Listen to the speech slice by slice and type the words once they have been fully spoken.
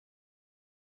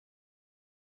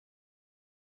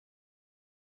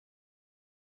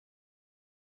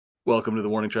Welcome to the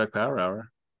Warning Track Power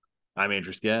Hour. I'm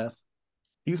Andrew Scaff.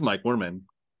 He's Mike Werman.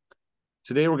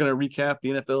 Today we're going to recap the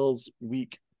NFL's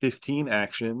Week 15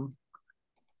 action,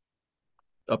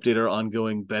 update our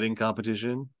ongoing betting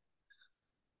competition,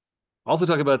 also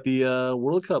talk about the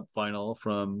World Cup final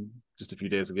from just a few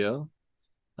days ago,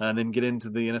 and then get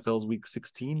into the NFL's Week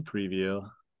 16 preview.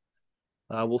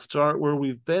 We'll start where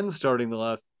we've been starting the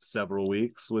last several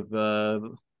weeks with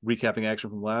recapping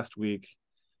action from last week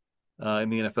in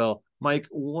the NFL. Mike,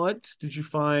 what did you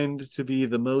find to be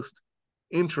the most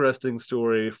interesting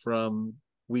story from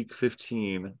Week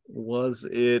 15? Was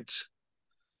it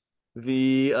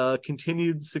the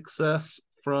continued success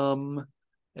from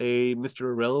a Mr.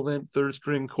 Irrelevant third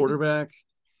string quarterback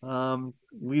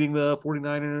leading the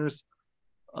 49ers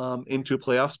into a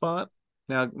playoff spot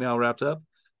now wrapped up?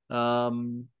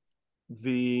 The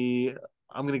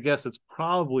I'm going to guess it's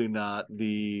probably not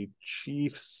the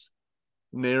Chiefs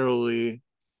narrowly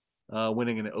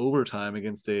winning in overtime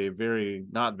against a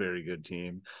not very good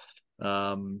team,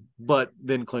 but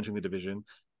then clinching the division,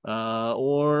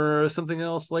 or something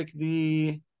else like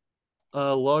the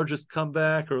largest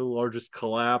comeback or largest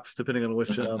collapse, depending on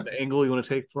which angle you want to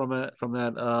take from that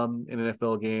in an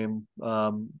NFL game.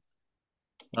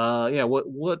 Yeah, what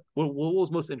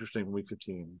was most interesting in Week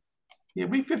 15? Yeah,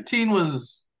 week 15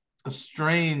 was a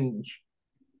strange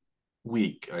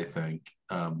week, I think,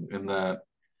 in that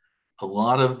a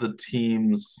lot of the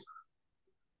teams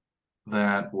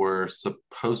that were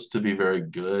supposed to be very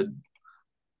good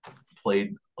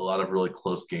played a lot of really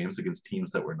close games against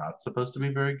teams that were not supposed to be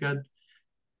very good.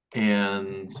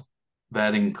 And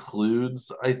that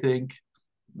includes, I think,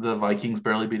 the Vikings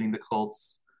barely beating the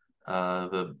Colts,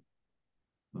 the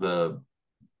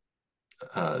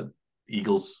uh,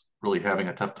 Eagles really having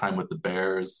a tough time with the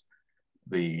Bears,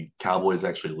 the Cowboys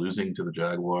actually losing to the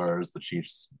Jaguars, the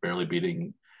Chiefs barely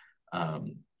beating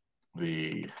um,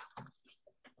 the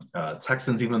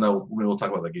Texans, even though we will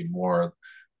talk about that game more.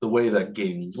 The way that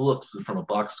game looks from a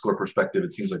box score perspective,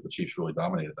 it seems like the Chiefs really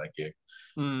dominated that game.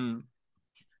 Mm.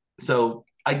 So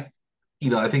I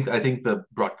think the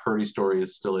Brock Purdy story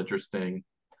is still interesting.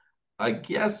 I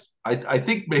guess I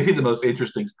think maybe the most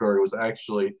interesting story was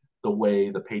actually the way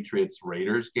the Patriots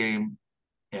Raiders game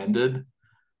ended.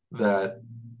 That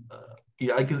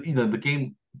yeah, I guess the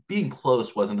game being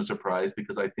close wasn't a surprise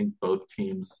because I think both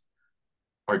teams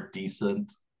are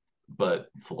decent but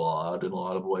flawed in a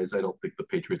lot of ways. I don't think the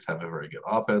Patriots have a very good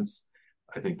offense.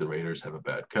 I think the Raiders have a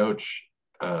bad coach.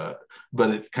 Uh, but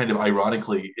it kind of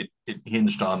ironically it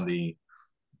hinged on the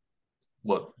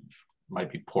what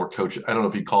might be poor coach. I don't know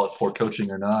if you call it poor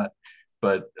coaching or not,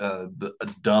 but a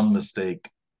dumb mistake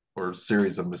or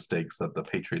series of mistakes that the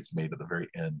Patriots made at the very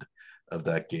end of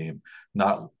that game.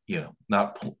 Not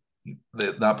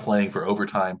not playing for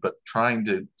overtime, but trying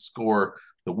to score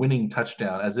the winning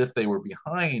touchdown as if they were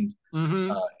behind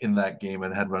Mm-hmm. in that game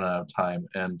and had run out of time.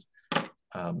 And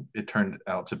it turned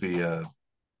out to be a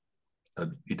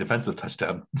defensive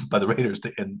touchdown by the Raiders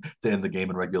to end the game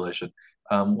in regulation.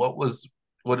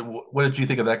 What did you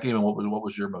think of that game, and what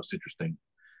was your most interesting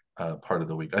part of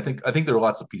the week? I think there are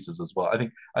lots of pieces as well. I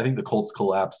think the Colts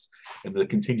collapse and the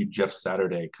continued Jeff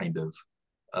Saturday kind of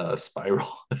spiral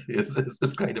is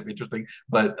kind of interesting,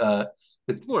 but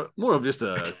it's More of just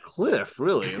a cliff,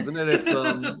 really, isn't it?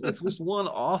 It's just one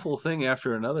awful thing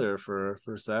after another for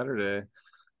Saturday.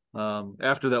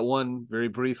 After that one very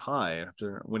brief high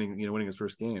after winning his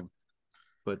first game.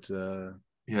 But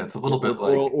yeah, it's a or, little or bit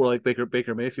or like or like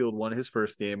Baker Mayfield won his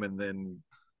first game and then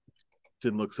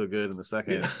didn't look so good in the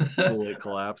yeah. second. Little late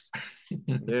collapse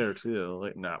there too,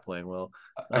 like not playing well.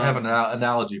 I have an Um,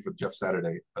 analogy for the Jeff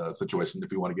Saturday situation.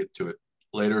 If you want to get to it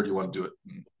later, or do you want to do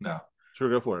it now? sure,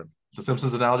 go for it. The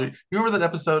Simpsons analogy. You remember that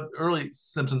episode, early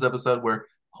Simpsons episode, where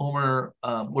where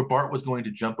Bart was going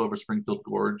to jump over Springfield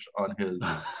Gorge on his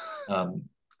um,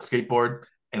 skateboard,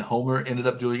 and Homer ended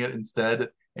up doing it instead,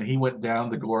 and he went down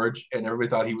the gorge, and everybody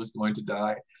thought he was going to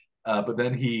die, but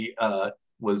then he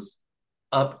was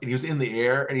up and he was in the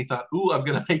air, and he thought, "Ooh, I'm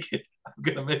gonna make it! I'm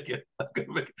gonna make it! I'm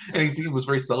gonna make it!" And he was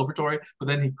very celebratory, but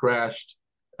then he crashed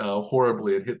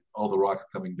horribly and hit all the rocks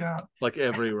coming down. Like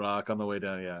every rock on the way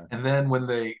down, yeah. And then when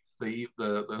the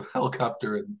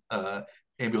helicopter and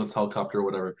ambulance helicopter or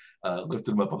whatever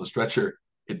lifted him up on the stretcher,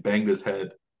 it banged his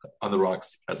head on the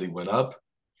rocks as he went up.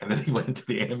 And then he went into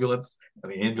the ambulance,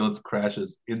 and the ambulance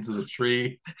crashes into the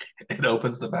tree and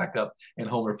opens the back up, and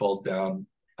Homer falls down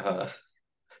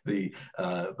the,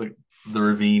 uh, the the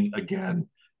ravine again,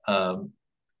 So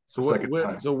the second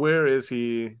time. where is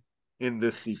he in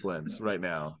this sequence right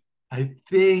now? I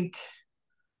think.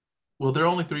 Well, there are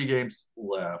only 3 games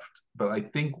left, but I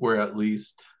think we're at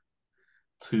least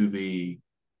to the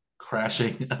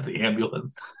crashing of the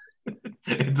ambulance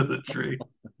into the tree.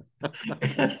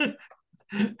 Because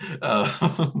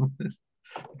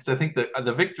I think that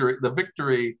the victory,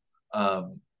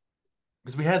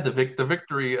 because we had the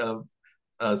victory of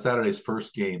Saturday's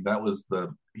first game. That was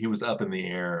the he was up in the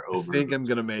air I over think the I'm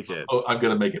gonna make it. oh, I'm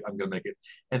gonna make it. I'm gonna make it.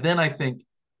 And then I think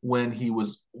when he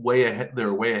was way ahead, they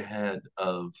were way ahead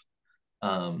of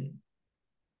um,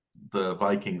 the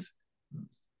Vikings.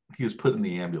 He was put in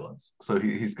the ambulance, so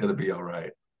he's gonna be all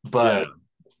right. Yeah. But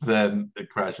then it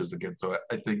crashes again. So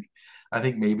I think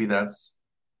maybe that's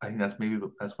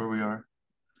where we are.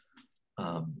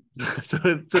 Um, So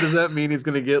does that mean he's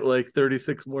gonna get like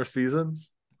 36 more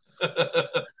seasons?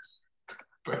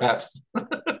 perhaps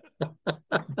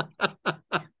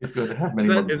he's going to have Is many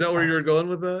more. that is that where you were going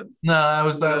with that No,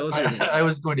 analogy? I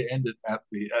was going to end it at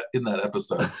the in that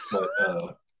episode, but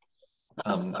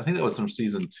I think that was from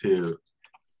season two.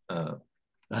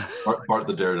 Bart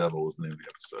the Daredevil was the name of the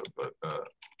episode,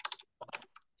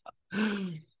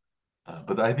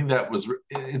 but I think that was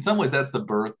in some ways that's the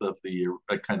birth of the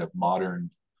kind of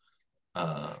modern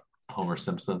uh, Homer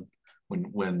Simpson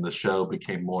when the show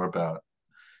became more about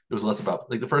it was less about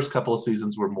like the first couple of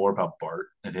seasons were more about Bart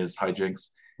and his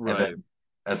hijinks, and Right. then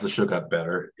as the show got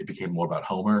better, it became more about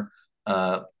Homer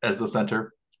as the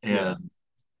center, Yeah. and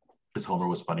because Homer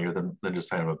was funnier than just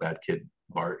kind of a bad kid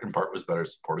Bart, and Bart was better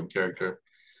supporting character,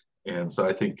 and so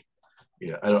I think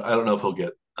yeah, I don't know if he'll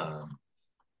get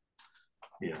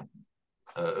yeah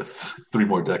three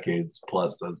more decades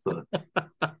plus as the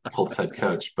Colts head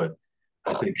coach, but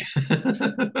I think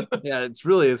Yeah, it's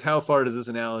really is how far does this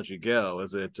analogy go?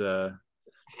 Is it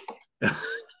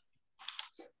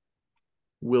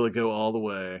will it go all the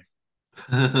way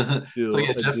so to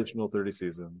yeah, additional 30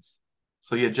 seasons?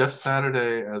 Jeff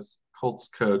Saturday as Colts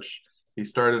coach, he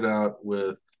started out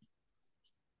with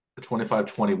a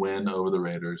 25-20 win over the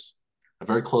Raiders, a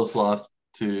very close loss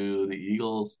to the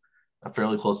Eagles, a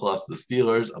fairly close loss to the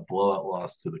Steelers, a blowout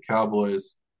loss to the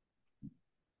Cowboys,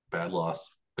 bad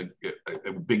loss,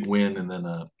 a big win, and then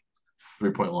a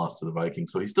 3-point loss to the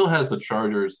Vikings. So he still has the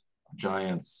Chargers,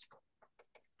 Giants,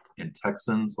 and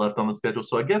Texans left on the schedule.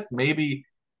 So I guess maybe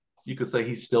you could say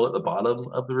he's still at the bottom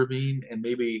of the ravine, and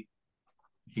maybe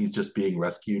he's just being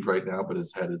rescued right now, but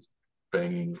his head is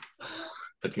banging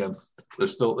against.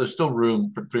 There's still room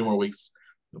for 3 more weeks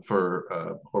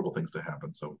for horrible things to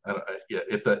happen. So yeah,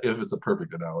 if it's a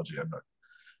perfect analogy, I'm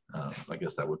not. I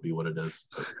guess that would be what it is.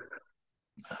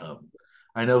 But,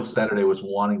 I know Saturday was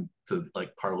wanting to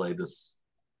like parlay this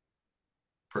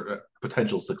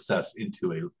potential success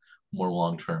into a more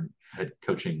long term head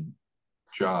coaching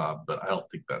job, but I don't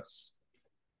think that's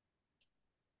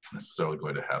necessarily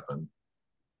going to happen.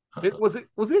 Was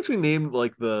he actually named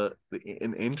like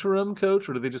an interim coach,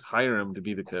 or did they just hire him to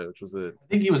be the coach? Was it? I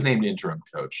think he was named interim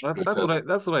coach That's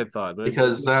what I thought, but it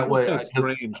that seems way kind of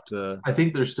strange to. I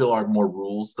think there still are more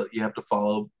rules that you have to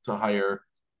follow to hire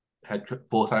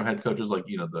full time head coaches, like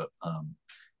the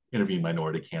interviewing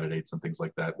minority candidates and things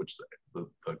like that, which the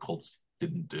Colts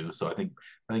didn't do. So I think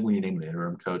when you name the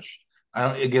interim coach,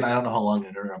 I don't know how long an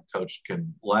interim coach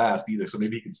can last either. So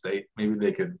maybe he can stay. Maybe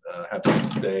they could have to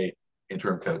stay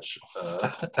interim coach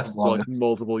as For long like as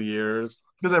multiple years.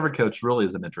 because every coach really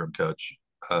is an interim coach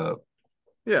Yeah,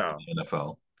 in the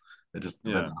NFL. It just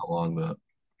depends yeah. on how long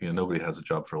nobody has a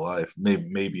job for life.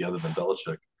 Maybe other than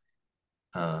Belichick,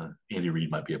 Andy Reid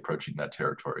might be approaching that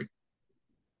territory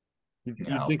You'd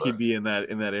now. think he'd But be in that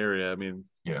area. I mean,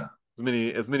 yeah,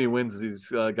 as many wins as he's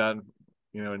gotten,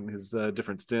 in his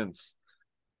different stints.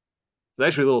 It's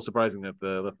actually a little surprising that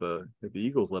the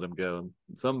Eagles let him go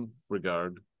in some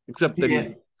regard, except that yeah,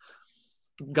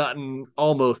 he's gotten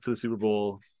almost to the Super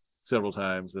Bowl several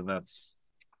times, and that's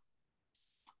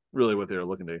really what they were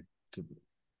looking to.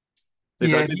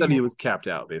 yeah. They thought he was capped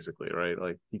out, basically, right?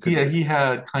 Like he couldn't. He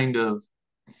had kind of.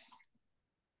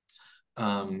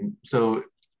 So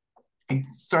he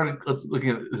started. Let's looking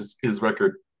at his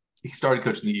record. He started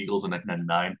coaching the Eagles in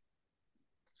 1999,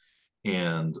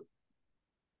 and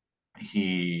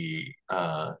he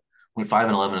went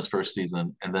 5-11 his first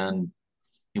season, and then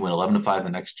he went 11-5 the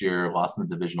next year, lost in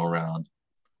the divisional round.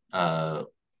 Uh,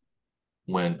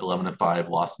 went 11-5,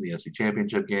 lost in the NFC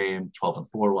Championship game. 12-4,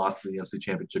 lost in the NFC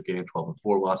Championship game. 12-4,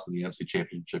 lost in the NFC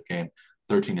Championship game.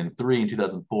 13-3 in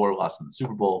 2004, lost in the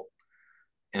Super Bowl.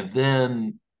 And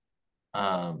then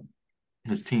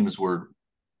his teams were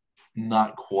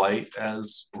not quite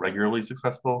as regularly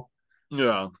successful.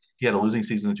 Yeah, He had a losing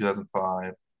season in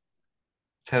 2005,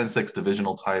 10-6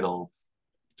 divisional title.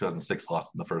 2006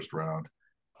 lost in the first round.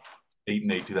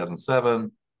 8-8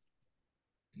 2007,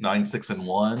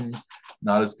 9-6-1,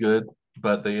 not as good,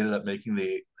 but they ended up making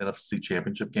the NFC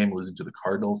Championship game, losing to the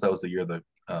Cardinals. That was the year the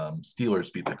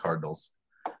Steelers beat the Cardinals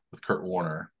with Kurt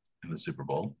Warner in the Super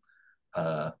Bowl.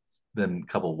 Uh, then a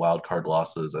couple of wild card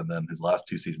losses, and then his last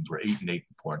two seasons were 8-8 and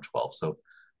 4-12. So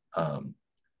um,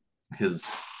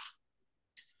 his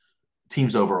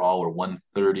teams overall were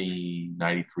 130,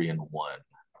 93, and 1.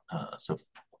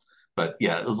 But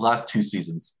yeah, his last two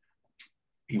seasons,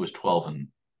 he was 12 and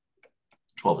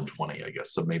 20, I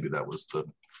guess. So maybe that was the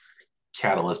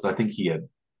catalyst. I think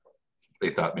they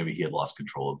thought maybe he had lost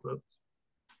control of the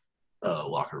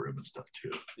locker room and stuff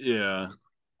too. Yeah.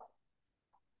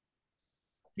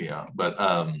 Yeah. But,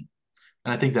 and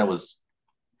I think that was,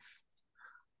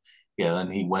 yeah,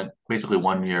 then he went basically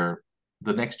 1 year.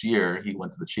 The next year, he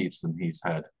went to the Chiefs, and he's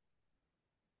had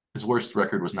his worst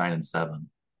record was 9-7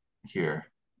 here.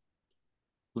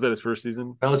 Was that his first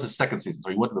season? That was his second season.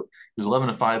 So he was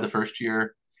 11-5 the first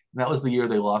year, and that was the year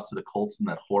they lost to the Colts in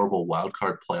that horrible wild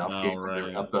card playoff game where they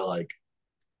were up at like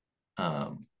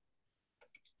 38-6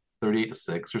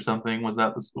 or something. Was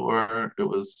that the score? I think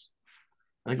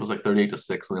it was like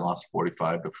 38-6, and they lost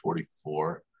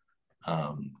 45-44.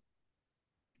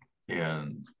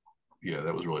 And yeah,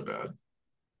 that was really bad.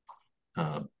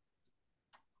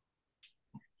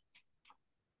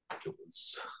 It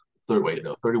was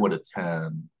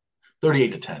 31-10,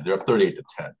 38-10. They're up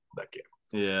 38-10 that game.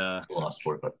 Yeah. They lost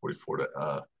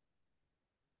 45-44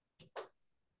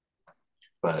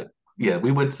 but yeah,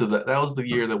 we went to that was the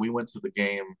year that we went to the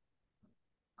game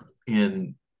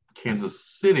in Kansas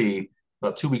City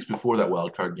about 2 weeks before that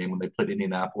wild card game when they played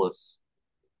Indianapolis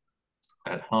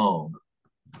at home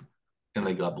and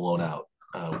they got blown out.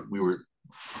 We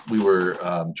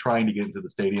were trying to get into the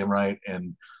stadium, right,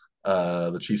 and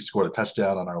the Chiefs scored a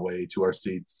touchdown on our way to our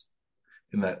seats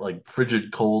in that like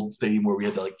frigid cold stadium where we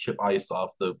had to like chip ice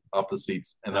off the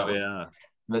seats, and that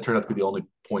turned out to be the only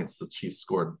points the Chiefs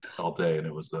scored all day, and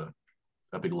it was a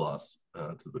big loss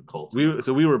to the Colts.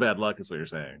 So we were bad luck, is what you're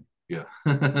saying. Yeah.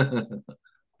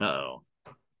 Uh-oh.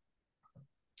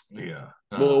 Yeah.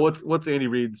 Well, what's Andy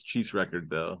Reid's Chiefs record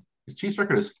though? His Chiefs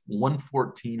record is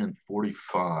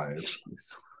 114-45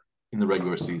 in the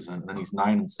regular season, and then he's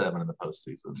 9-7 in the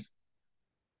postseason.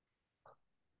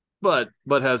 But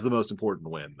has the most important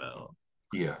win though.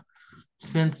 Yeah.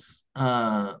 Since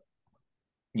Mahomes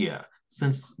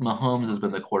has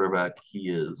been the quarterback, he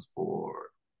is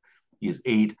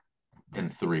 8-3 in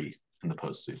the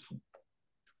postseason.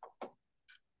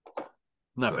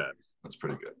 Not bad. That's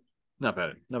pretty good. Not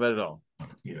bad at all.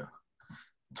 Yeah.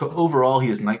 So overall, he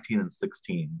is 19-16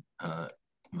 in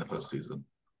the postseason.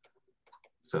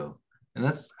 So, and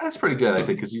that's pretty good, I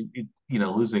think, because you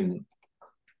losing,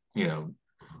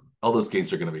 all those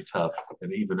games are going to be tough,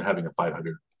 and even having a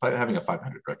 500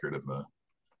 record in the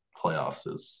playoffs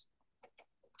is.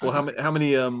 Well, how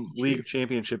many league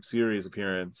championship series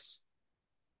appearance?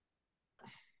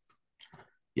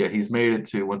 Yeah, he's made it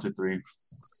to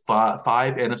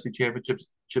 5 NFC championships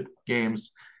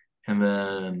games, and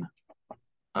then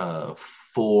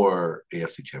 4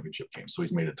 AFC championship games. So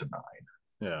he's made it to 9.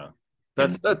 Yeah,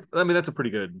 that's a pretty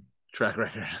good track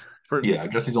record. I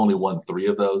guess he's only won 3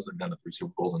 of those and done 3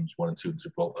 Super Bowls and just 1 and 2 in the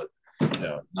Super Bowl. But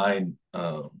yeah, 9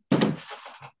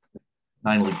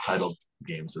 league title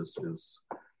games is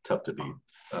tough to beat.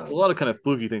 A lot of kind of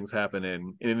fluky things happen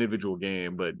in an individual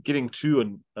game, but getting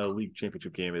to a league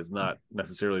championship game is not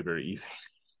necessarily very easy.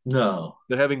 No,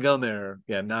 but having gone there,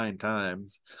 9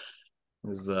 times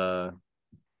is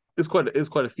quite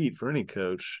a feat for any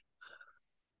coach.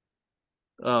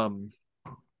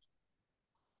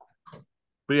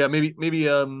 But yeah, maybe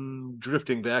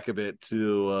drifting back a bit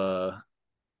to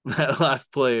that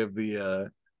last play of the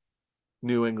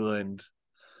New England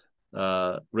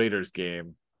Raiders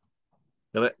game.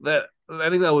 That I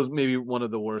think that was maybe one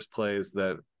of the worst plays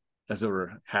that has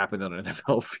ever happened on an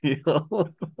NFL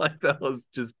field. Like, that was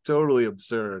just totally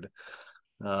absurd.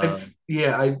 I've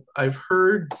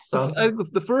heard some.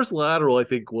 The first lateral, I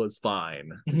think, was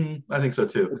fine. Mm-hmm. I think so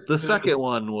too. The second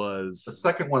one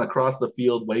across the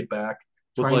field, way back.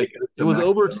 Was like it was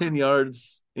over 10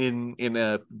 yards in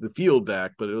the field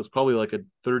back, but it was probably like a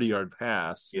 30-yard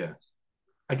pass. Yeah,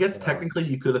 I guess technically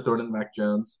you could have thrown it to Mac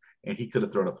Jones, and he could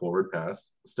have thrown a forward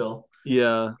pass still.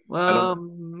 Yeah, it would have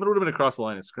been across the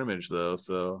line of scrimmage though.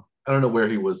 So I don't know where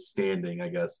he was standing. I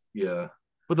guess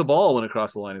but the ball went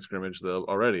across the line of scrimmage though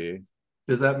already.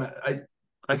 Does that matter?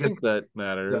 I think that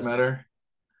matters. Does that matter?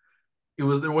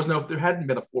 There hadn't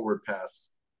been a forward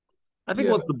pass. I think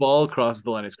once the ball crosses the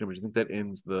line of scrimmage, I think that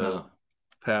ends the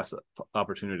pass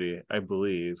opportunity, I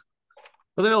believe.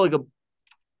 Because I know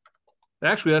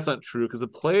actually that's not true, because the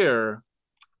player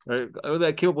right?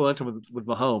 That came up momentum with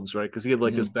Mahomes, right? Because he had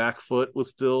like his Mm-hmm. back foot was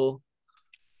still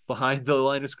behind the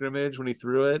line of scrimmage when he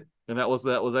threw it, and that was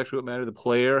actually what mattered. The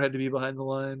player had to be behind the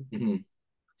line. Mm-hmm.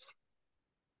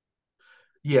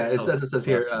 Yeah, That was it says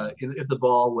here, touchdown. if the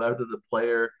ball,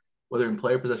 whether in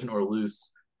player possession or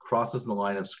loose, crosses the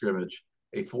line of scrimmage,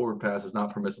 a forward pass is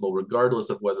not permissible, regardless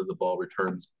of whether the ball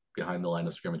returns behind the line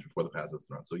of scrimmage before the pass is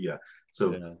thrown. So yeah,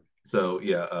 so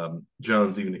Yeah.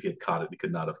 Jones, even if he had caught it, he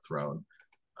could not have thrown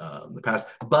the pass.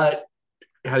 But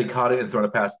had he caught it and thrown a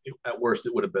pass, at worst,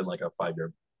 it would have been like a 5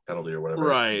 yard penalty or whatever.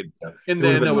 Right. It And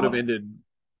would have then been that an would have off. ended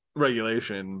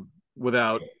regulation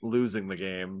without losing the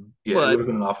game. Yeah, it would But have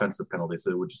been an offensive penalty, so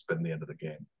it would just been the end of the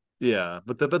game. yeah,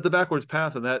 but the backwards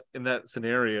pass in that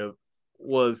scenario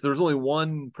was there was only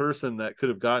one person that could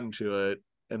have gotten to it,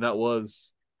 and that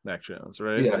was Mac Jones,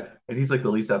 right? Yeah, and he's like the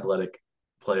least athletic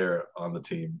player on the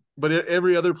team. But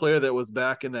every other player that was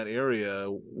back in that area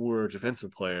were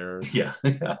defensive players, Yeah,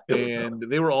 yeah, it was dumb.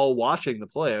 and they were all watching the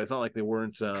play. It's not like they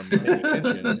weren't paying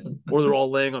attention, or they're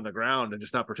all laying on the ground and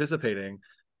just not participating.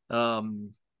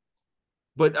 Um,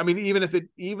 but I mean, even if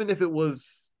it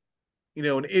was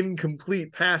an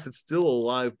incomplete pass, it's still a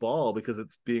live ball because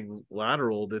it's being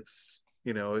lateraled. It's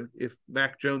if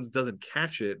Mac Jones doesn't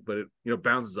catch it, but it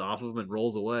bounces off of him and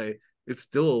rolls away, it's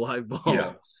still a live Yeah,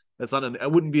 ball. That's not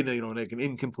it wouldn't be like an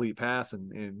incomplete pass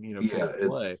and yeah, field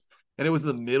play. it's And it was in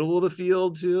the middle of the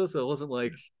field too, so it wasn't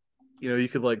like you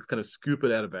could like kind of scoop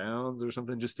it out of bounds or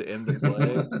something just to end the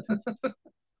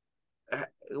play.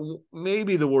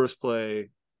 Maybe the worst play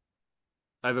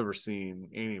I've ever seen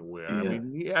anywhere. I yeah,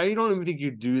 mean, I don't even think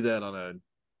you'd do that on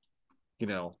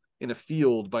in a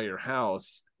field by your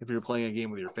house if you're playing a game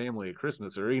with your family at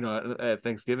Christmas or at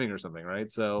Thanksgiving or something,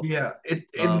 right? So, yeah.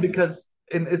 um,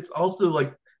 And it's also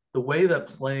like the way that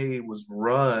play was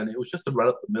run. It was just to run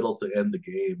up the middle to end the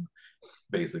game.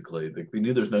 Basically, they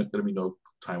knew there's going to be no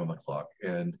time on the clock,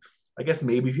 and I guess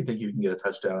maybe if you think you can get a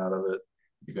touchdown out of it,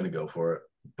 you're going to go for it.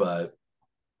 But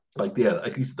like, yeah,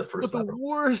 like you said, the but first the lateral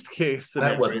worst case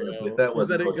that wasn't a, scenario that is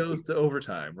wasn't that it supposed to goes be. to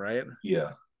overtime, right?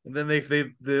 Yeah, And then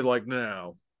they're like,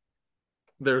 no,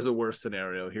 there's a worse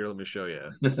scenario here. Let me show you.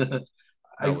 That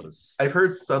I've I've was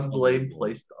heard some blame unbelievable.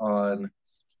 placed on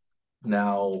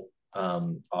now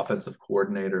offensive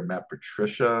coordinator Matt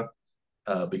Patricia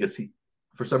because he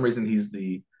for some reason he's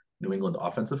the New England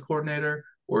offensive coordinator.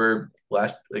 Where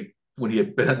last like when he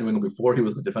had been at New England before, he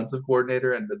was the defensive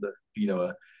coordinator and been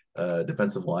the a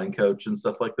defensive line coach and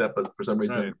stuff like that. But for some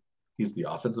reason, Right. he's the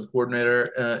offensive coordinator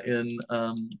in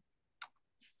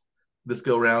this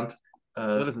go round. That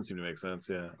Uh, doesn't seem to make sense.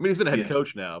 Yeah. I mean, he's been a head yeah,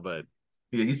 coach now, but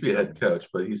he used to be a head still. coach,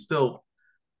 but he's still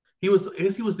he was I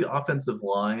guess he was the offensive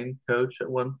line coach at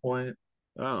one point.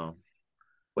 Oh,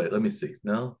 Wait, let me see.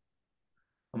 No,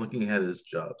 I'm looking ahead at his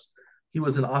jobs. He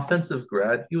was an offensive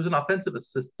grad. He was an offensive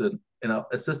assistant and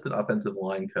assistant offensive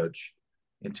line coach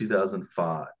in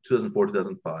 2005, 2004,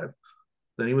 2005.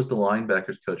 Then he was the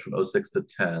linebackers coach from '06 to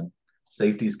 10,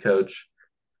 safeties coach,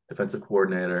 defensive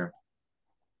coordinator,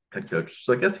 head coach.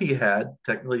 So I guess he had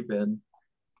technically been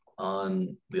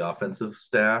on the offensive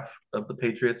staff of the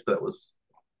Patriots, but that was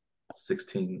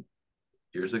 16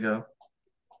 years ago,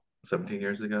 17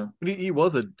 years ago. but he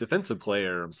was a defensive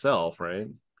player himself, right?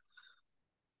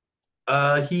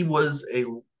 He was a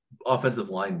offensive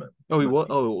lineman, Oh, he but was.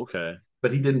 Oh, okay.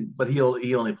 he didn't. But he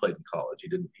only played in college. He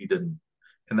didn't,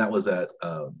 and that was at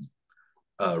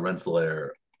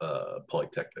Rensselaer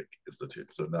Polytechnic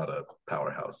Institute, so not a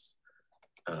powerhouse.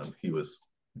 He was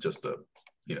just a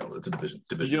it's a You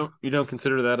division. don't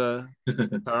consider that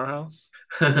a powerhouse?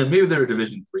 Maybe they're a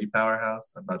Division 3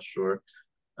 powerhouse. I'm not sure.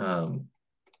 Um,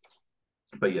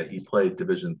 but yeah, he played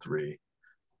Division 3.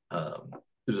 He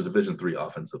was a Division 3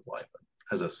 offensive lineman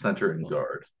as a center and Oh,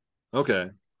 guard.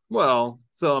 okay. Well,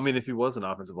 so I mean, if he was an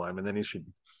offensive lineman, then he should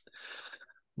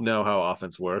know how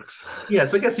offense works. Yeah,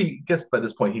 so I guess by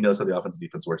this point he knows how the offense and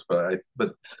defense works.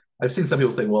 But I've seen some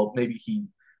people say, well, maybe he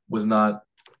was not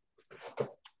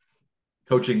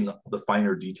coaching the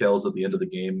finer details at the end of the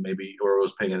game, maybe, or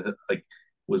was paying like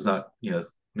was not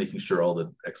making sure all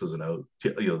the X's and O's,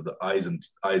 the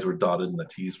I's were dotted and the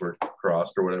T's were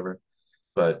crossed or whatever.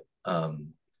 But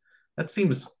that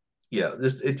seems it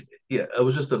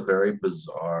was just a very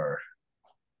bizarre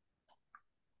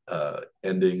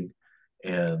ending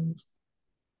and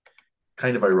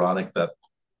kind of ironic that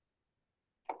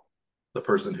the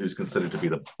person who's considered to be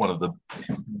one of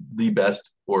the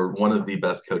best or one of the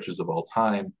best coaches of all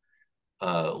time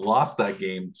lost that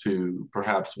game to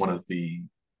perhaps one of the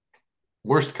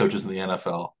worst coaches in the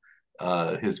NFL,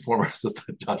 his former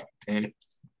assistant Josh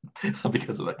McDaniels,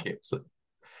 because of that game. So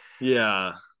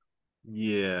Yeah,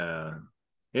 yeah.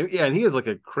 And he has like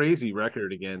a crazy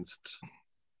record against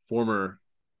former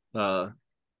uh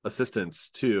assistants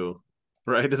too,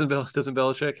 right? Doesn't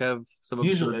Belichick have some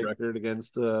absurd Usually, record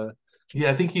against yeah,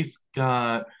 I think he's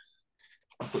got.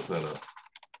 Let's look that up.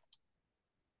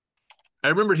 I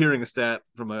remember hearing a stat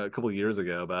from a couple of years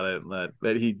ago about it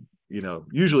that he,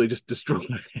 usually just destroys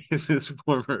his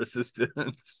former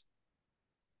assistants.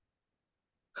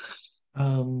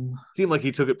 Um, Seemed like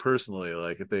he took it personally.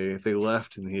 Like if they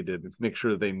left and he did make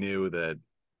sure that they knew that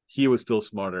he was still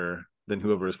smarter than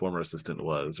whoever his former assistant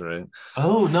was, right?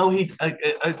 oh no,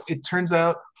 it turns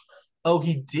out. Oh,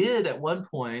 he did at one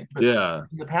point, but Yeah.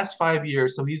 in the past 5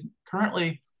 years, so he's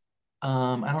currently.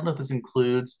 I don't know if this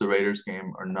includes the Raiders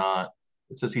game or not.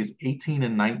 It says he's 18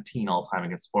 and 19 all time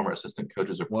against former assistant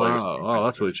coaches or players Wow. named Oh,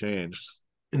 that's after. really changed.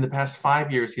 In the past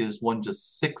 5 years, he has won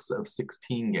just 6 of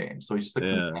 16 games. So he's six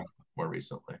and a Yeah. half more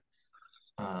recently.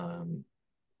 Um,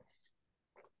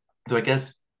 so I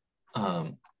guess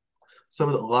um, a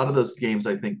lot of those games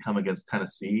I think come against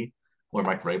Tennessee, where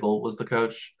Mike Vrabel was the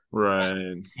coach.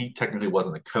 Right. He technically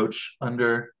wasn't a coach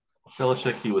under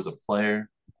Belichick; he was a player.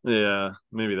 Yeah.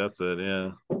 Maybe that's it.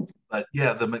 Yeah. But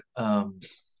the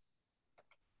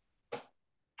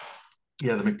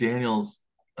McDaniels,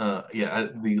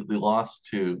 the loss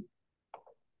to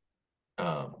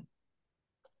um,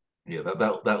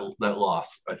 that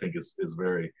loss I think is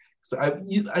very. So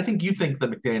I think you think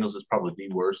that McDaniels is probably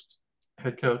the worst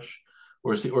head coach,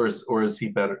 or is he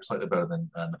better, slightly better than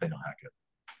Nathaniel Hackett?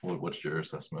 What's your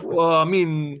assessment? Well, I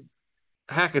mean,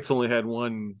 Hackett's only had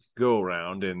one go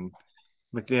around, and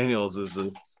McDaniel's is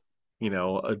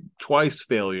a twice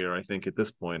failure, I think, at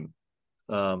this point.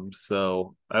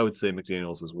 So I would say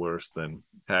McDaniel's is worse than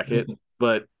Hackett,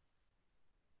 but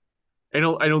I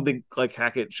don't think like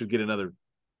Hackett should get another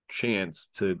chance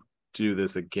to do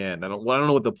this again. I don't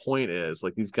know what the point is.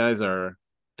 Like these guys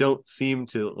don't seem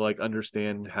to like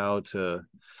understand how to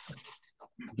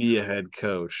be a head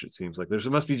coach. It seems like there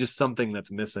must be just something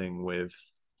that's missing with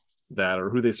that, or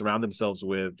who they surround themselves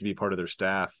with to be part of their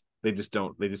staff. They just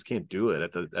don't. They just can't do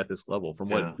it at this level. From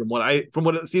what Yeah,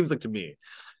 it seems like to me.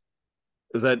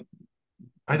 Is that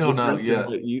I don't know. different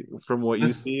from Yeah, what you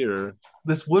this see, or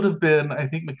this would have been. I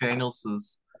think McDaniels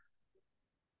is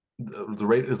the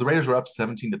Raiders were up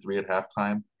 17-3 at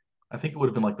halftime. I think it would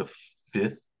have been like the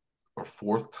fifth or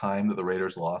fourth time that the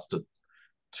Raiders lost a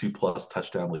 2+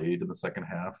 touchdown lead in the second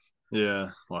half. yeah?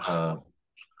 Wow.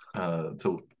 Uh,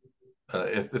 to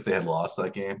if they had lost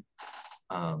that game.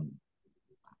 Um,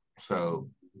 so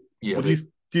yeah, Well, do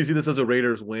you see this as a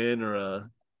Raiders win or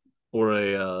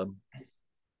a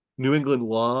New England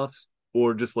loss,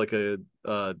 or just like a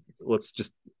let's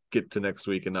just get to next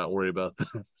week and not worry about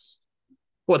this?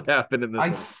 What happened in this I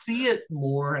one? see it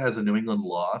more as a New England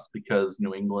loss because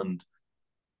New England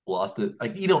lost it.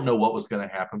 Like you don't know what was going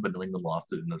to happen, but New England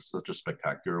lost it in such a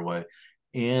spectacular way,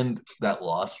 and that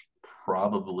loss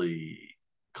probably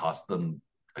cost them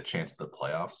a chance at the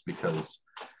playoffs because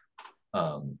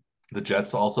um, the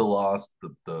Jets also lost.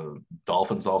 The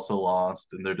Dolphins also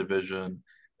lost in their division.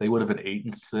 They would have been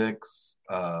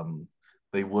 8-6.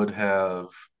 They would have.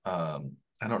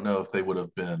 I don't know if they would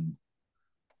have been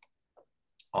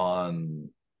on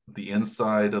the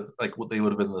inside of like what they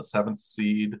would have been the seventh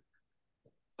seed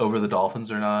over the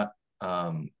Dolphins or not.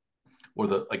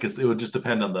 Or I guess it would just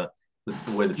depend on the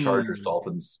way the Chargers, Hmm.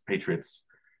 Dolphins, Patriots,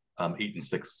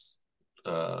 8-6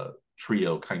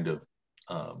 trio kind of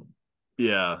um,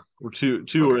 Yeah, we're two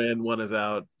are running. in, one is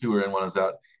out. Two are in, one is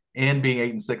out, and being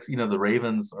 8-6, the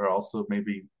Ravens are also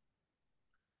maybe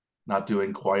not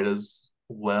doing quite as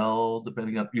well.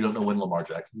 Depending on you don't know when Lamar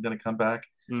Jackson is going to come back,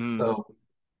 Mm, so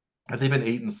had they been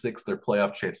 8-6, their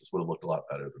playoff chances would have looked a lot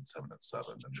better than 7-7.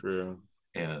 true.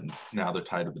 And now they're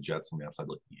tied to the Jets on the outside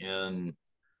looking in.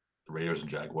 The Raiders and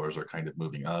Jaguars are kind of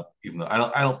moving up, even though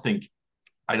I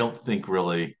don't think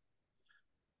really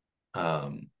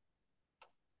um,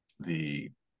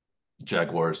 the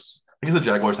Jaguars. I guess the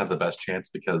Jaguars have the best chance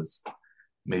because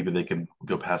maybe they can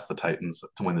go past the Titans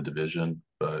to win the division,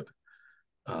 but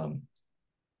um,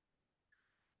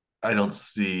 I don't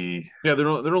see. Yeah, they're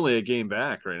only a game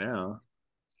back right now.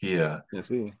 Yeah, You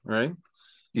see, right?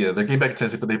 yeah, they're getting back to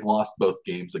Tennessee, but they've lost both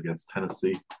games against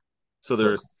Tennessee. So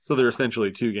So they're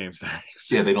essentially 2 games back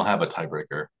yeah, they don't have a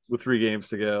tiebreaker. with 3 games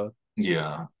to go.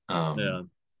 Yeah, Yeah.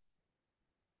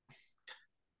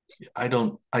 I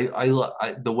don't.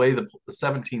 The way the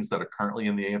 7 teams that are currently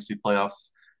in the AFC playoffs.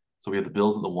 So we have the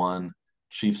Bills at the 1,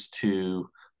 Chiefs 2,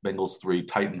 Bengals 3,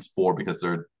 Titans 4 because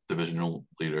they're divisional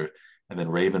leader, and then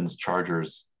Ravens,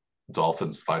 Chargers,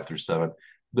 Dolphins 5 through 7.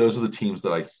 Those are the teams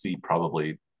that I see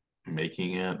probably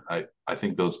making it. I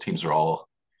think those teams are all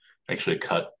actually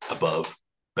cut above.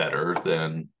 better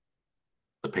than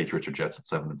the Patriots or Jets at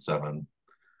 7-7,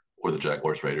 or the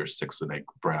Jaguars, Raiders 6-8,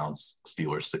 Browns,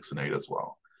 Steelers 6-8 as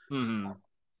well. Mm-hmm.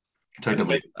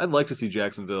 Technically, I'd like to see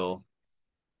Jacksonville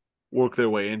work their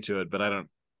way into it, but I don't.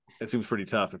 It seems pretty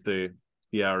tough if they,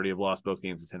 yeah, already have lost both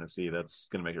games to Tennessee. That's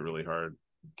going to make it really hard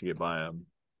to get by them.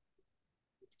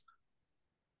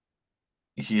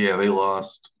 yeah, they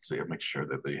lost. Let's see, I'll make sure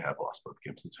that they have lost both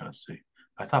games to Tennessee.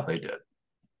 I thought they did.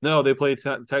 No, they played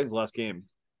the Titans last game.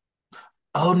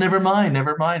 Oh, never mind,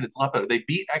 never mind. It's a lot better. They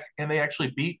beat and they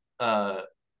actually beat Tennessee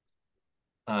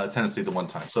the one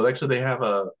time. So actually, they have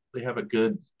a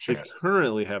good They chance.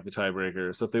 currently have the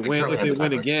tiebreaker. So They currently if have they the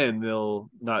win tiebreaker. again, they'll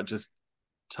not just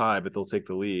tie, but they'll take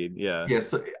the lead. Yeah, Yeah,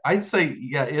 so I'd say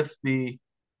yeah, if the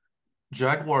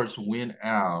Jaguars win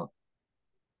out,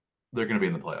 they're going to be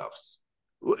in the playoffs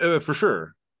for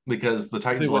sure. because If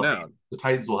they win out, The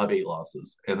Titans will have 8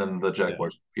 losses, and then the yeah,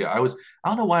 Jaguars. Yeah, I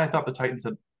don't know why I thought the Titans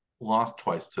had lost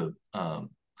twice to.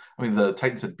 I mean, the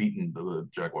Titans had beaten the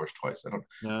Jaguars twice.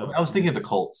 no, I was thinking of the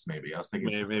Colts. Maybe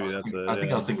maybe that's it. I think I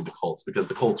Yeah, was thinking of the Colts because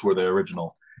the Colts were the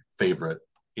original favorite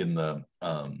in the.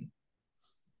 Uh,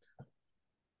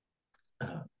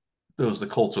 those the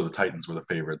Colts or the Titans were the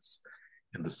favorites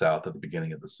in the South at the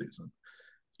beginning of the season.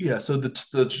 Yeah, so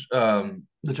the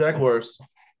Jaguars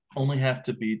only have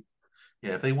to beat.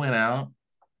 Yeah, if they win out,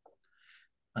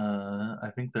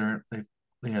 I think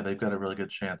they've got a really good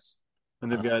chance.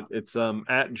 and they've Uh, got it's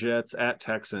at Jets, at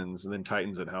Texans, and then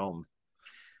Titans at home.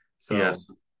 So yes,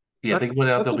 yeah, if they win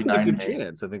out, that's they'll be looking a nine good and eight.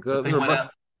 chance. I think If they there are win much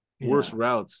out, worse yeah,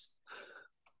 routes.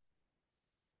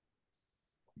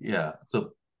 yeah.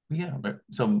 So yeah,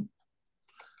 so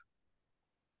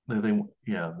they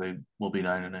yeah they will be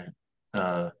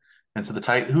 9-8. And so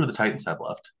who do the Titans have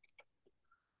left?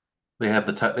 They have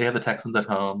the Texans at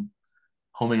home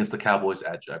against the Cowboys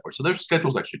at Jaguars. So their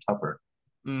schedule's actually tougher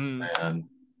Mm-hmm. than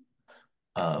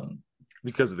um,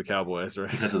 Because of the Cowboys,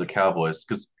 right? because of the Cowboys.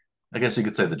 Because I guess you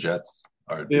could say the Jets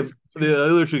are a They have, decent team. the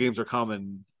other two games are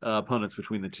common opponents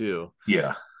between the two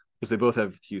Yeah, because they both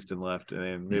have Houston left,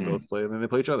 and they mm, both play, and then they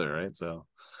play each other, right? So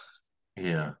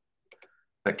yeah.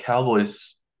 That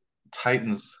Cowboys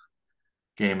Titans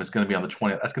game is going to be on the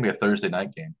 20th. That's going to be a Thursday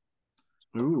night game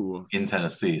ooh, in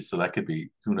Tennessee. So that could be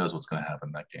who knows what's going to happen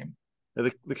in that game.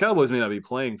 the Cowboys may not be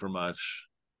playing for much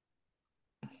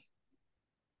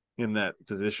in that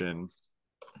position.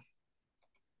 Two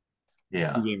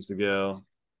Yeah, games to go.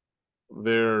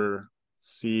 Their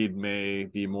seed may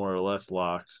be more or less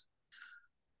locked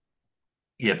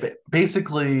yeah.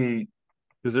 Basically,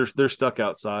 because they're stuck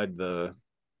outside the.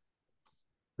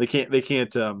 They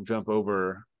can't jump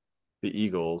over the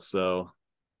Eagles. So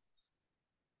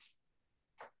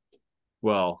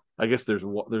well, I guess there's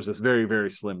this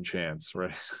very slim chance,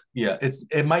 right? yeah.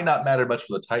 It might not matter much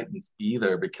for the Titans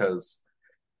either because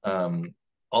um,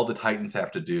 all the Titans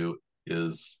have to do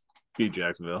is Beat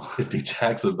Jacksonville. beat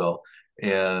Jacksonville,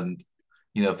 and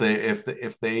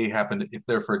if they happen if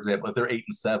they're for example if they're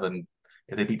 8-7,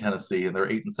 if they beat Tennessee and they're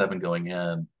 8-7 going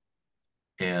in,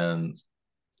 and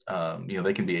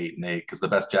they can be 8-8 because the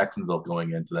best Jacksonville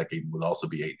going into that game would also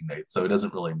be 8-8. So it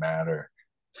doesn't really matter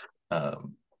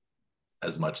um,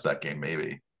 as much that game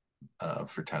maybe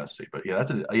for Tennessee. But yeah,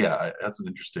 that's an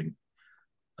interesting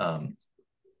um,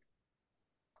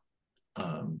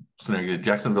 scenario.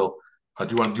 Jacksonville. Do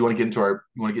you want to get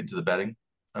into the betting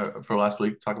for last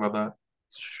week? Talk about that.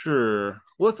 Sure.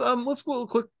 Let's go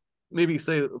quick maybe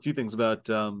say a few things about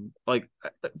like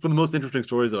for the most interesting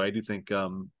stories though, I do think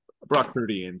Brock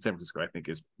Purdy in San Francisco I think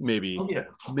is Oh yeah,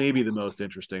 maybe the most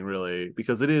interesting really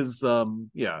because it is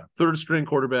yeah, third string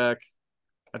quarterback.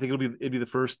 I think it'd be the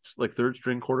first like third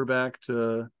string quarterback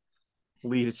to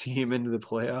lead a team into the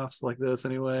playoffs like this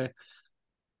anyway.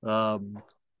 Um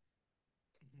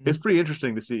it's pretty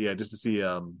interesting to see, yeah, just to see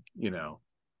a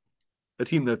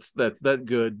team that's that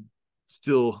good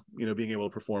still being able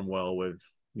to perform well with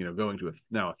going to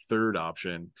now a third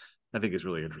option. I think is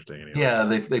really interesting anyway. yeah.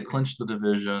 They've clinched the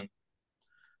division.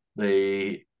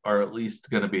 They are at least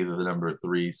going to be the number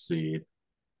 3 seed,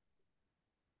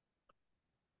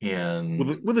 and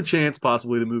With a chance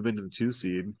possibly to move into the 2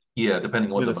 seed. yeah,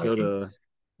 depending on what the Vikings Minnesota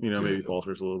do. maybe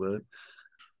falters a little bit.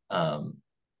 Um,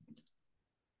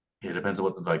 it depends on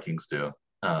what the Vikings do.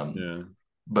 Yeah,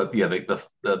 But yeah,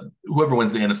 the whoever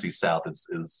wins the NFC South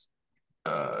is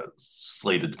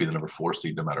slated to be the number 4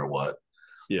 seed no matter what,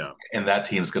 yeah. and that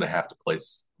team's going to have to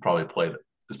probably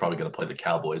going to play the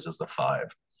Cowboys as the 5.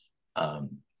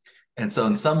 Um, and so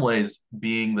in some ways,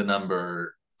 being the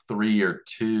number 3 or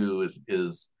 2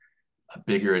 is a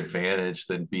bigger advantage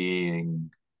than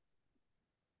being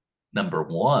number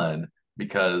 1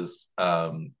 because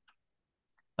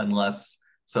unless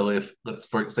So if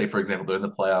say for example they're in the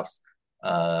playoffs,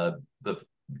 the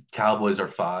Cowboys are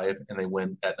 5 and they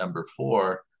win at number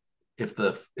 4. If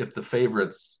the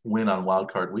favorites win on wild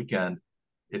card weekend,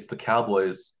 it's the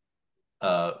Cowboys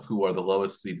who are the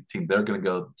lowest seeded team. They're going to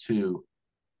go to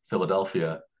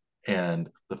Philadelphia, and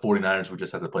the 49ers would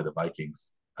just have to play the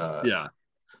Vikings. Yeah,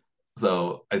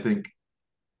 So I think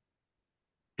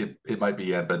it might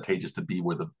be advantageous to be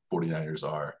where the 49ers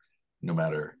are, no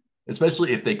matter,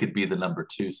 especially if they could be the number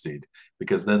 2 seed,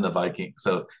 because then the Vikings,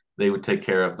 so they would take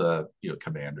care of the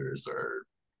Commanders or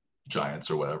Giants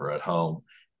or whatever at home,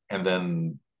 and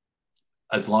then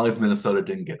as long as Minnesota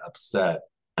didn't get upset,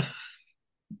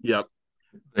 yep.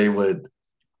 they would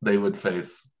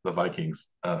face the Vikings,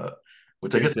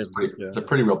 which I In guess San is Francisco, it's a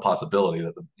pretty real possibility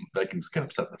that the Vikings get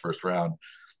upset in the first round.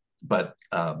 But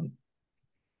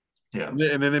yeah, and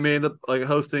then they may end up like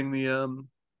hosting the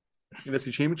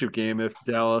NFC Championship game if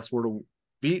Dallas were to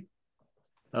beat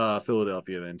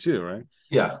Philadelphia then too, right?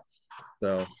 yeah,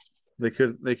 So they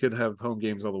could have home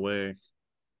games all the way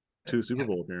to a Super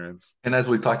Bowl appearance. and as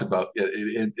we've talked about,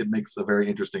 it makes a very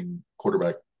interesting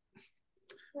quarterback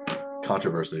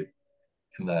controversy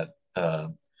in that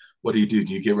what do you do?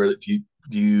 Do you get rid of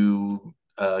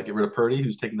get rid of Purdy,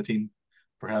 who's taking the team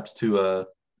perhaps to at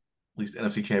least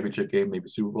NFC Championship game, maybe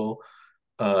Super Bowl,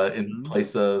 in Mm-hmm.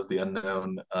 place of the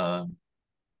unknown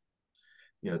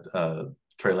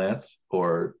Trey Lance,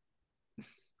 or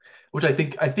which I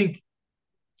think I think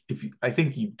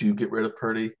you do get rid of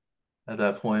Purdy at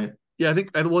that point. Yeah, I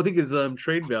think his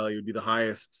trade value would be the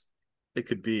highest it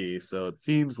could be. So it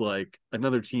seems like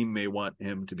another team may want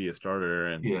him to be a starter,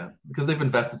 and Yeah, because they've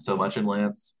invested so much in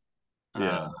Lance.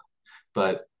 yeah, Uh,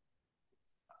 but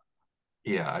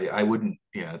yeah, I wouldn't.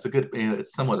 Yeah,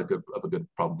 it's somewhat a good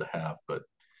problem to have. But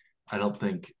I don't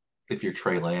think if you're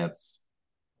Trey Lance,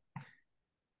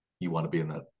 you want to be in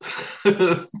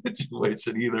that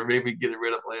situation either. Maybe getting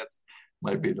rid of Lance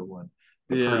might be the one.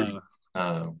 But Purdy, yeah,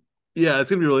 um, yeah. It's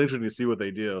gonna be really interesting to see what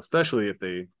they do, especially if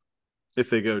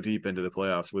they go deep into the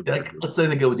playoffs with like Purdue. let's say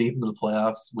they go deep into the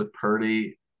playoffs with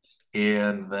Purdy,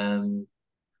 and then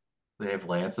they have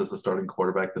Lance as the starting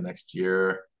quarterback the next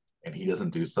year, and he doesn't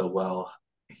do so well.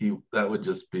 That would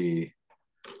just be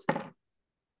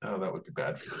that would be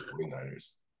bad for the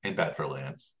 49ers and bad for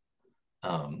Lance.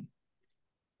 Um,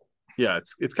 Yeah,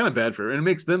 it's kind of bad for, and it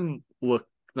makes them look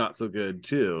not so good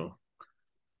too,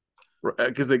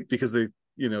 because they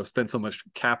spend so much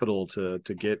capital to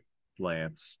get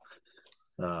Lance,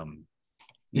 um,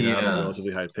 have a yeah,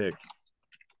 relatively high pick.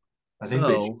 I think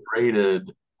they So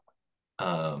traded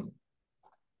um,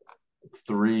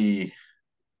 three.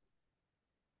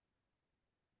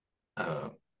 Uh,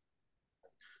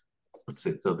 let's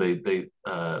see. So the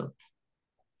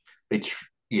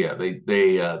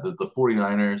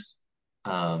 49ers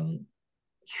um,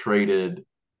 traded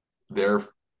their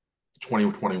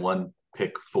 2021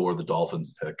 pick for the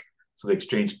Dolphins pick. So they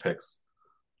exchanged picks,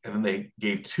 and then they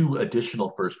gave 2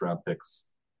 additional first round picks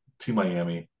to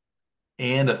Miami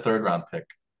and a third round pick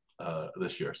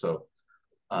this year. So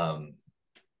um,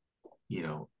 you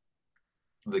know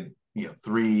the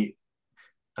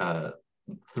uh,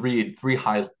 three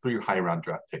high round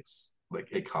draft picks like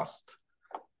it cost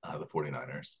the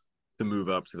 49ers. to move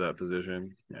up to that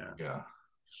position, yeah. Yeah.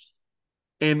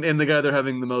 And the guy they're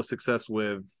having the most success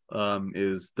with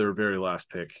is their very last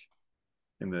pick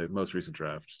in the most recent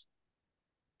draft,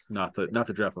 not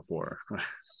the draft before.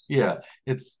 Yeah,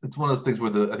 it's one of those things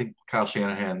where I think Kyle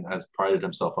Shanahan has prided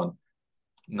himself on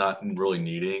not really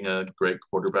needing a great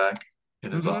quarterback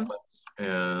in his Mm-hmm. offense,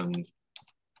 and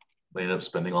they ended up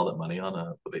spending all that money on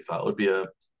what they thought would be a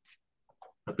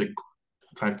big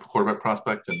time quarterback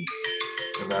prospect,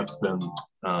 and that's been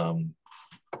um,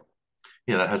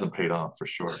 yeah, that hasn't paid off for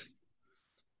sure.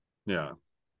 Yeah,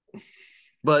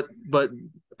 but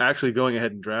actually going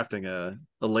ahead and drafting a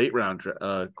late round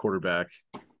quarterback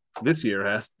this year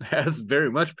has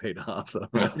very much paid off, though,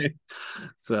 Yeah, right?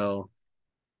 So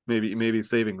maybe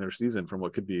saving their season from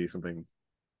what could be something,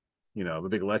 a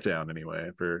big letdown anyway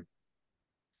for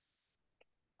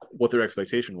what their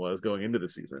expectation was going into the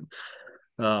season.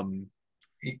 Um,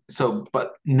 so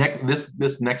but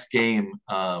this next game,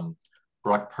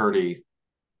 Brock Purdy,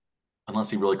 unless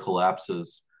he really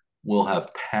collapses, will have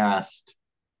passed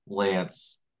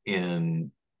Lance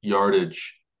in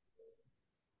yardage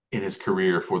in his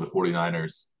career for the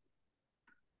 49ers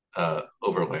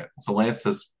over Lance. So Lance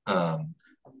has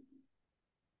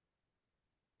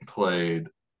played.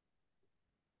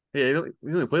 yeah, he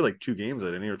only played like 2 games,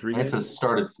 didn't he, or three Lance games? has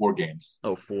started 4 games.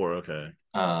 Oh, four. Okay.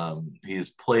 He's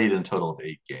played in a total of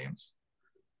 8 games,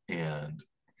 and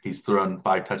he's thrown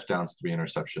 5 touchdowns, 3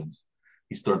 interceptions.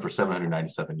 He's thrown for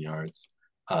 797 yards.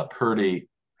 Purdy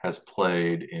has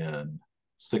played in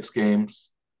 6 games,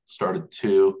 started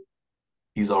 2.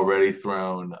 He's already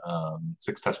thrown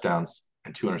 6 touchdowns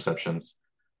and 2 interceptions,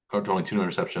 or only 2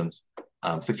 interceptions,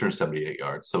 678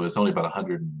 yards. So it's only about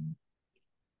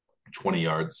 120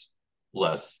 yards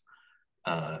less.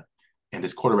 Uh, and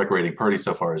his quarterback rating, Purdy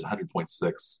so far is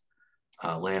 100.6.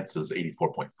 Lance is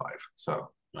 84.5. So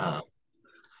Wow.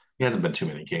 he hasn't been too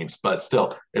many games, but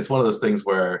still, it's one of those things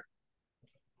where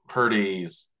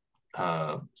Purdy's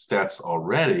stats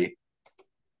already,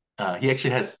 he actually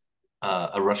has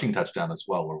a rushing touchdown as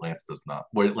well, where Lance does not.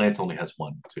 Where Lance only has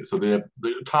one, too. So they're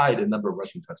tied in number of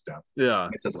rushing touchdowns. Yeah.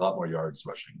 Lance has a lot more yards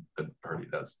rushing than Purdy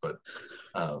does, but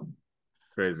um,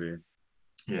 Crazy.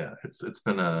 yeah, it's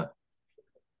been a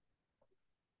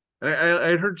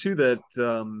I heard too that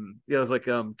yeah, it was like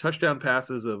touchdown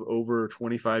passes of over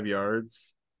 25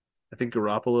 yards. I think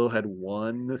Garoppolo had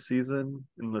one this season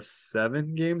in the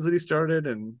 7 games that he started,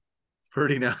 and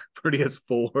Purdy now Purdy has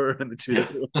 4 in the yeah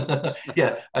 2.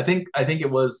 yeah. I think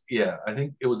it was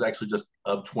actually just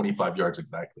of 25 yards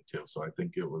exactly too. So I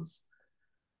think it was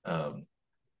um,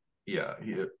 yeah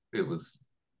it was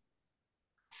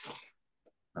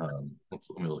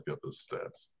let me look up his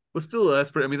stats. But still, that's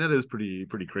pretty. I mean, that is pretty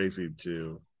crazy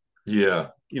to Yeah.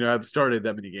 I've started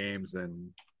that many games, and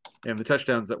the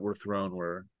touchdowns that were thrown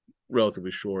were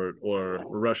relatively short or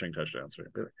were rushing touchdowns,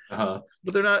 right? Uh-huh.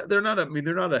 But they're not. I mean,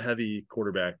 they're not a heavy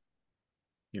quarterback.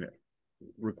 You know,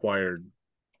 required.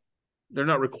 They're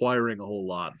not requiring a whole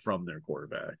lot from their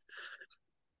quarterback.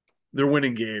 They're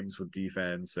winning games with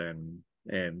defense and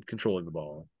controlling the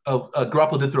ball. Oh,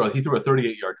 Garoppolo did throw. He threw a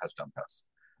 38-yard touchdown pass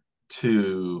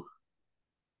to.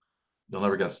 You'll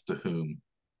never guess to whom.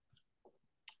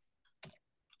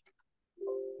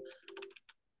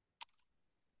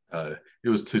 It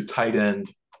was to tight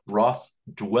end Ross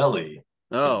Dwelly in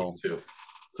game Oh, 2.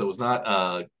 So it was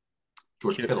not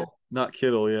George Kittle. not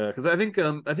Kittle, yeah, because I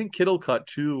think Kittle caught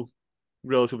 2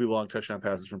 relatively long touchdown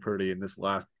passes from Purdy in this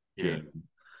last Yeah. game.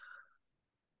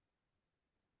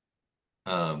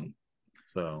 Um,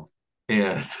 So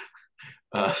and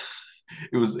uh,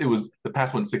 it was the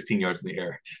pass went 16 yards in the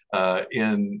air.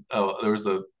 There was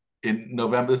a in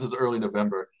November. This is early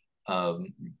November. Um,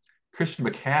 Christian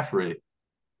McCaffrey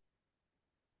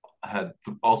had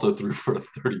also threw for a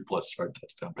 30+ yard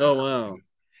touchdown oh pass.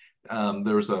 wow.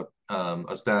 There was a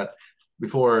stat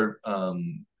before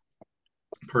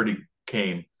Purdy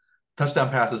came. Touchdown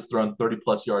passes thrown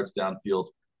 30+ yards downfield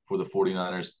for the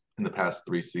 49ers in the past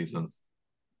 3 seasons.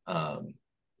 Um,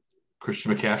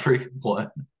 Christian McCaffrey won.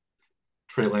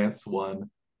 Trey Lance won.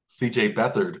 CJ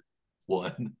Beathard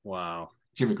won. Wow.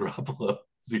 Jimmy Garoppolo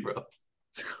 0.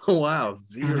 Wow, Because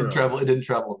 0. it didn't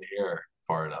travel in the air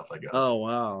far enough, I guess. Oh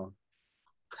wow.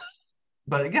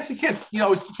 But I guess you can't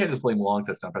just blame long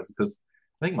touchdown passes, because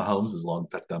I think Mahomes' long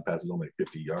touchdown pass is only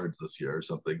 50 yards this year or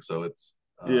something. So it's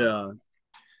Yeah.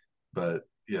 but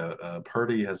yeah,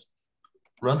 Purdy has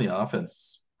run the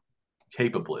offense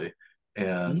capably,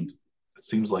 and Mhm. it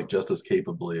seems like just as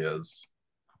capably as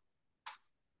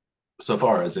so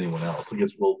far as anyone else. I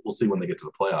guess we'll see when they get to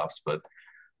the playoffs, but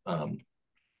um,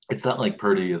 it's not like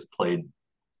Purdy has played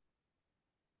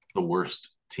the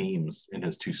worst teams in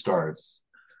his 2 starts.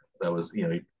 That was he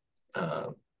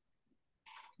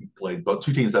played both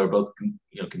 2 teams that were both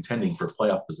contending for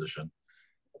playoff position,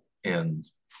 and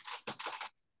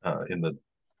in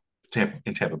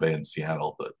Tampa Bay and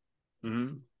Seattle. But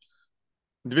Mhm.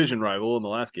 Division rival in the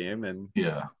last game, and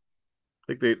yeah,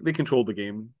 I think they controlled the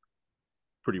game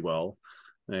pretty well,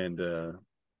 and I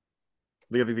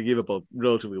think they gave up a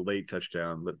relatively late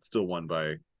touchdown, but still won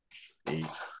by 8.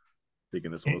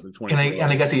 Thinking this one was in and I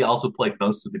 24. guess he also played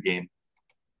most of the game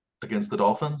against the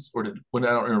Dolphins, or I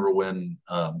don't remember when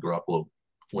Garoppolo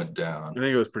went I down. think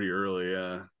it was pretty early.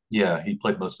 Yeah, Yeah, he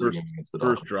played most of the first game against the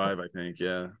first Dolphins. drive, I think.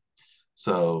 Yeah,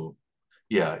 So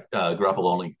yeah,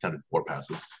 Garoppolo only attempted 4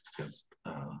 passes against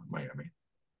Miami.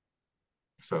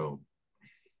 So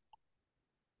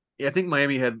yeah. I think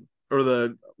Miami had, or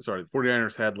the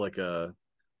 49ers had like a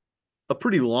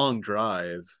pretty long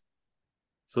drive,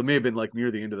 so it may have been like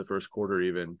near the end of the first quarter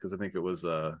even, because I think it was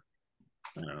I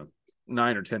don't know,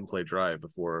 9 or 10 play drive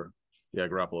before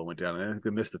Garoppolo went down, and I think they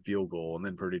missed the field goal, and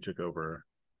then Purdy took over.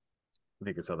 I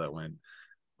think that's how that went.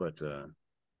 But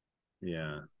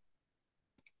yeah.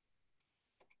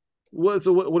 What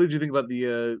did you think about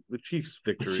the Chiefs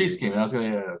the Chiefs victory? game, I was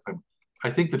going to ask. I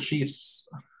think the Chiefs,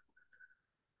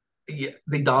 yeah,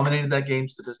 they dominated that game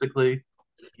statistically,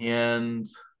 and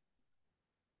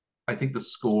I think the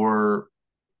score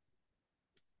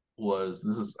was.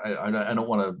 This is I don't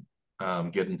want to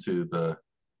get into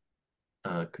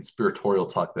conspiratorial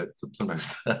talk that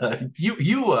sometimes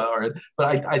you are in.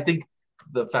 But I think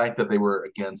the fact that they were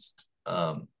against,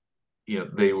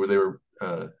 they were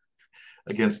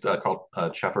against Carl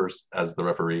Cheffers as the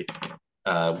referee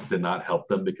did not help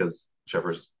them because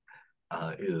Cheffers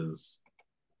is,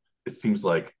 it seems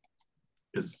like,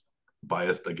 is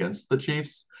biased against the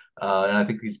Chiefs, and I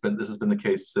think this has been the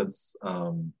case since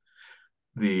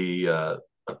the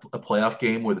a playoff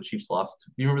game where the Chiefs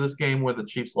lost. You remember this game where the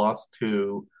Chiefs lost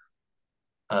to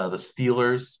the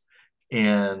Steelers,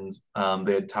 and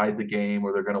they had tied the game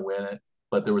where they're going to win it,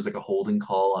 but there was like a holding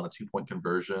call on a 2-point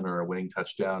conversion or a winning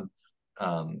touchdown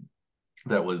um,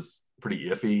 that was pretty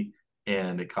iffy,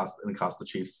 and it cost the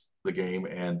Chiefs the game.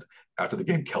 And after the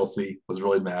game, Kelsey was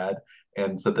really mad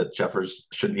and said that Jeffers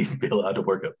shouldn't even be allowed to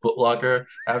work at Foot Locker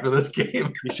after this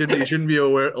game. You shouldn't be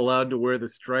allowed to wear the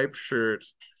striped shirt.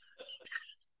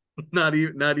 Not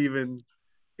even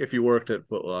if you worked at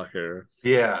Foot Locker.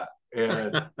 Yeah,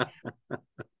 and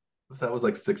that was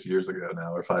like 6 years ago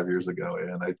now, or 5 years ago,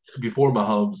 and I before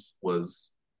Mahomes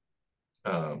was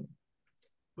um,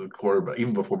 the quarterback,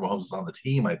 even before Mahomes was on the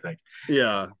team, I think.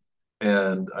 Yeah.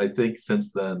 And I think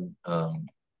since then,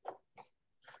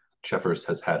 Cheffers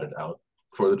has had it out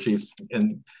for the Chiefs,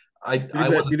 and I Do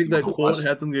wasn't you think able that to watch. quote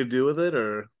had something to do with it,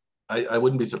 or I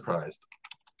wouldn't be surprised.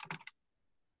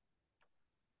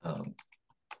 Um,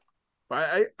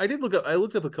 I did look up. I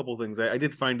looked up a couple of things. I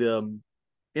did find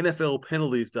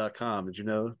NFLpenalties.com. Did you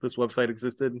know this website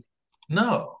existed?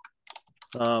 no,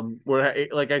 Where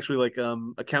like actually like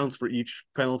accounts for each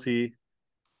penalty.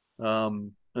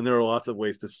 And there are lots of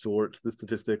ways to sort the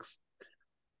statistics.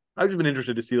 I've just been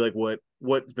interested to see like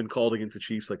what's been called against the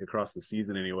Chiefs like across the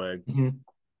season anyway. mm-hmm.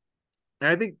 And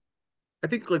I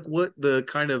think like what the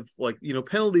kind of like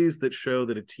penalties that show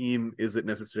that a team isn't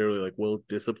necessarily like well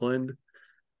disciplined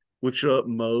would show up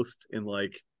most in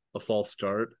like a false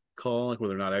start call, like where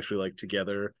they're not actually like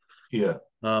together. Yeah,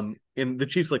 And the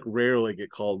Chiefs like rarely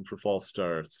get called for false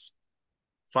starts.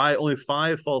 Only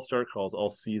five false start calls all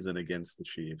season against the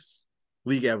Chiefs.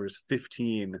 League average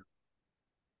 15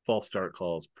 false start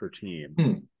calls per team.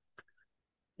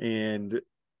 hmm. And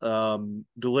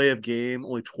delay of game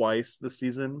only twice this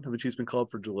season have the Chiefs been called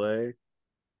for delay.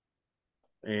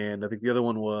 And I think the other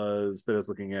one was that I was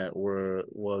looking at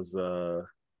was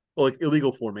like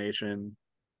illegal formation.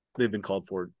 They've been called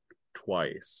for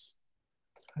twice.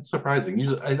 That's surprising.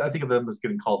 Usually, I think of them as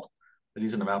getting called a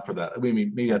decent amount for that. I mean,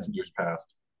 maybe that's in years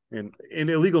past. And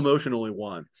illegal motion only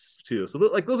once too. So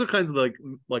like those are kinds of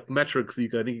like metrics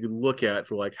that I think you could look at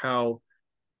for like how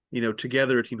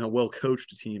together a team, how well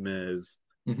coached a team is,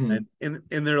 Mm-hmm.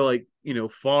 and they're like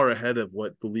far ahead of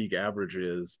what the league average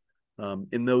is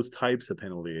in those types of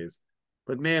penalties.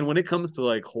 But man, when it comes to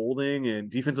like holding and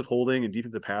defensive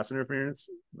pass interference,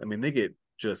 I mean they get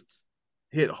just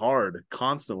hit hard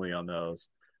constantly on those.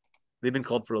 They've been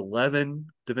called for 11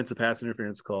 defensive pass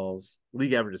interference calls.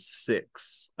 League average is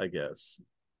 6, I guess,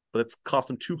 but it's cost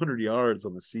them 200 yards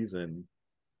on the season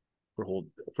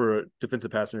for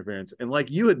defensive pass interference. And like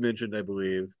you had mentioned, I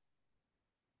believe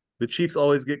the Chiefs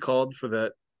always get called for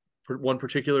that for one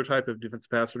particular type of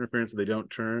defensive pass interference, so they don't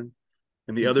turn,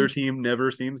 and the Mm-hmm. other team never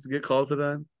seems to get called for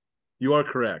that. You are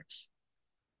correct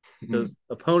Mm-hmm. because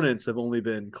opponents have only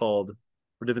been called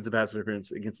for defensive pass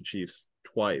interference against the Chiefs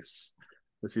twice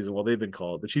this season, while the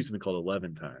Chiefs have been called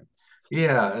 11 times.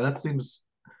 Yeah, and that seems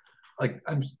like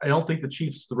I don't think the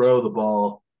Chiefs throw the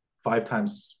ball 5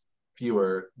 times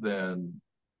fewer than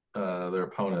their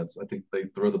opponents. I think they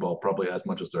throw the ball probably as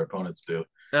much as their opponents do.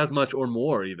 As much or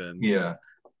more, even. Yeah,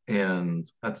 and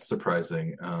that's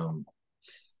surprising.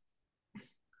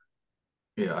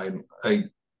 Yeah, I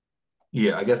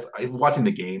yeah, I guess watching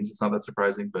the games, it's not that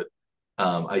surprising, but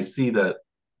I see that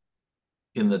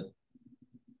in the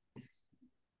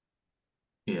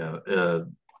yeah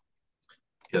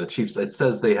the Chiefs. It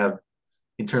says they have,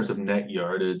 in terms of net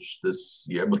yardage this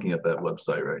year. I'm looking at that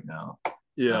website right now.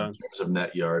 Yeah. In terms of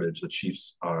net yardage, the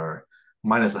Chiefs are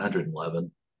minus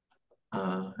 111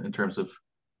 in terms of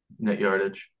net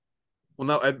yardage. Well,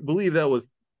 now I believe that was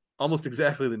almost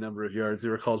exactly the number of yards they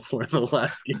were called for in the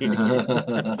last game.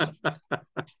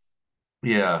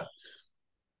 Yeah.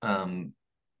 Um,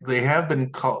 they have been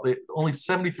called, only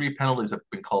 73 penalties have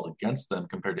been called against them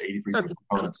compared to 83 for That's the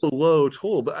kind opponents. of a low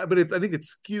total, but I think it's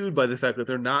skewed by the fact that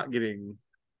they're not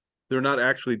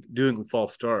actually doing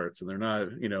false starts, and they're not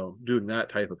doing that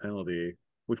type of penalty,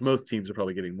 which most teams are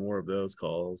probably getting more of those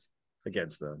calls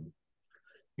against them.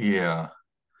 Yeah.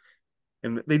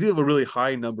 And they do have a really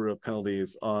high number of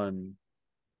penalties on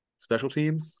special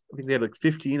teams. I think they had like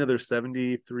 15 of their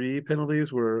 73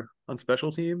 penalties were on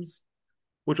special teams,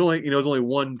 which only is only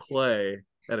one play,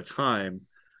 at a time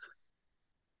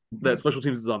that special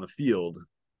teams is on the field,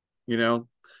 you know?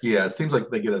 Yeah, it seems like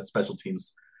they get a special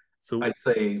teams. So, I'd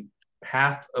say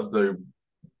half of the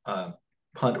uh,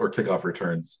 punt or kickoff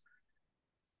returns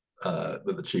that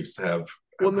the Chiefs well, have,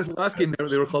 in this last game,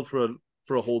 they were called for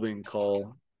a holding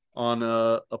call on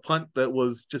a punt that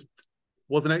was just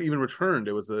wasn't even returned.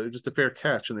 It was just a fair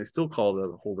catch, and they still called it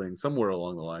a holding somewhere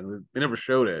along the line. They never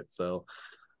showed it, so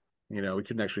we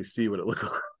couldn't actually see what it looked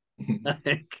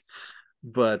like.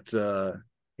 But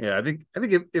yeah, I think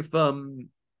if I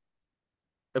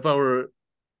were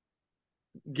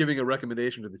giving a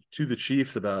recommendation to the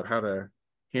Chiefs about how to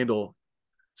handle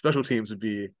special teams, would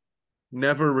be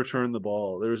never return the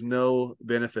ball. There's no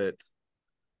benefit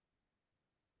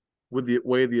with the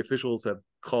way the officials have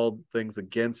called things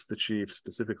against the Chiefs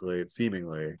specifically,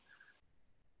 seemingly.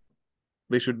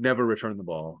 They should never return the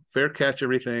ball. Fair catch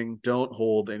everything. Don't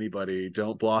hold anybody.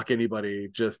 Don't block anybody.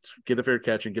 Just get a fair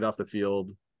catch and get off the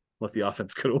field. Let the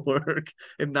offense go to work,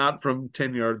 and not from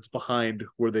 10 yards behind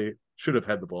where they should have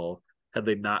had the ball had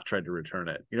they not tried to return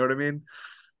it. You know what I mean?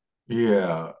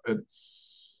 yeah,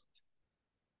 it's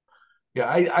yeah.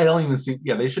 I don't even see.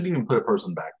 Yeah, they shouldn't even put a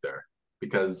person back there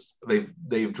because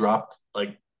they've dropped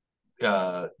like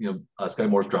Sky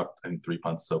Moore's dropped I think 3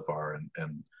 punts so far,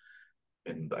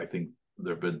 and I think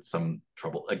there have been some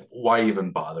trouble. Like, why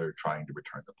even bother trying to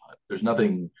return the punt? There's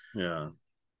nothing, Yeah.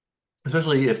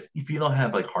 especially if you don't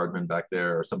have like Hardman back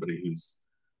there or somebody who's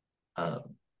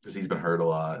because he's been hurt a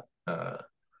lot.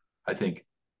 I think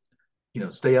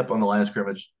stay up on the line of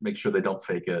scrimmage, make sure they don't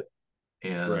fake it,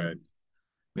 Right. and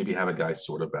maybe have a guy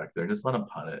sort of back there. Just let him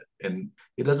punt it, and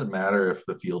it doesn't matter if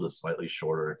the field is slightly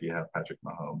shorter if you have Patrick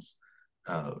Mahomes.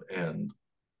 And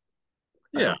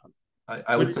I Yeah. don't. I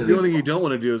But would say the they've only thing you don't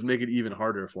want to do is make it even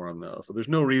harder for them, though. So there's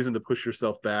no reason to push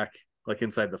yourself back like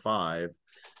inside the 5,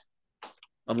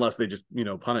 unless they just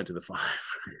punt it to the 5.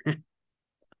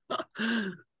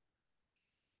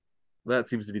 That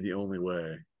seems to be the only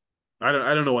way. I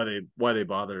don't know why they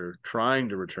bother trying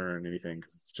to return anything,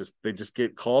 because it's just they just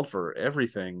get called for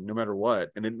everything no matter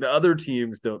what, and then the other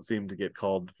teams don't seem to get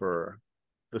called for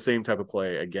the same type of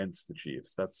play against the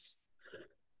Chiefs. That's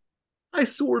I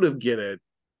sort of get it.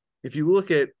 If you look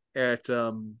at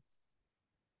you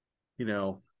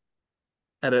know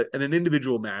at an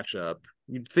individual matchup,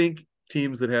 you'd think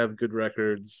teams that have good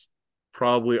records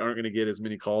probably aren't going to get as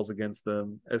many calls against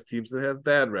them as teams that have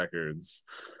bad records.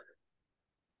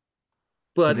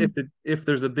 But Mhm. if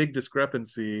there's a big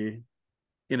discrepancy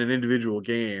in an individual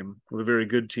game with a very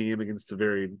good team against a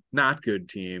very not good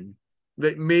team,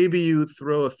 that maybe you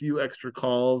throw a few extra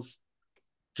calls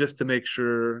just to make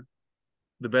sure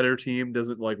the better team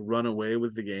doesn't like run away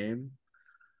with the game,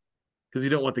 because you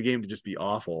don't want the game to just be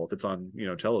awful if it's on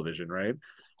television, right?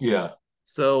 Yeah,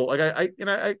 So like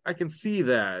I can see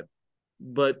that,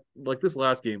 but like this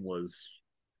last game was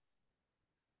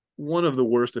one of the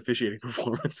worst officiating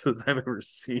performances I've ever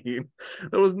seen.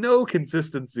 There was no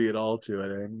consistency at all to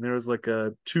it. And there was like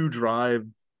a 2 drive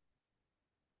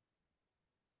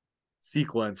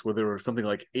sequence where there were something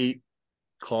like 8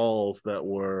 calls that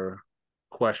were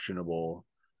questionable,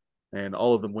 and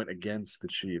all of them went against the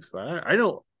Chiefs. I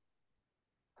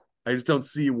just don't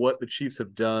see what the Chiefs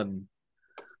have done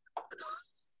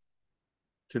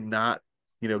to not,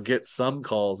 get some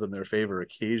calls in their favor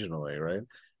occasionally, right?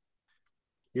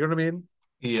 You know what I mean?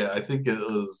 yeah. I think it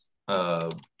was.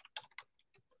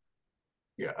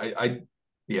 Yeah,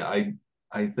 yeah,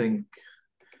 I think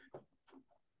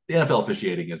the NFL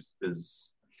officiating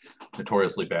is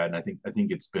notoriously bad, and I think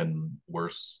it's been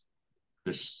worse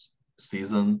this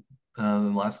season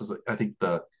than last. Because I think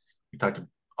we talked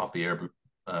off the air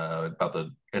about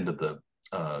the end of the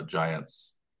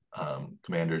Giants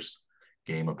Commanders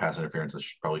game of pass interference that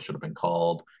probably should have been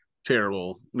called,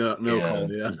 Terrible. No call.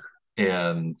 and Yeah.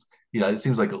 and it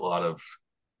seems like a lot of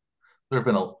there have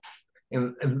been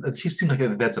and the Chiefs seem like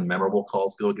they've had some memorable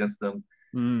calls go against them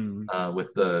Mm.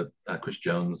 with the Chris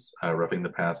Jones roughing the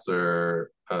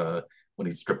passer when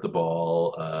he stripped the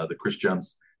ball, the Chris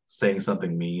Jones saying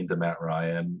something mean to Matt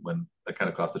Ryan when that kind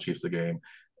of cost the Chiefs the game,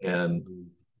 and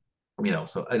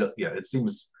so I don't. Yeah, it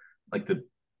seems like the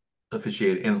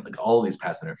officiating and like all these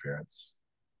pass interference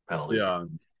penalties.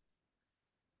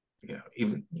 Yeah.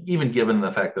 Even given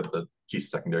the fact that the Chiefs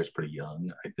secondary is pretty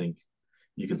young, I think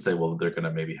you can say, well, they're going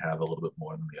to maybe have a little bit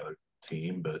more than the other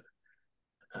team, but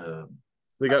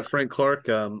They got Frank Clark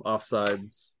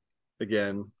offsides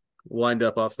again, lined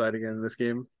up offside again in this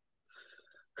game.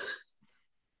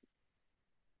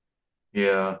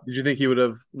 yeah. Did you think he would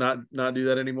have not do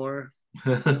that anymore?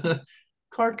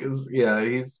 Clark is, yeah,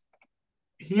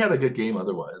 he had a good game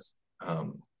otherwise.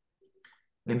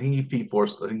 And he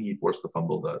forced. I think he forced the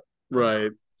fumble that.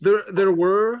 Right. There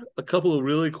were a couple of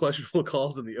really questionable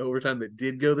calls in the overtime that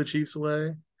did go the Chiefs'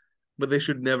 way, but they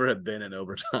should never have been in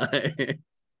overtime.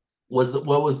 Was the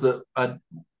what was the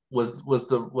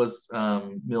was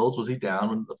Mills, was he down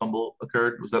when the fumble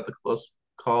occurred? Was that the close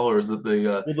call, or is it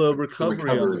Well, the the recovery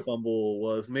on the recovery? fumble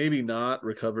was maybe not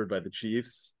recovered by the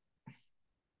Chiefs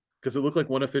because it looked like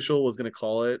one official was going to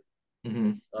call it,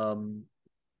 Hmm. um,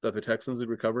 that the Texans had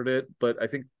recovered it, but I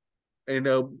think I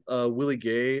know Willie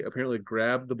Gay apparently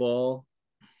grabbed the ball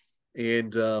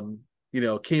and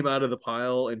came out of the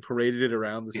pile and paraded it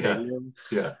around the Yeah, stadium,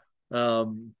 yeah,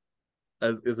 um,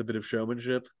 as a bit of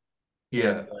showmanship. And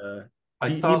yeah. I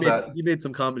saw that. he made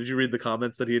some comment. Did you read the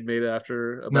comments that he had made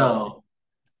after about? No,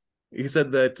 He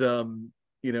said that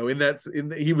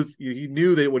he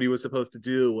knew that what he was supposed to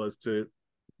do was to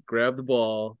grab the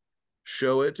ball,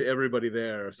 show it to everybody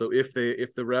there. So if the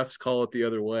refs call it the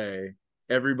other way,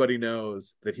 everybody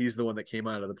knows that he's the one that came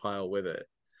out of the pile with it,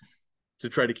 to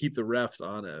try to keep the refs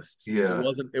honest. yeah,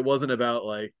 It wasn't about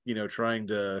like, trying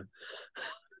to.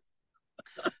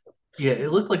 yeah.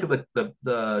 It looked like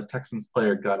the Texans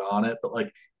player got on it, but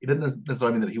like it didn't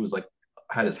necessarily mean that he was like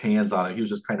had his hands on it. He was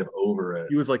just kind of over it.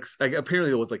 He was like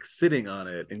apparently it was like sitting on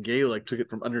it, and Gay like took it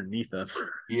from underneath him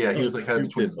Yeah, he was and like had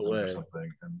it scooped between it his legs or away.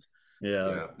 something, and Yeah.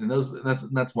 yeah,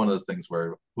 and that's one of those things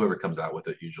where whoever comes out with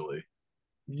it usually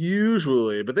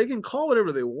Usually, but they can call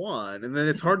whatever they want, and then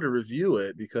it's hard to review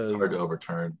it it's hard to because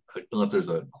overturn like, unless there's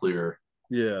a clear.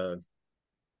 yeah.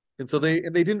 And so they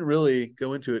didn't really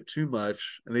go into it too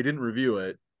much, and they didn't review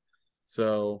it.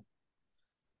 So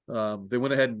they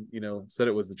went ahead and said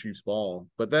it was the Chiefs' ball,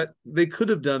 but that they could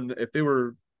have done if they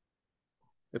were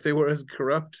as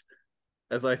corrupt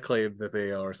as I claim that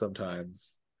they are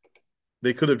sometimes.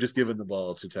 They could have just given the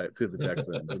ball to the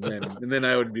Texans, and then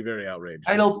I would be very outraged.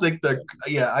 I don't think they're.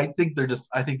 Yeah, I think they're just.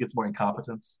 I think it's more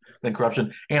incompetence than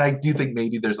corruption, and I do think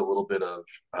maybe there's a little bit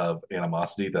of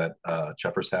animosity that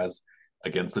Jeffers has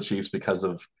against the Chiefs because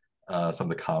of some of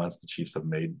the comments the Chiefs have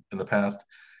made in the past.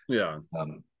 Yeah.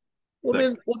 Um, Well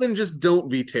that then, just don't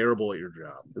be terrible at your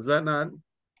job. Is that not?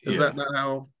 Is yeah, that not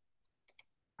how?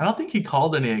 I don't think he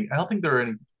called any. I don't think there were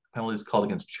any penalties called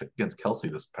against Kelsey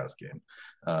this past game.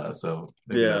 So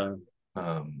maybe that. Yeah.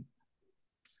 Um,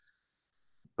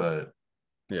 but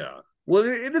Yeah. Well,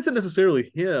 it isn't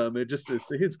necessarily him. It's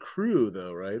his crew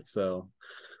though, right? So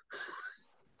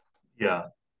yeah,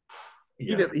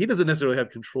 yeah, he doesn't necessarily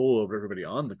have control over everybody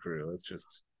on the crew. It's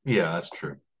just yeah, that's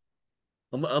true.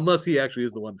 unless he actually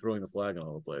is the one throwing the flag on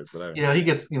all the plays. But Yeah, he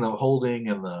gets holding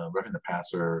and the roughing the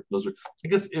passer. Those are, I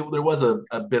guess, there was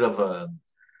a bit of a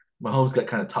Mahomes got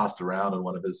kind of tossed around in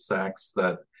one of his sacks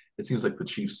that it seems like the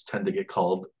Chiefs tend to get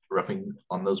called roughing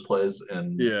on those plays,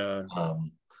 and yeah.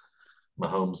 um,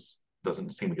 Mahomes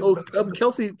doesn't seem to get the Oh, benefit of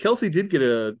it. Kelsey did get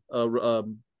a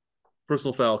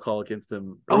personal foul call against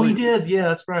him Oh, he earlier did. Yeah,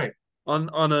 that's right. on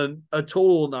a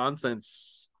total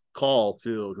nonsense call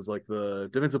too, because like the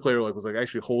defensive player like was like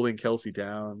actually holding Kelsey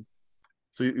down,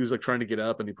 so he was like trying to get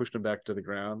up and he pushed him back to the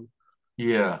ground,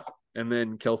 Yeah, and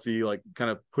then Kelsey like kind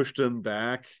of pushed him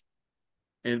back,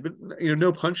 and but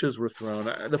no punches were thrown.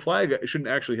 The flag shouldn't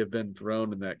actually have been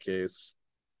thrown in that case.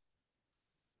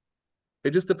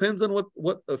 It just depends on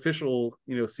what official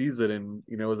sees it and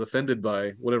is offended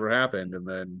by whatever happened, and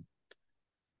then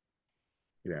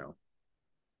you know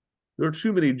there are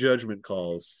too many judgment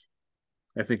calls.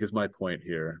 I think is my point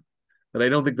here. That I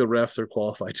don't think the refs are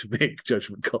qualified to make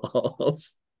judgment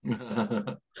calls.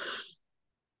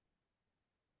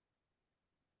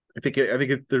 I think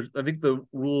the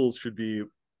rules should be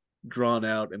drawn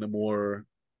out in a more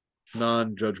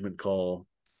non-judgment call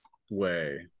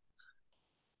way.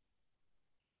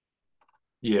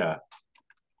 yeah,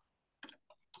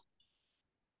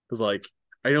 Because like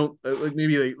I don't like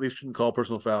maybe they shouldn't call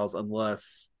personal fouls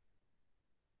unless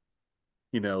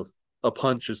you know a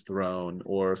punch is thrown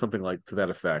or something like to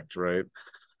that effect, right?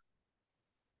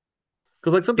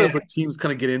 Because like yeah. sometimes like teams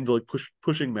kind of get into like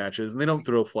pushing matches and they don't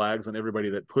throw flags on everybody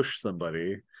that push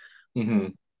somebody, Hmm.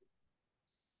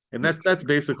 and that's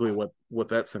basically what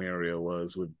that scenario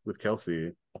was with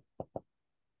Kelsey.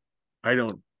 I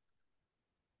don't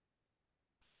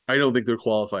I don't think they're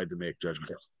qualified to make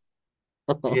judgment,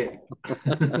 Yeah.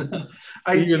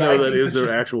 even Yeah, though I that think is there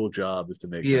their should. actual job is to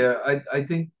make judgment. Yeah, I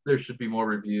think there should be more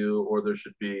review, or there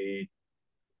should be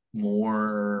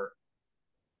more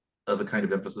of a kind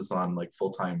of emphasis on like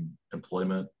full time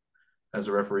employment as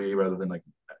a referee rather than like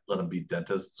let them be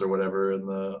dentists or whatever in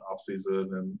the off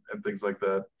season and things like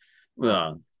that. Um,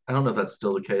 Yeah, I don't know if that's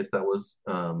still the case. That was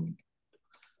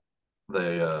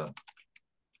they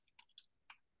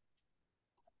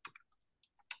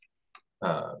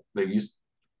They've used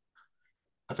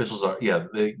officials are yeah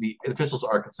the officials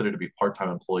are considered to be part-time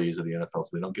employees of the NFL, so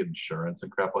they don't get insurance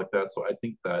and crap like that. So I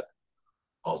think that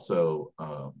also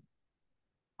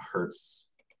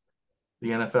hurts the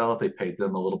NFL if they paid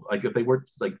them a little, like if they were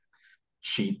like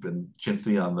cheap and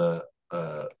chintzy on the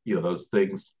those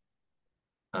things.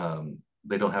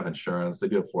 They don't have insurance. They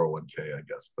do have 401k, I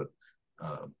guess, but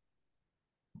uh,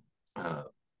 uh,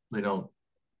 they don't.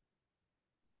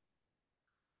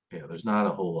 Yeah, there's not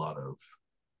a whole lot of.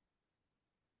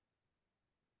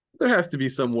 There has to be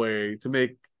some way to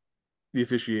make the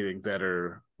officiating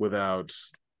better without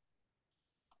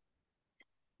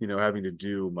having to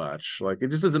do much. Like, it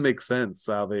just doesn't make sense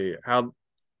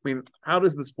how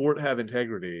does the sport have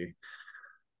integrity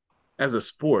as a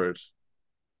sport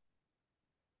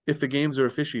if the games are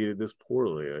officiated this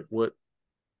poorly? Like, what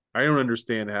I don't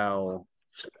understand how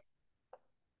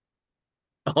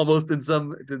almost in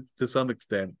some to some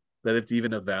extent that it's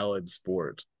even a valid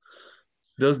sport.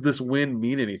 Does this win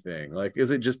mean anything? Like, is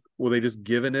it just were they just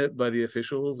given it by the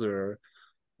officials, or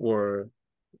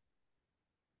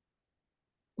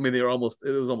I mean, it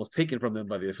was almost taken from them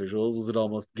by the officials. Was it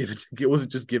almost was it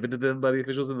just given to them by the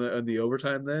officials in the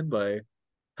overtime then by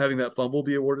having that fumble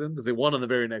be awarded because they won on the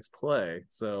very next play?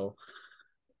 So,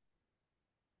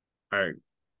 all right,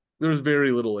 there's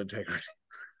very little integrity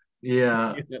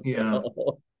Yeah, in the yeah,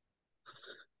 NFL.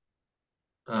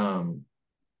 um,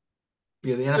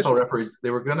 yeah. The NFL Especially referees, they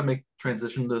were going to make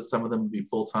transition to some of them be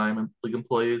full time league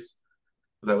employees.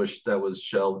 That was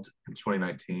shelved in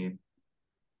 2019.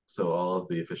 So all of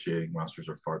the officiating rosters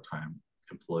are part time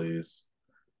employees.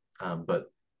 But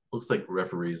looks like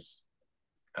referees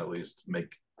at least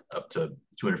make up to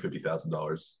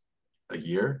 $250,000 a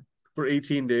year. for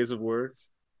 18 days of work,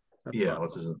 that's Yeah, fine.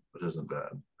 which isn't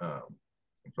bad.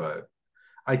 But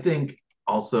I think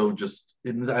also just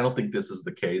I don't think this is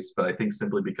the case, but I think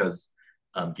simply because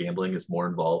gambling is more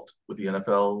involved with the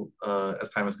NFL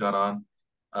as time has gone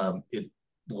on, it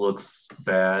looks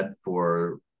bad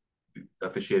for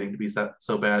officiating to be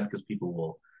so bad because people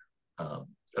will um,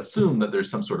 assume that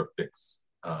there's some sort of fix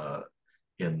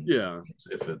in Yeah,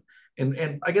 if it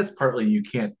and I guess partly you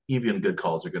can't, even good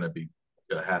calls are going to be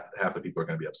half the people are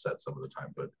going to be upset some of the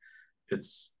time, but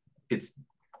it's it's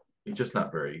it's just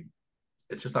not very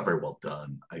well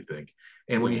done, I think.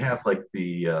 And when you no. have like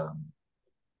the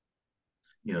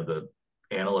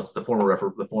analysts, the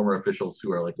former officials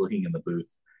who are like looking in the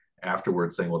booth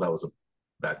afterwards saying, well, that was a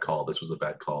bad call, this was a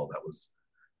bad call, that was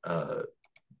uh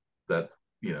that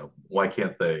why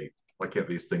can't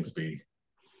these things be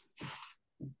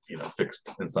fixed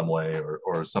in some way,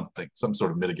 or something, some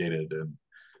sort of mitigated, and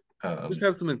Just um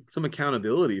have some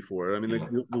accountability for it. I mean, yeah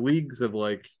the leagues have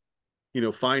like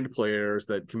fined players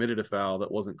that committed a foul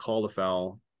that wasn't called a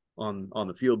foul on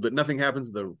the field, but nothing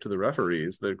happens to the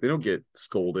referees. They don't get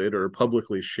scolded or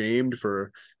publicly shamed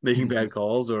for making bad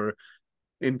calls or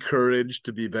encouraged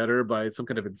to be better by some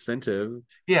kind of incentive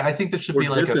yeah, I think there should or be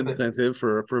like a disincentive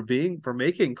for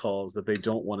making calls that they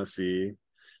don't want to see.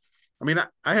 I mean,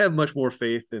 I have much more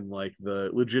faith in like the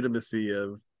legitimacy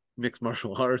of mixed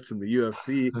martial arts and the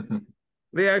UFC.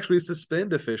 They actually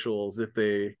suspend officials if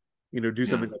they do yeah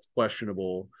something that's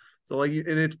questionable. So like, and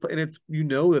it's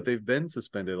that they've been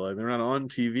suspended, like they're not on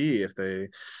TV if they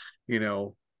you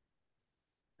know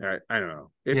I don't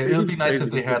know, yeah, it it would seems be nice crazy if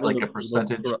they because had one like of a the most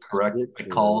percentage corrupt correct, sports like in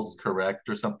the world. calls correct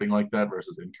or something like that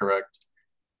versus incorrect.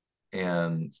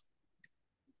 And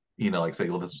like say,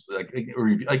 well, this like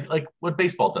like what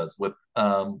baseball does with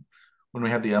when we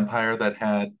had the umpire that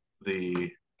had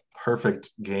the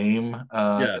perfect game in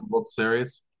World Yes.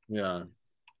 Series. Yeah.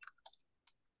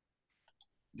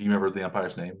 Do you remember the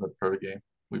umpire's name of the perfect game?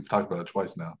 We've talked about it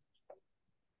twice now.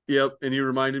 Yep, and you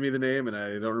reminded me the name and I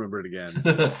don't remember it again.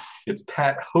 It's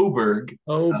Pat Hoberg,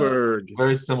 uh, Oberg.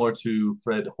 very similar to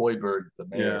Fred Hoiberg, the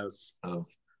mayor Yes. of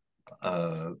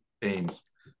uh, Ames,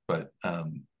 but Yeah.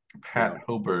 Pat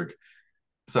Hoberg.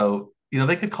 So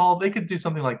they could do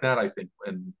something like that, I think,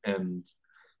 and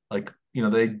like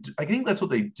I think that's what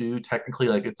they do technically.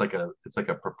 Like it's like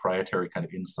a proprietary kind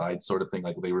of inside sort of thing.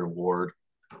 Like they reward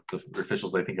the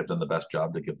officials they think have done the best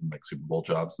job to give them like Super Bowl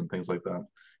jobs and things like that.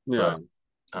 But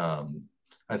Yeah. um,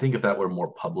 I think if that were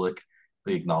more public,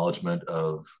 the acknowledgement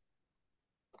of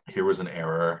here was an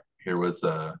error, here was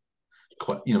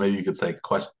maybe you could say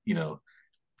question,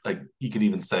 like you could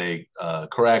even say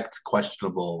correct,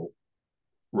 questionable,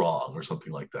 wrong, or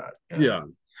something like that. And Yeah.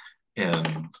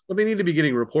 and But they need to be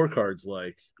getting report cards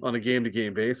like on a game to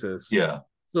game basis. yeah,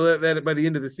 So that by the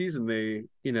end of the season, they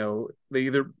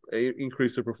either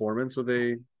increase their performance or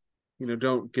they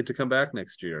don't get to come back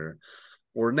next year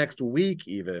or next week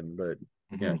even. But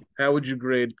Yeah. Mm-hmm. How would you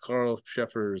grade Carl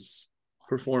Scheffer's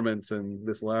performance in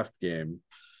this last game?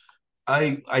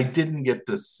 I didn't get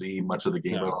to see much of the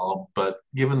game at No. all, but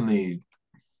given the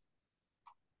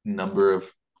number of,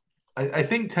 I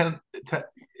think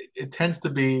it tends to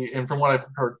be, and from what I've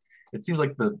heard, it seems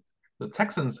like the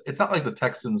Texans. It's not like the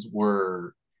Texans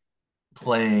were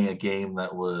playing a game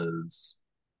that was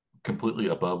completely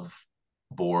above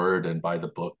board and by the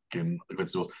book and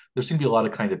against the there seemed to be a lot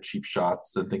of kind of cheap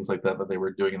shots and things like that that they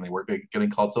were doing and they weren't getting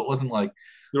called. So it wasn't like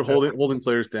They're holding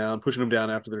players down, pushing them down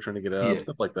after they're trying to get up, yeah.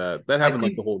 stuff like that. That I happened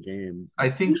like think the whole game. I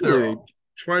think Usually they're they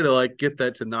try to like get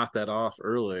that to knock that off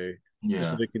early, so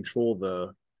yeah. they control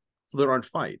so there aren't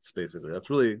fights. Basically, that's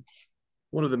really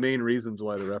one of the main reasons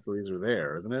why the referees are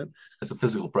there, isn't it? It's a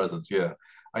physical presence. Yeah,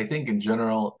 I think in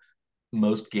general,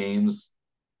 most games,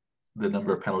 the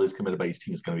number of penalties committed by each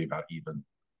team is going to be about even.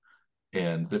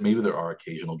 And that maybe there are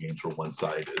occasional games where one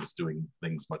side is doing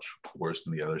things much worse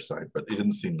than the other side, but it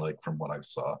didn't seem like, from what I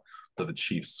saw, that the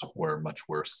Chiefs were much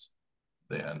worse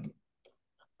than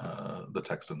the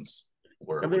Texans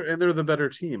were. And they're the better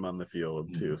team on the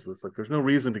field too. So it's like there's no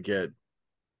reason to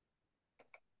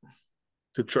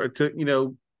try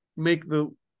to make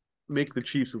the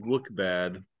Chiefs look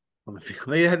bad on the field.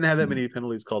 They hadn't had that many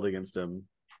penalties called against them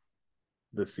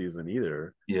this season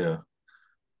either. Yeah,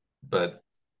 but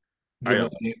I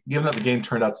don't. given that the game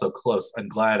turned out so close, I'm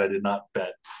glad I did not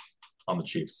bet on the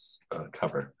Chiefs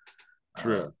cover.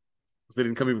 True. They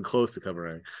didn't come even close to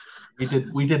covering.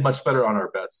 We did much better on our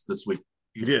bets this week.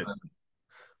 You did.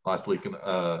 Last week, and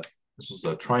this was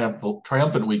a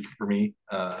triumphant week for me.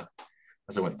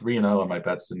 As I went 3-0 on my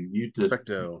bets, and you did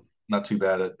Perfecto. not too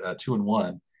bad at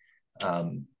 2-1.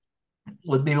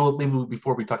 Maybe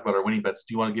before we talk about our winning bets,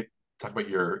 do you want to talk about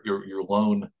your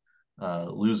lone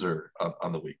loser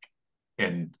on the week,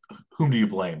 and whom do you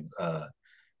blame?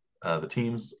 The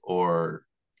teams or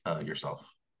yourself?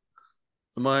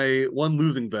 So my one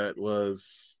losing bet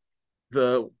was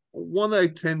the one that I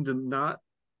tend to not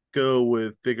go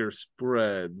with bigger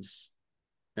spreads,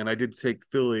 and I did take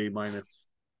Philly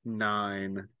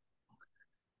 -9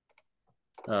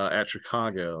 at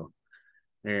Chicago,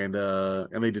 and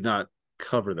they did not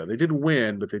cover that. They did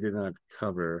win, but they did not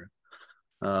cover.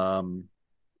 Um,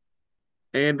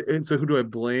 and so who do I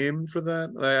blame for that?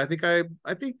 I think I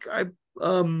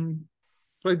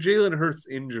like Jalen Hurts'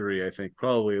 injury. I think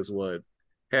probably is what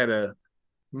had a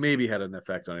maybe had an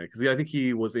effect on it because I think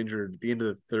he was injured at the end of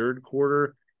the third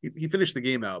quarter. He finished the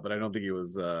game out, but I don't think he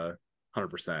was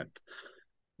 100%.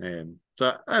 And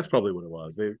so that's probably what it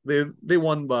was. They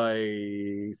won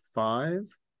by 5.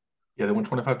 Yeah, they won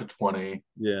 25-20.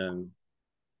 Yeah, and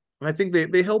I think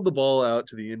they held the ball out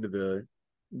to the end of the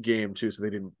game too, so they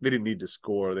didn't need to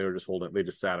score. They were just holding. They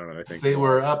just sat on it. I think They for the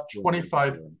were last up 1 minute.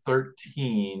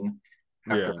 25-13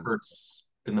 after Yeah, Hurts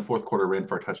in the fourth quarter ran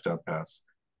for a touchdown pass.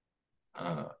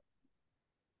 Uh,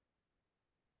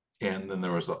 and then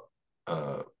there was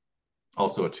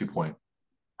also a 2-point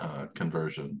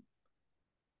conversion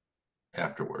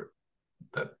afterward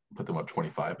that put them up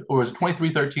 25. Or was it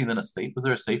 23-13 then a safe? Was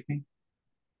there a safety?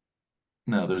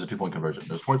 No, there was a 2-point conversion.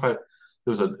 There was 25. It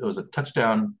was a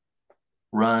touchdown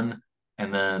run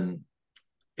and then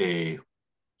a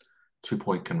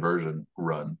 2-point conversion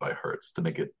run by Hurts to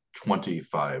make it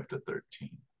 25-13.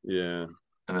 yeah.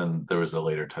 And then there was a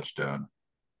later touchdown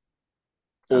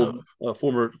of Old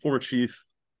former Chief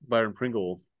Byron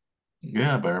Pringle,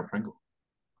 Byron Pringle.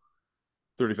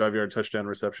 35-yard touchdown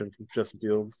reception from Justin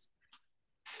Fields.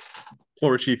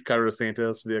 Former Chief Cairo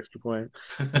Santos for the extra point.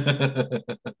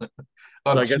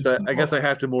 Oh, So the I guess Chiefs I guess I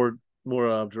have to more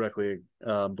directly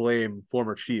blame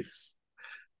former Chiefs.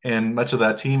 and much of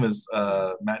that team is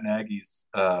Matt Nagy's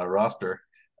roster.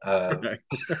 Right.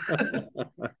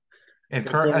 And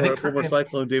Well, former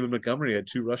Cyclone David Montgomery had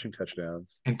 2 rushing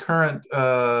touchdowns. current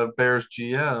Bears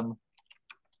GM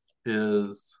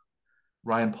is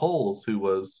Ryan Poles, who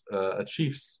was a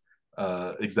Chiefs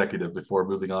executive before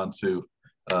moving on to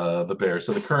the Bears.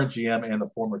 So the current GM and the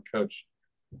former coach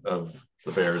of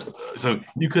the Bears. So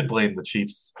you could blame the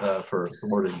Chiefs for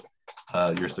thwarting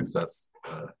your success.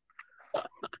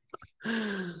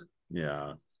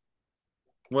 Yeah.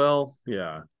 Well,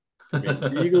 yeah. I mean,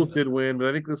 the Eagles did win, but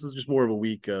I think this is just more of a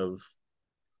week of,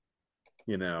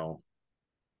 you know,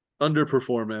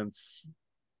 underperformance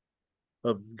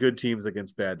of good teams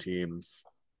against bad teams,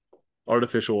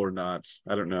 artificial or not.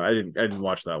 I don't know. I didn't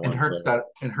watch that And one. Hurts So,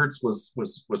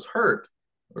 was hurt.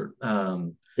 Or,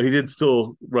 but he did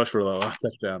still rush for the last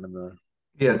touchdown in the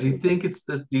yeah. fourth Do you quarter. think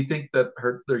do you think that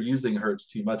they're using Hurts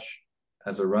too much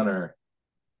as a runner,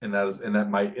 and that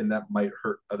might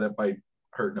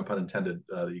hurt no pun intended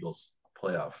the Eagles'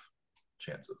 playoff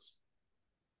chances?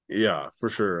 Yeah, for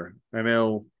sure. I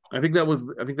know. I think that was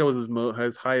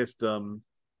his highest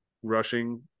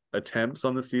rushing attempts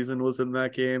on the season was in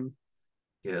that game.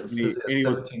 Yeah, it And says he has he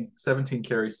was 17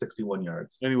 carries, 61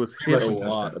 yards, and he was two hit a rushing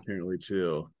lot touchdowns. apparently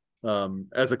too,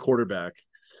 as a quarterback.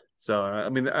 So I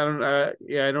mean, I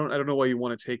don't know why you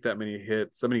want to take that many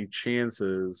hits, so many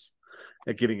chances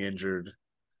at getting injured,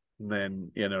 and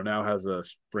then now has a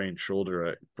sprained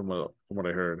shoulder from what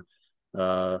I heard.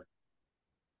 Uh,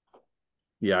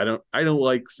 yeah, I don't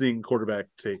like seeing quarterback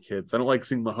take hits. I don't like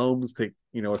seeing Mahomes take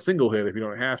a single hit if you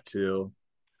don't have to.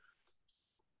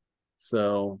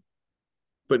 So,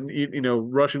 but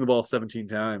rushing the ball 17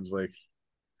 times, like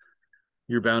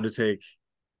you're bound to take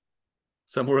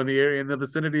somewhere in the area in the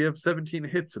vicinity of 17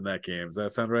 hits in that game. Does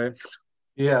that sound right?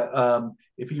 Yeah.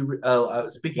 If you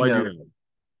speaking Why do of that?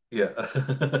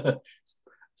 yeah,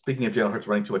 speaking of Jalen Hurts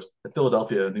running too much, the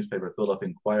Philadelphia newspaper, Philadelphia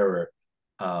Inquirer,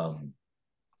 um,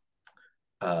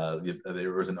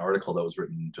 there was an article that was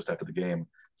written just after the game. It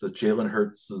says Jalen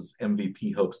Hurts'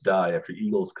 MVP hopes die after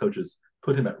Eagles coaches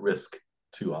put him at risk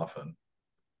too often.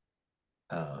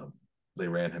 Um, they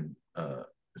ran him, so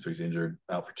he's injured,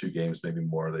 out for 2 games, maybe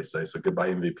more. They say so. Goodbye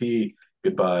MVP.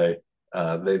 Goodbye.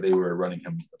 They were running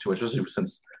him too much, especially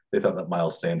since they thought that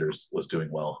Miles Sanders was doing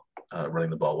well running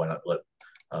the ball. Why not let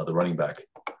the running back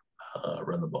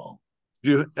run the ball?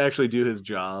 Do actually do his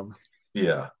job.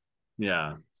 Yeah,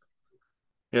 Yeah.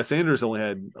 Yeah, Sanders only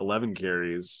had 11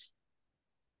 carries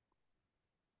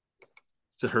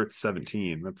to Hurts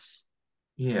 17. That's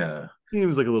yeah.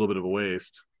 seems like a little bit of a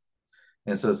waste.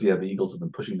 And it says, yeah, the Eagles have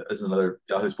been pushing. This is another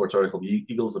Yahoo Sports article. The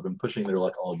Eagles have been pushing their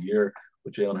luck all year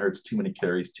with Jalen Hurts. Too many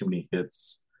carries, too many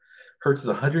hits. Hurts has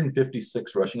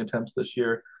 156 rushing attempts this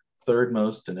year, third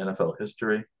most in NFL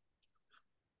history,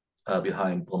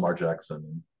 behind Lamar Jackson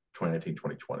in 2019,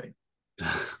 2020.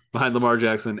 Behind Lamar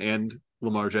Jackson and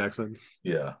Lamar Jackson.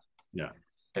 Yeah. Yeah.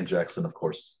 And Jackson, of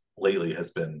course, lately has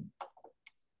been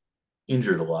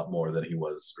injured a lot more than he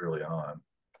was early on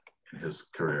in his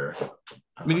career.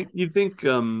 I mean, you'd think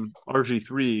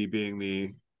RG3 being the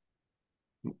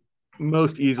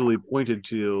most easily pointed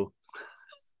to,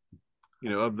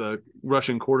 of the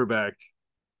Russian quarterback,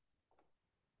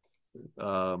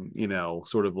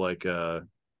 sort of like a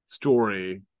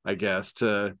story, I guess,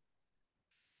 to,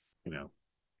 you know,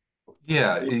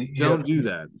 Yeah. don't do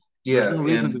that. There's Yeah. no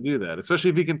reason to do that,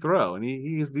 especially if he can throw, and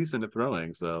he is decent at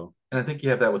throwing. So, And I think you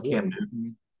have that with yeah. Cam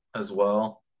Newton as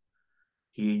well.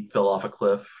 He fell off a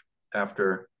cliff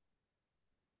after,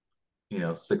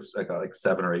 like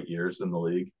 7 or 8 years in the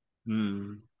league.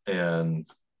 Hmm. And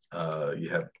you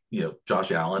have,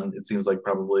 Josh Allen, it seems like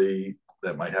probably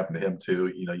that might happen to him too.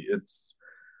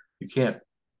 You can't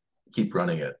keep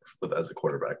running it as a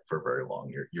quarterback for very long.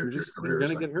 Your You're career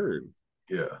is gonna not. get hurt.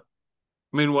 Yeah.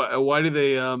 I mean, why do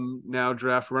they now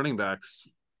draft running backs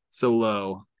so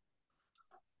low?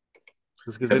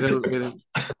 It's because Because they don't.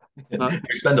 they're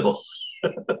expendable.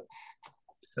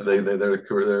 Their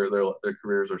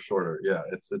careers are shorter. Yeah,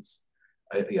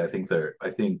 I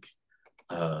think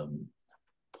um,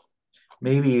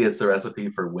 maybe it's a recipe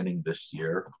for winning this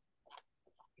year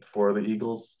for the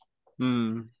Eagles,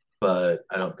 Hmm. but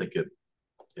I don't think it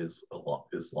is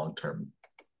long term.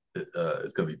 It's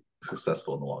going to be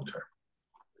successful in the long term.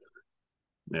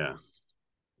 Yeah.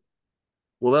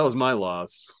 Well, that was my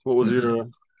loss. What was Mm-hmm. your?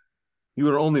 You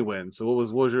were only win. So what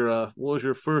was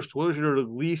your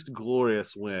least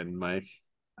glorious win, Mike?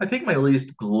 I think my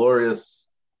least glorious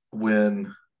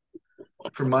win,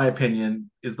 from my opinion,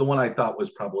 is the one I thought was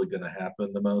probably going to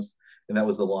happen the most, and that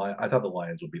was the Lion. I thought the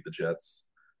Lions would beat the Jets.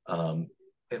 Um,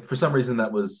 for some reason,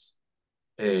 that was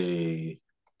a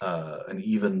an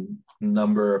even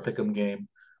number, a pick'em game,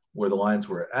 where the Lions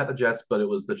were at the Jets, but it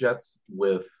was the Jets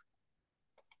with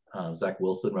Zach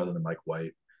Wilson rather than Mike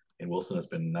White. And Wilson has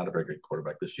been not a very good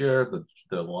quarterback this year.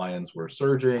 The Lions were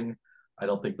surging. I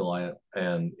don't think the Lions,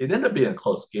 and it ended up being a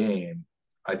close game.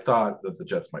 I thought that the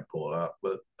Jets might pull it up,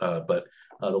 but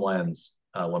the Lions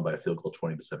won by a field goal,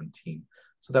 20-17.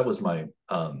 So that was my.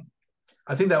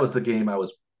 I think that was the game I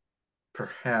was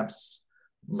perhaps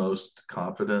most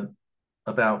confident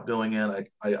about going in.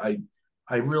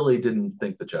 I really didn't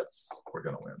think the Jets were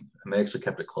going to win, and they actually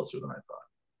kept it closer than I thought.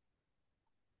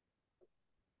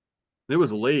 It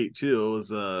was late too. It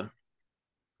was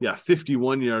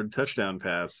 51-yard touchdown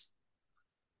pass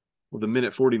with a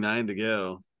minute 49 to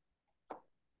go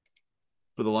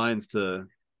for the Lions to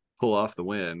pull off the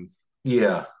win.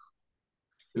 Yeah,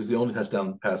 it was the only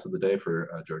touchdown pass of the day for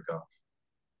Jared Goff.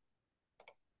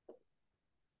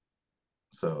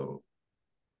 So,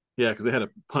 Yeah, because they had a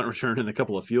punt return and a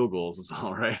couple of field goals. It's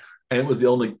all right. and it was the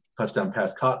only touchdown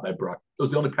pass caught by Brock. It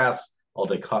was the only pass all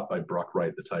day caught by Brock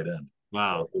Wright, the tight end. So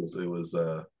Wow.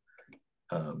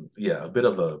 yeah, a bit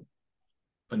of a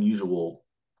unusual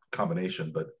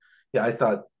combination. But yeah, I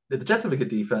thought the Jets have a good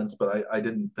defense, but I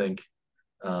didn't think,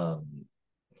 um,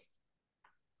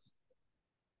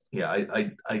 yeah,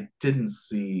 I didn't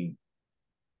see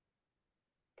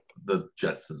the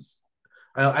Jets as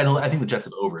I don't I think the Jets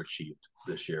have overachieved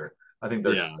this year. I think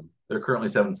Yeah. they're currently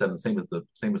 7-7, same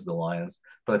as the Lions,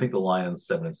 but I think the Lions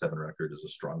 7-7 record is a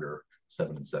stronger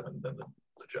 7-7 than the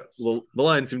Jets. Well, the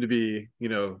Lions seem to be,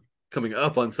 coming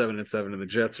up on 7-7, and the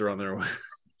Jets are on their way,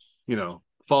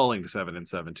 falling to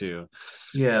 7-7 too.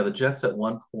 Yeah, the Jets at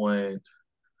one point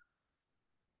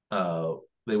uh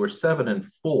they were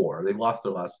 7-4. They lost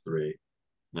their last three.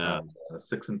 Uh, Yeah.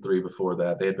 6-3 before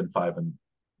that. They had been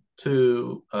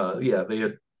 5-2. Yeah, they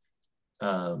had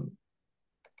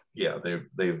yeah,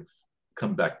 they've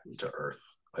come back to earth.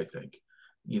 I think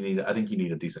I think you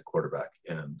need a decent quarterback,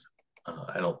 and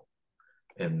I don't.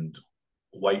 And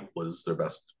White was their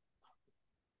best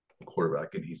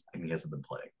quarterback, and he hasn't been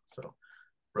playing. So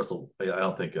Russell, I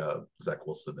don't think Zach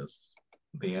Wilson is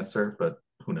the answer, but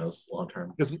who knows long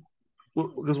term.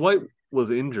 Because White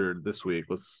was injured this week.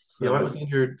 Yeah, White was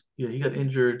injured. Yeah, he got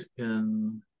injured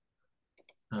in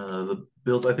the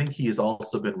Bills. I think he has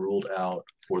also been ruled out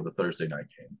for the Thursday night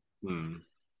game. Hmm.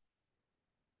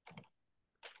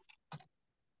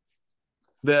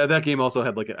 That game also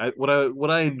had like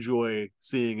what I enjoy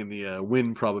seeing in the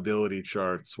win probability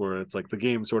charts, where it's like the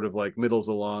game sort of like middles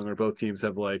along, or both teams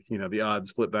have like the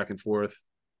odds flip back and forth,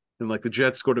 and like the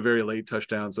Jets scored a very late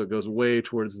touchdown, so it goes way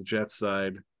towards the Jets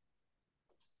side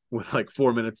with like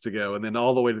 4 minutes to go, and then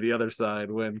all the way to the other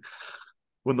side when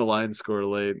the Lions score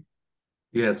late.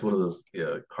 Yeah, it's one of those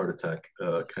heart attack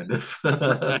kind of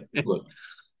Right. look.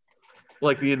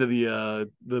 Like the end of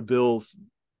the Bills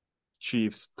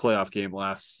Chiefs playoff game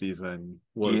last season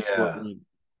was Yeah, swirling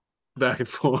back and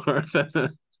forth to yeah.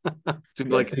 I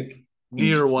like think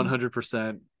near each team.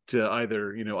 100% to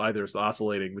either's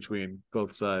oscillating between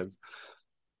both sides.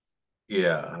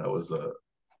 Yeah, that was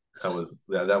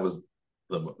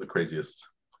the craziest,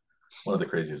 one of the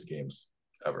craziest games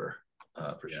ever,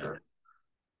 for Yeah. sure.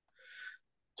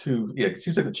 Yeah, it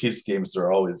seems like the Chiefs games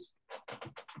are always,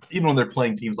 even when they're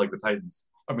playing teams like the Titans.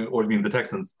 I mean the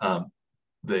Texans.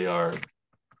 They are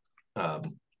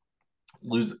um,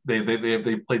 lose. They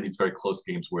play these very close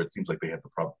games where it seems like they have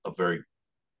a very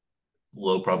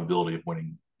low probability of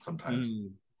winning sometimes.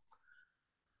 Mm.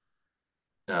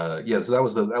 Yeah, so that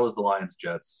was the Lions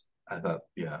Jets. I thought,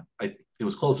 yeah, it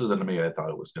was closer than me I thought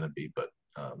it was going to be, but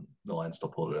the Lions still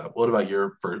pulled it out. What about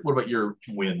your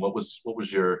win? What was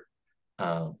your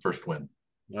first win?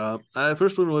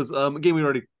 First one was a game we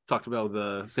already talked about.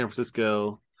 The San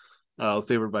Francisco,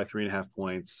 favored by 3.5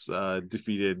 points,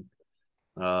 defeated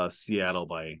Seattle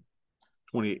by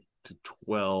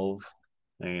 20-12.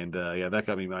 And yeah, that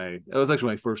got me that was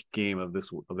actually my first game of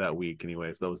that week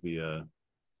anyway. So that was the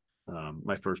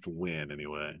my first win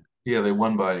anyway. Yeah, they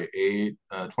won by 8.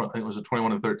 20, I think was it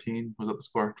 21-13? Was that the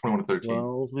score? 21-13.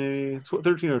 12 maybe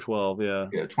 13 or 12, yeah.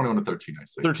 Yeah, 21-13. I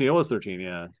see. 13, it was 13,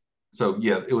 yeah. So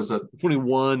yeah, it was a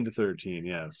 21-13,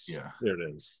 yes, yeah. there it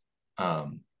is.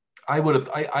 Um, I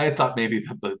had thought maybe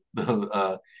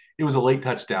that it was a late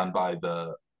touchdown by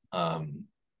the Seahawks.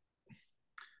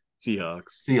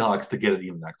 Seahawks to get it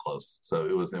even that close. So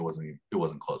it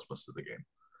wasn't close most of the game.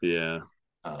 Yeah.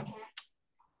 Um,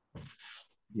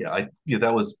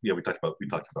 that was we talked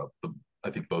about the I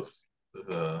think both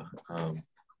the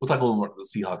we'll talk a little more about the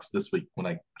Seahawks this week when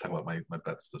I talk about my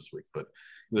bets this week. But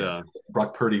yeah, Yeah,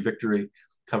 Brock Purdy victory,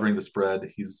 covering the spread.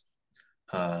 He's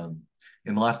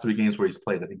in the last 3 games where he's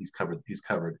played, I think he's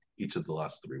covered each of the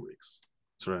last 3 weeks.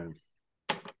 that's right.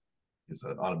 He's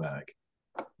an automatic.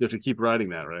 You have to keep riding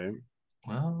that, right?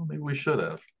 Well, maybe we should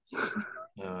have.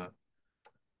 Uh,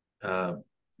 uh,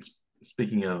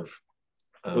 Speaking Well,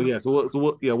 of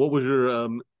yeah. What was your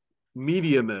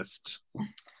mediumist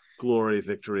glory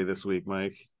victory this week,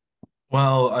 Mike?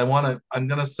 well, I'm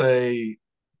gonna say,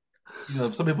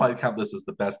 some people might count this as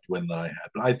the best win that I had,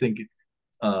 but I think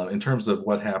in terms of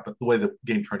what happened, the way the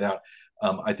game turned out,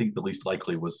 I think the least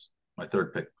likely was my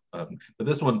third pick. But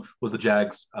this one was the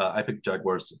Jags. I picked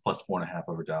Jaguars plus 4.5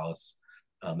 over Dallas.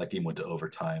 That game went to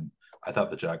overtime. I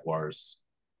thought the Jaguars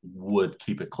would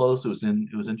keep it close. It was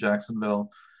in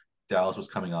Jacksonville. Dallas was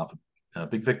coming off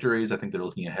big victories. I think they're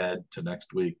looking ahead to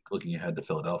next week, looking ahead to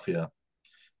Philadelphia,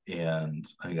 and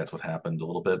I think that's what happened a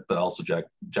little bit. But also,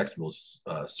 Jacksonville's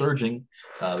surging.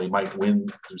 They might win.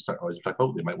 Always talk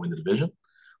about they might win the division,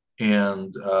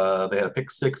 and they had a pick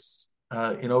six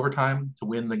in overtime to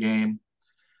win the game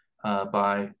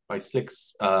by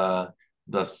 6.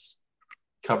 Thus,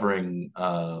 covering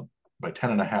by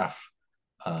 10.5 points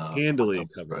on Handily the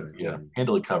spread. covering. Yeah, Yeah.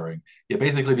 handily covering. Yeah,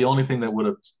 basically the only thing that would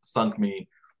have sunk me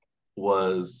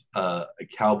was a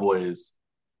Cowboys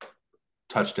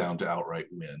touchdown to outright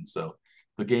win. So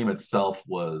the game itself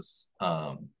was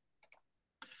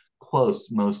close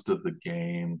most of the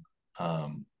game.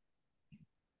 Um,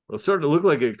 Well, it's starting to look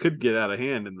like it could get out of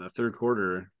hand in the third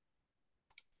quarter.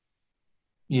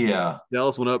 yeah,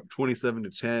 Dallas went up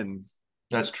 27-10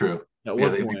 that's true. at Yeah,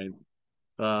 one point.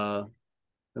 Uh,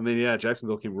 and then yeah,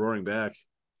 Jacksonville came roaring back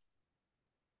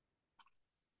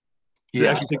to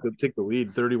yeah, actually take the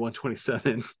lead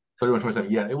 31-27. 31-27.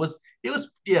 Yeah, it was.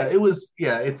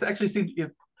 It's actually seemed.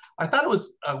 I thought it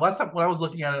was last time when I was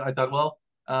looking at it. I thought, well,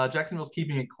 Jacksonville's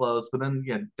keeping it close, but then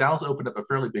yeah, Dallas opened up a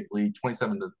fairly big lead,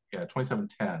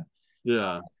 27-10,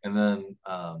 Yeah. and then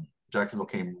Jacksonville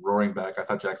came roaring back. I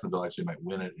thought Jacksonville actually might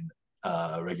win it in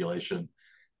regulation,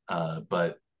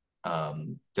 but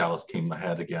Dallas came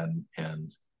ahead again, and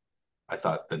I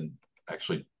thought then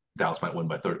actually Dallas might win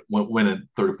by 30, win at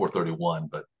 34-31,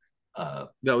 but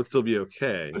That would still be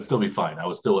okay. it'd still be fine. I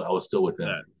was still With within.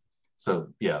 that. So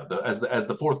yeah, as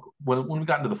the fourth when we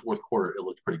got into the fourth quarter, it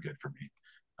looked pretty good for me,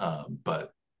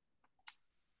 but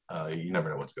you never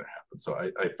know what's going to happen. So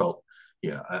I felt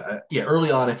yeah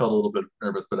early on I felt a little bit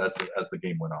nervous, but as the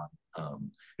game went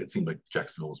on, it seemed like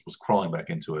Jacksonville was crawling back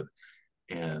into it,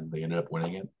 and they ended up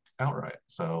winning it outright.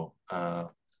 So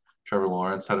Trevor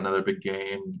Lawrence had another big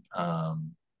game.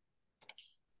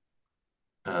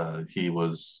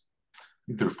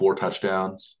 He threw 4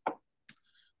 touchdowns,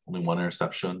 only 1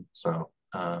 interception. So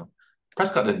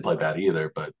Prescott didn't play bad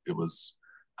either, but it was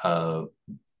uh,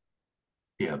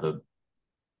 yeah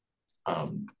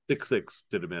Pick six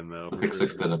did him in though the for pick sure.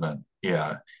 six did have been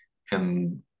yeah,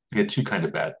 and he had two kind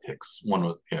of bad picks. One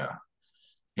was yeah,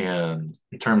 and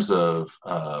in terms of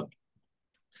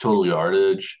total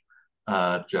yardage,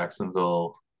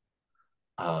 Jacksonville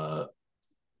uh,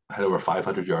 had over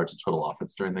 500 yards of total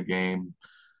offense during the game.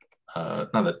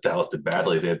 Not that Dallas did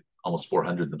badly; they had almost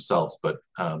 400 themselves. But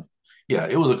yeah,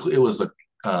 even though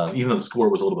the score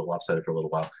was a little bit lopsided for a little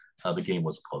while, the game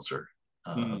was closer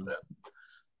Hmm.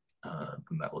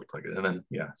 than that looked like it. And then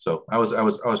yeah, so I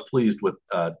was pleased with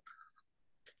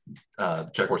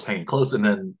Jaguars hanging close, and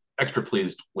then extra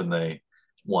pleased when they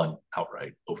won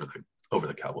outright over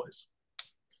the Cowboys.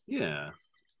 Yeah.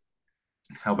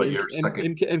 How about And, your and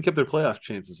second? and kept their playoff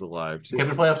chances alive Kept too.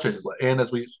 their playoff chances, and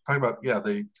as we talked about, yeah,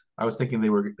 I was thinking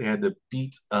they had to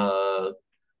beat the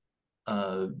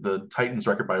Titans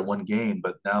record by 1 game,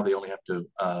 but now they only have to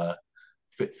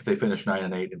if they finish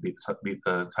 9-8 and beat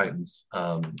the Titans,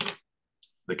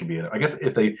 they can be in it. I guess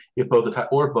if both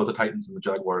the Titans and the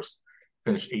Jaguars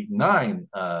finish 8-9,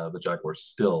 the Jaguars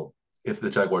still if the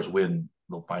Jaguars win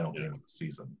the final Yeah. game of the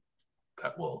season,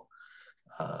 that will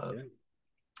uh, Yeah.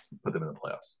 put them in the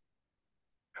playoffs.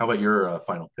 How about your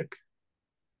final pick?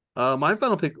 My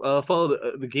final pick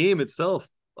followed the game itself.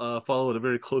 Followed a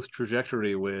very close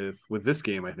trajectory with this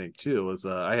game. I think too was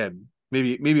I had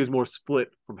maybe it was more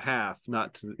split from half,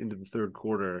 not into the third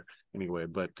quarter anyway.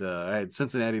 But I had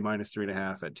Cincinnati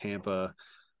 -3.5 at Tampa.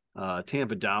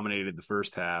 Tampa dominated the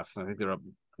first half. I think they're up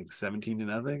like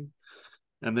 17-0,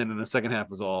 and then in the second half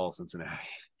was all Cincinnati.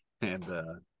 And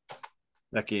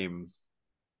that game,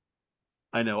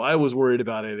 I know I was worried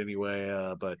about it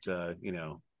anyway, but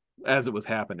as it was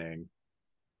happening,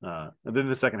 and then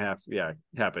the second half, yeah,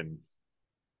 happened.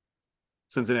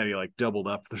 Cincinnati like doubled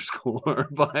up their score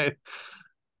by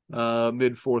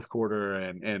mid fourth quarter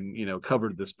and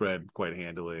covered the spread quite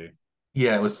handily.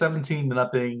 Yeah, it was 17-0,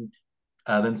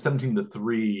 then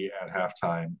 17-3 at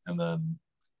halftime, and then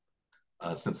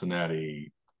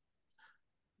Cincinnati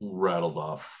rattled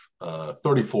off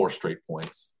 34 straight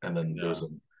points, and then there Yeah, was a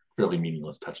fairly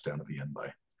meaningless touchdown at the end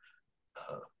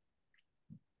uh,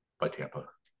 by Tampa.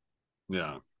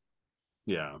 yeah,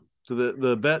 yeah. So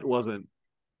the bet wasn't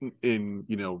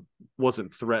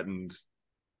threatened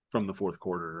from the fourth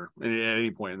quarter at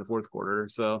any point in the fourth quarter.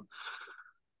 So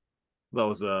that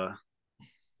was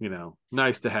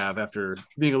nice to have after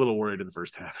being a little worried in the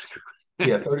first half.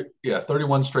 Yeah,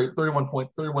 31 straight,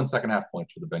 31 second half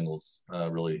points for the Bengals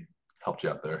really helped you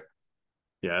out there.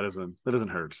 Yeah, that doesn't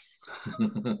hurt.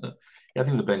 Yeah, I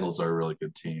think the Bengals are a really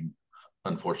good team,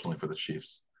 unfortunately for the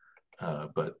Chiefs.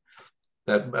 But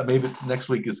that maybe next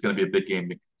week is going to be a big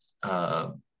game,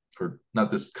 or not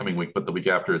this coming week, but the week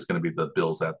after is going to be the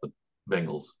Bills at the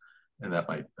Bengals, and that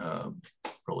might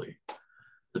really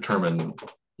determine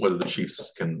whether the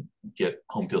Chiefs can get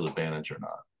home field advantage or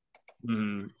not.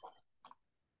 Mm-hmm.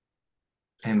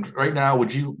 And right now,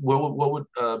 what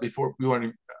would before we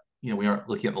weren't we aren't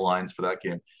looking at the lines for that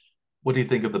game. What do you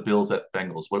think of the Bills at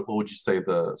Bengals? What would you say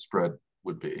the spread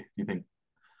would be? Do you think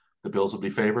the Bills would be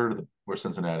favored or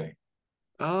Cincinnati?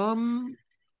 Um,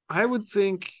 I would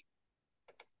think.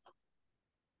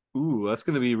 Ooh, that's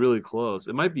going to be really close.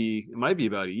 It might be. It might be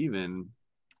about even.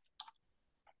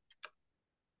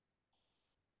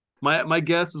 My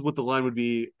guess is what the line would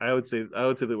be. I would say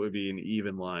that would be an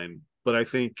even line, but I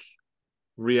think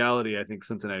reality, I think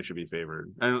Cincinnati should be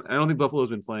favored. I don't think Buffalo's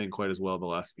been playing quite as well the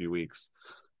last few weeks.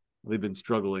 They've been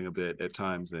struggling a bit at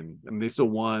times, and I mean they still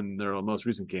won their most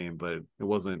recent game, but it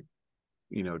wasn't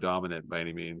dominant by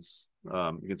any means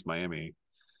against Miami.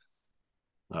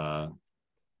 Uh,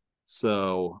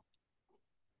 so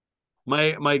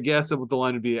my guess of what the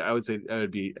line would be, I would say I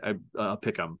would be I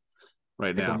pick them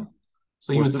right Pick now, them.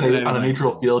 So you or would say Cincinnati on a minus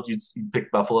neutral 12. field, you'd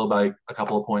pick Buffalo by a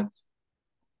couple of points.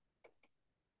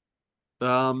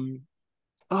 Um.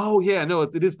 Oh yeah, no,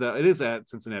 it is that. It is at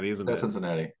Cincinnati, isn't That's it?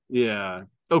 Cincinnati. Yeah.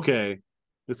 Okay.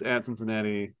 It's at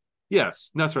Cincinnati. Yes,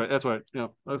 that's right. That's right.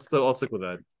 I'll stick with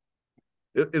that.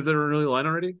 Is there a really line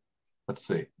already? Let's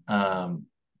see.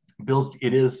 Bills.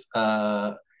 It is.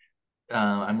 I'm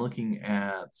looking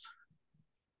at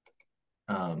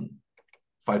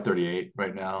 538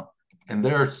 right now, and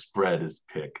their spread is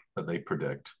pick that they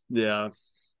predict. Yeah.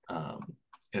 Um,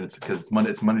 and it's because it's Monday.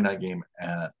 It's Monday night game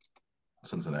at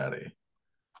Cincinnati.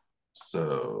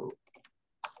 So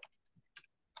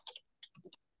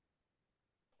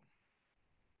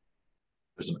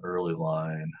there's an early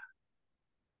line.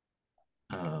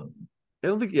 Um, I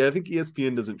don't think. Yeah, I think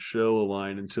ESPN doesn't show a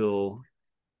line until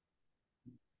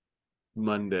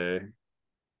Monday.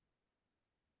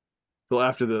 Till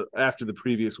after the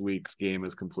previous week's game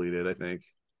is completed. I think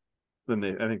then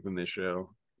they show,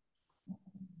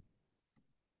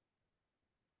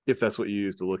 if that's what you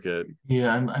use to look at.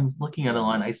 yeah, I'm looking at a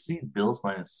line. Um, I see Bills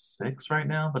 -6 right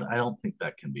now, but I don't think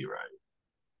that can be right.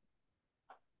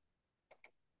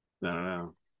 I don't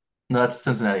know. No, that's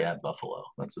Cincinnati at Buffalo.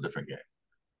 That's a different game.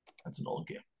 That's an old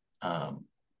game. Um,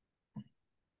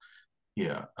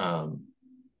 yeah.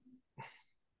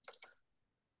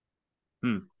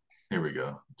 Hmm. Here we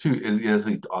go. Two is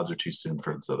the odds are too soon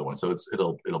for this other one, so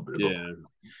it'll Yeah. yeah,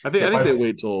 I think they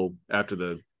wait till after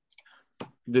the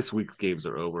this week's games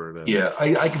are over to yeah.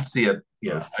 I can see it.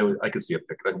 Yeah, post. I could see it.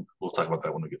 We'll talk about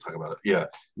that when we get to talk about it. Yeah.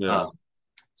 Yeah. Um,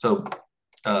 so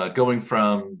going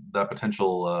from that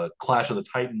potential clash of the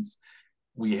Titans,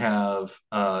 we have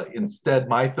instead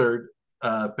my third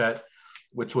bet,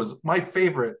 which was my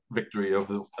favorite victory of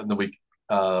the week.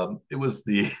 It was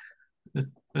the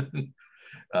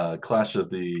clash of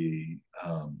the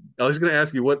I was just gonna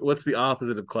ask you what's the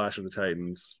opposite of Clash of the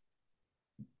Titans?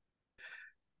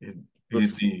 The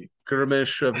the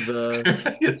skirmish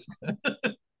yes,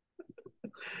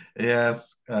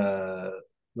 yes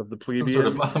of the some sort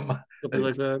of plebeians, something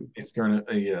like that.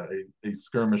 a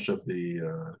skirmish of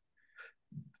the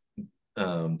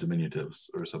diminutives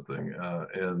or something,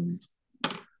 and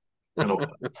I don't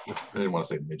I didn't want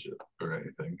to say midget or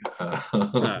anything,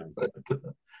 Huh.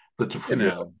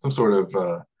 yeah, some sort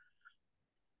of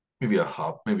maybe a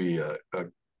hop, maybe a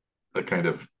kind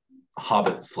of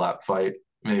hobbit slap fight,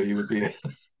 maybe would be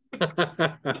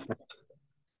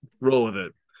Roll with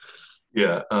it.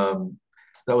 yeah.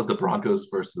 That was the Broncos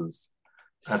versus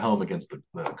at home against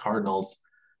the Cardinals.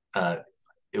 Uh,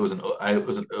 it was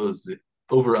the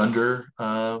over under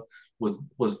was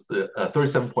the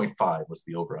 37.5 was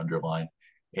the over under line,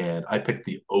 and I picked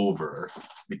the over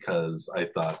because I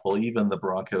thought, well, even the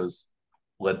Broncos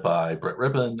led by Brett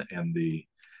Ribbon and the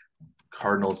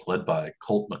Cardinals led by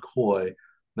Colt McCoy,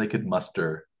 they could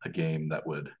muster a game that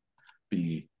would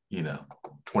be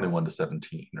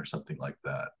 21-17 or something like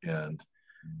that. And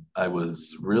I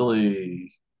was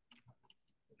really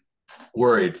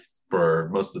worried for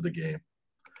most of the game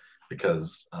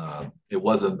because it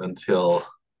wasn't until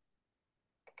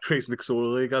Trace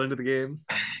McSorley got into the game.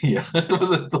 yeah, it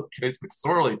wasn't until Trace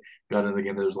McSorley got in the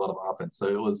game that there was a lot of offense. So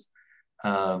it was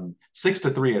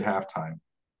 6-3 at halftime.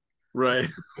 Right.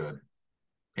 Good.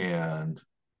 And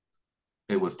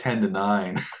it was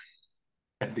 10-9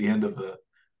 at the end of the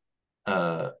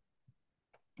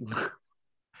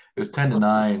it was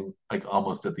 10-9 like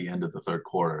almost at the end of the third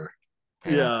quarter.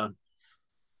 And Yeah.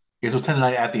 it was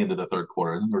 10-9 at the end of the third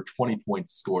quarter, and then there were 20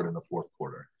 points scored in the fourth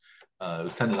quarter. It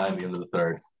was 10-9 at the end of the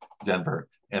third, Denver,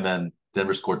 and then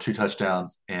Denver scored two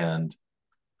touchdowns, and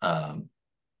um,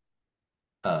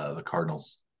 the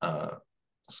Cardinals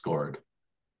scored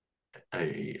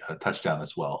a touchdown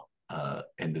as well,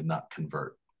 and did not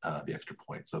convert the extra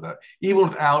point. So that even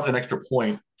without an extra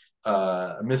point,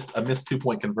 a missed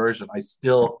 2-point conversion, I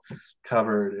still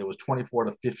covered. It was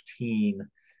 24-15.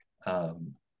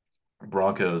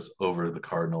 Broncos over the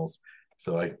Cardinals.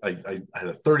 So I had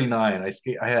a 39.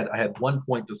 I had 1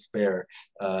 point to spare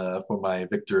for my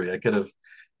victory. I could have,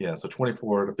 yeah. So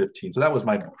 24-15. So that was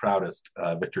my proudest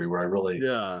victory where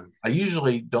Yeah. I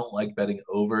usually don't like betting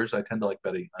overs. I tend to like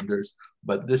betting unders,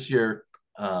 but this year,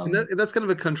 And that's kind of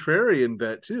a contrarian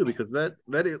bet too, because that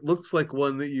it looks like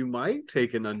one that you might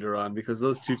take an under on because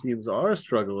those two teams are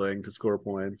struggling to score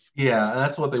points. yeah, and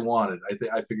that's what they wanted.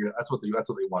 I figured that's what they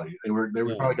wanted. They were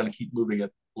Yeah. probably going to keep moving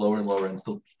it lower and lower and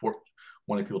still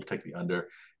wanting people to take the under.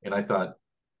 And I thought,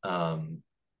 um,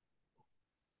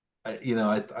 I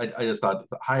just thought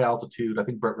high altitude. I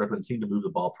think Brett Rippon seemed to move the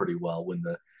ball pretty well when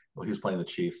he was playing the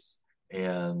Chiefs,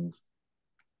 and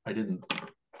I didn't.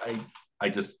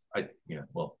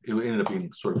 Well, it ended up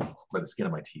being sort of by the skin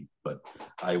of my teeth, but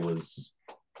I was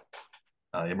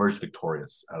emerged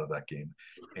victorious out of that game,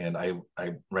 and I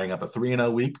rang up a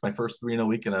 3-0 week, my first 3-0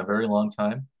 week in a very long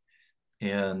time,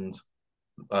 and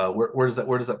where does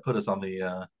that put us on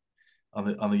the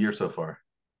year so far?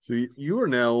 So you are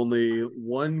now only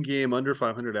one game under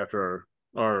 500 after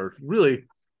our really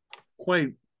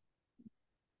quite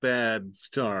bad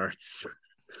starts.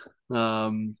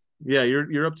 Yeah,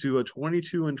 you're up to a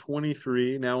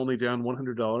 22-23 now, only down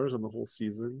 $100 on the whole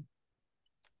season,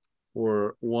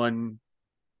 or 100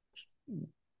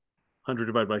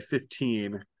 divided by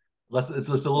 15. Less, it's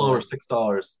just a little over So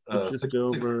 $6. it's just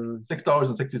over.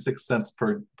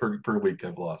 $6.66 per week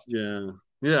I've lost. Yeah,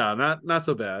 yeah, not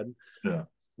so bad. Yeah.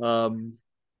 Um,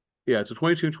 yeah, so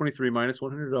 22-23 minus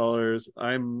 $100.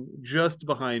 I'm just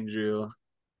behind you,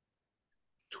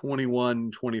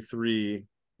 21-23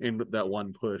 in that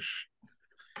one push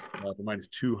for minus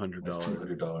That's $200.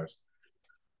 $200.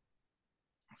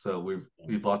 So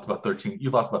we've lost about 13.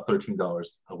 You've lost about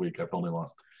 $13 a week. I've only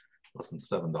lost less than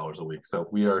 $7 a week. So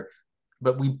we are,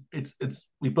 but we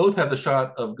both have the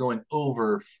shot of going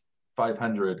over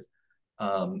 500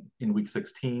 in week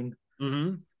 16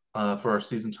 Mm-hmm. for our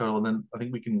season total, and then I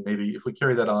think we can maybe, if we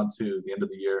carry that on to the end of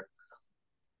the year,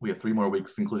 we have 3 more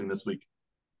weeks, including this week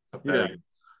of Yeah,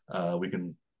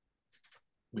 betting.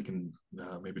 We can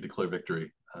maybe declare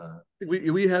victory.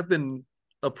 we have been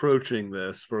approaching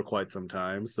this for quite some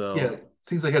time, Yeah, so it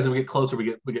seems like as we get closer, we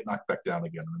get knocked back down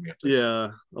again, and then we have to.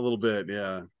 yeah, a little bit,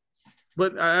 yeah.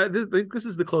 But think this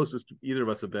is the closest either of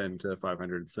us have been to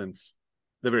 500 since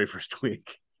the very first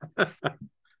week.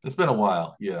 It's been a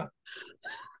while. Yeah,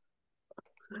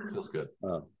 feels good.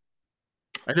 Oh.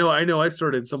 I know. I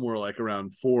started somewhere like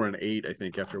around 4 and 8, I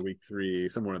think, after week 3,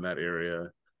 somewhere in that area.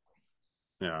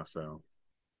 Yeah, so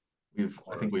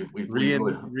I think we've three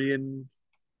really and three and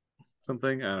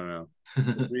something. I don't know.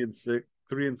 3 and 6,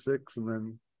 3 and 6, and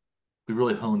then we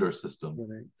really honed our system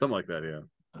something like that. Yeah,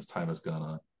 as time has gone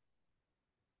on.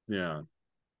 yeah.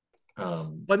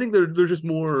 Um, I think there's just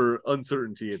more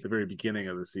uncertainty at the very beginning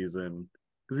of the season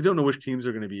because you don't know which teams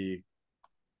are going to be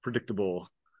predictable.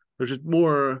 There's just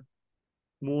more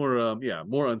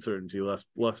uncertainty, less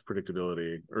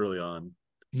predictability early on.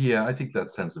 yeah, I think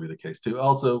that tends to be the case too.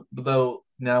 Also, though,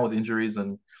 now with injuries,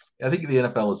 and I think the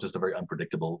NFL is just a very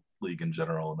unpredictable league in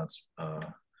general, and that's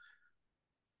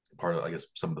part of, I guess,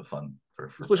 some of the fun for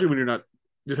Especially betting. when you're not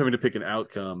just having to pick an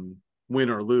outcome, win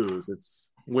or lose.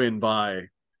 It's win by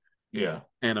Yeah,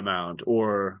 an amount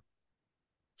or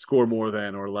score more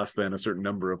than or less than a certain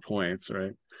number of points,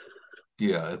 right?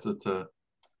 yeah,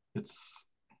 it's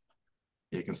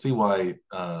you can see why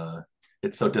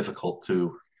it's so difficult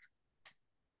to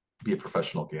be a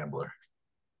professional gambler.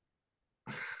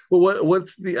 Well,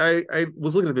 what's the I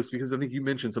was looking at this because I think you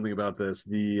mentioned something about this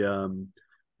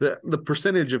the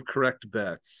percentage of correct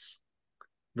bets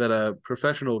that a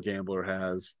professional gambler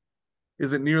has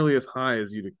isn't nearly as high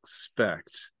as you'd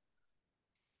expect.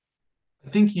 I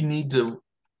think you need to,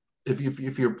 if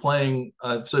you're playing,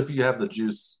 so if you have the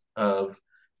juice of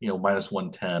minus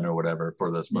 110 or whatever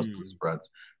for those most of the Hmm. spreads,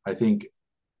 I think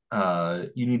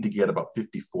you need to get about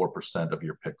 54% of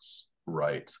your picks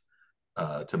right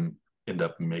to end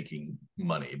up making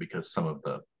money, because some of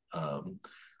the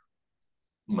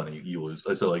money you lose.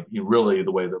 So like, really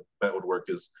the way the bet would work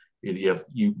is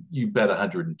you bet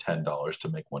 $110 to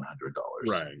make $100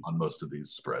 Right. on most of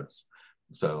these spreads.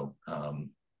 So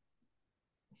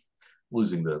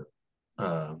losing the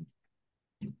um,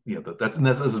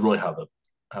 this is really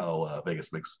how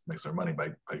Vegas makes their money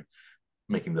by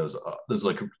making those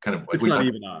like kind of like It's we not talked.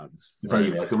 even odds, It's not right?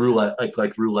 even like the roulette,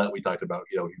 like roulette we talked about.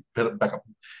 You put it back up.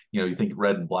 You think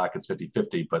red and black is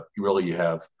 50-50, but you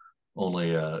have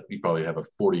only you probably have a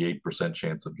 48%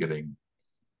 chance of getting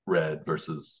red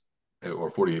versus,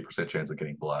 or 48% chance of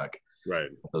getting black. Right.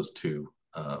 Those two,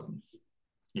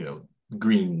 you know,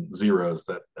 green zeros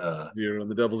that Zero and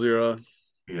the double zero.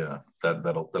 yeah,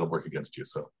 that'll work against you.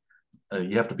 So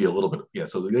you have to be a little bit, yeah.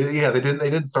 So they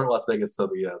didn't start Las Vegas so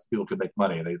so people could make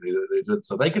money. They did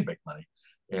so they could make money,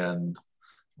 and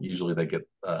usually they get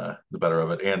the better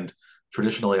of it. And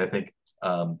traditionally, I think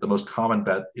the most common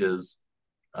bet is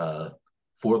uh,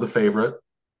 for the favorite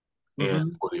and Mm-hmm.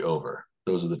 for the over.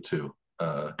 Those are the two.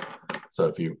 So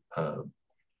if you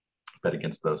bet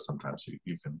against those, sometimes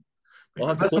you can I'll make have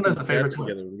money. to But pull sometimes these the stats favorites win.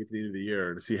 together when we get to the end of the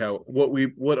year to see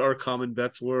what our common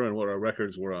bets were and what our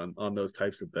records were on those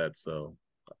types of bets. So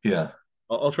Yeah.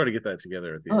 I'll try to get that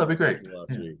together at Oh, the that'd be great. after the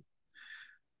last Yeah. week.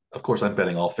 Of course, I'm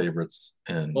betting all favorites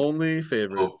Only and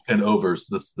favorites. overs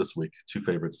this week. Two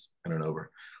favorites and an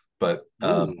over. But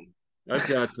Ooh, I've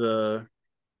got.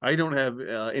 I don't have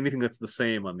anything that's the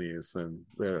same on these, and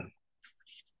there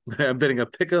I'm betting a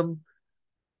pick'em,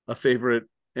 a favorite,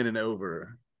 and an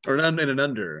over, or an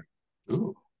under.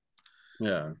 ooh,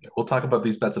 Yeah, we'll talk about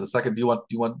these bets in a second. Do you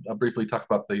want briefly talk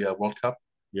about the World Cup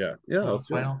yeah. Let's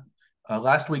go. final?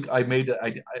 Last week I made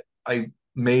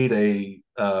a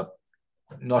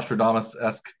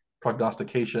Nostradamus-esque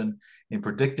prognostication in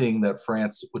predicting that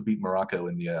France would beat Morocco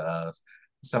in the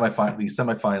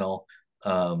semifinal,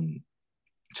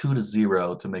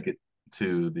 2-0 to make it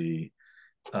to the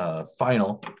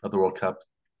final of the World Cup.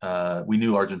 We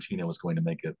knew Argentina was going to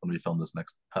make it when we filmed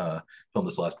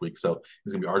this last week. So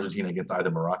it's going to be Argentina against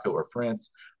either Morocco or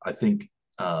France. I think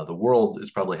the world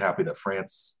is probably happy that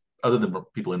France, other than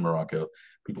people in Morocco,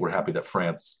 people were happy that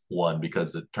France won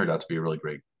because it turned out to be a really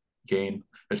great game,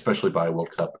 especially by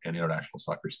World Cup and international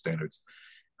soccer standards.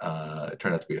 It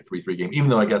turned out to be a 3-3 game, even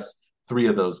though I guess three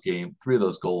of those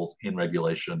goals in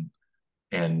regulation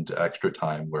and extra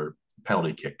time were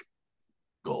penalty kick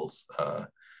goals,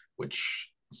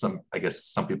 which I guess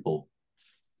some people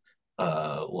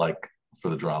like for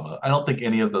the drama. I don't think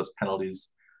any of those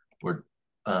penalties were.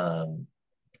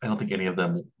 I don't think any of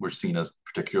them were seen as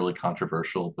particularly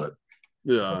controversial, but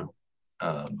Yeah,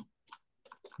 um,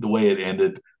 the way it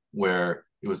ended, where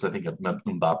it was, I think, a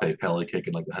Mbappe penalty kick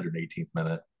in like the 118th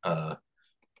minute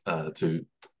to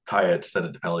tie it, to send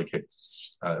it to penalty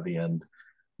kicks at the end,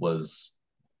 was,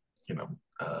 you know,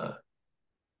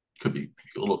 could be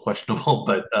a little questionable,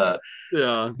 but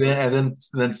yeah. then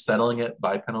settling it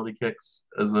by penalty kicks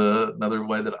is another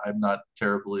way that I'm not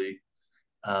terribly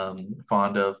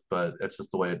fond of, but it's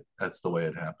just that's the way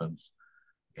it happens.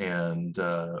 And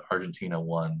Argentina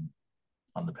won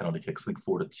on the penalty kicks, I think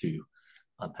 4-2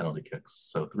 on penalty kicks.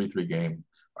 So 3-3 game.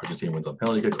 Argentina wins on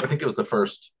penalty kicks. I think it was the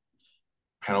first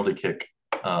penalty kick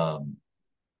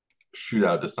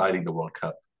shootout deciding the World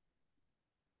Cup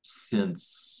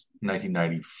since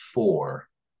 1994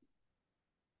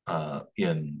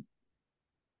 in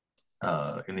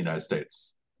the United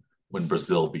States when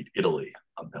Brazil beat Italy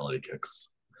on penalty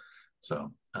kicks.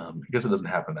 So I guess it doesn't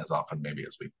happen as often, maybe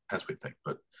as we think.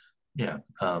 But yeah,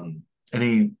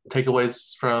 any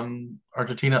takeaways from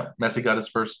Argentina? Messi got his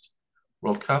first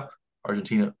World Cup.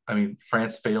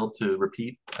 France failed to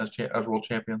repeat as world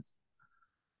champions.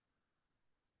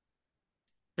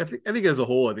 I think as a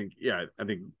whole, I think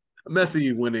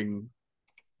Messi winning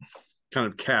kind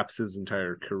of caps his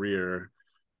entire career,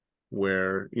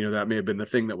 where that may have been the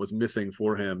thing that was missing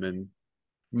for him, and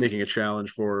making a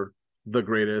challenge for the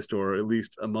greatest, or at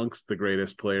least amongst the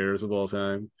greatest players of all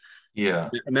time. Yeah,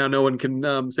 Now no one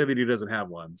can say that he doesn't have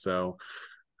one. So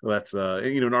that's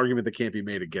an argument that can't be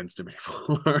made against him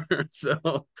anymore.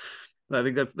 So I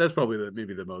think that's probably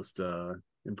maybe the most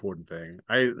important thing.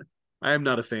 I am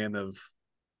not a fan of.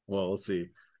 Well, let's see.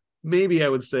 Maybe I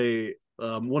would say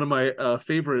one of my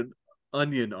favorite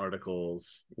Onion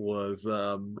articles was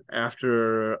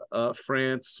after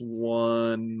France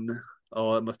won.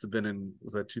 Oh, it must have been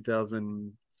was that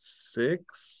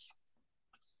 2006?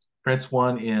 France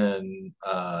won in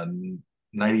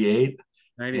 '98,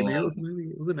 90, maybe it was and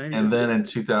 90. Was it 98? and then in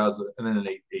 2000, and then in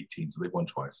 18. So they won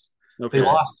twice. They Okay.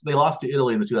 lost. They lost to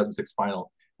Italy in the 2006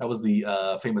 final. That was the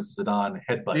famous Zidane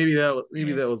headbutt Maybe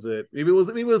game. that was it. Maybe it was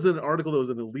an article that was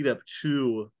in the lead up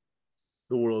to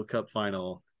the World Cup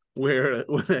final, where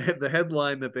the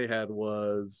headline that they had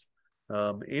was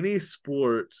any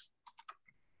sport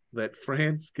that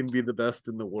France can be the best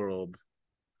in the world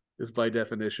is by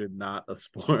definition not a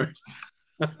sport.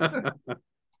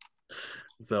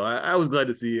 So I was glad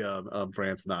to see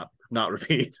France not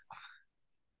repeat,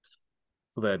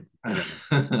 so that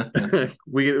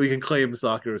we can claim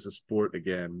soccer as a sport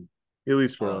again, at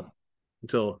least for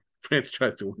until France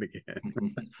tries to win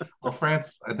again. Well,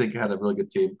 France, I think, had a really good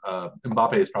team.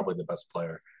 Mbappe is probably the best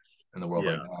player in the world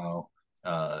right Yeah,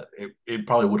 now. It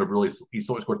probably would have really. He's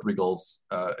only scored 3 goals,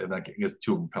 and that gets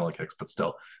 2 of them penalty kicks, but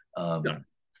still, yeah,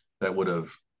 that would have.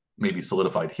 maybe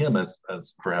solidified him as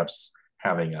perhaps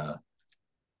having a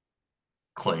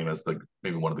claim as the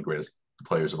maybe one of the greatest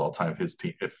players of all time if his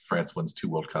team if France wins 2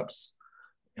 World Cups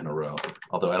in a row.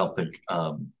 Although I don't think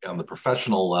on the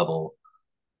professional level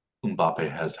Mbappe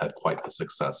has had quite the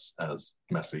success as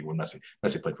Messi. When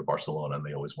Messi played for Barcelona and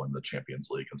they always won the Champions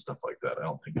League and stuff like that. I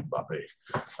don't think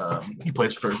Mbappe. He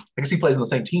plays for. I guess he plays in the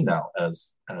same team now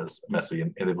as Messi,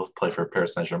 and they both play for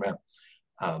Paris Saint Germain.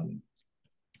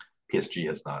 PSG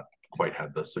has not quite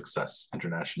had the success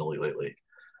internationally lately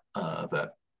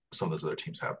that some of those other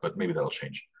teams have, but maybe that'll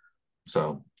change.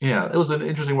 So yeah, it was an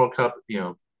interesting World Cup.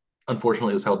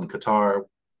 Unfortunately, it was held in Qatar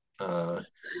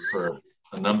for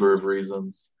a number of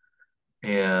reasons,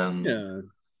 and Yeah.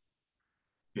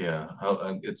 yeah,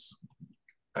 it's.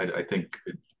 I think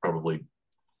it probably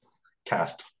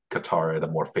cast Qatar at a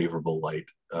more favorable light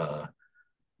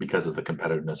because of the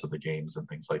competitiveness of the games and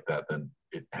things like that than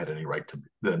it had any right to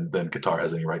than Qatar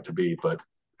has any right to be. But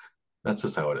that's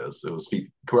just how it is. It was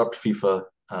corrupt FIFA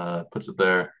puts it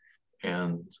there,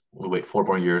 and we wait 4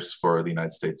 more years for the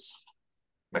United States,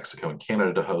 Mexico, and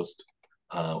Canada to host.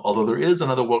 Although there is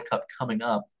another World Cup coming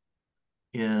up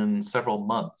in several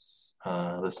months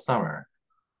this summer.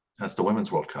 That's the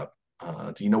Women's World Cup.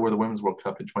 Do you know where the Women's World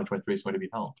Cup in 2023 is going to be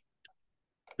held?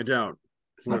 I don't.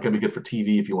 It's not going to be good for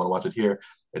TV if you want to watch it here.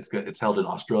 It's held in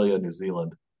Australia, New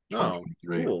Zealand, Oh,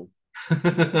 2023. cool.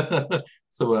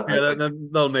 So Yeah,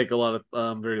 that'll make a lot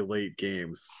of very late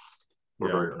games. We're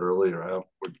Yeah. very early, or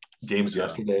games Yeah.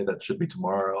 yesterday that should be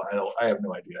tomorrow. I have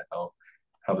no idea how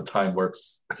the time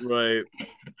works. Right.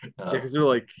 Yeah, because they're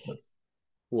like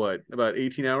what, about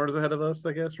 18 hours ahead of us,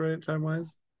 I guess, right? Time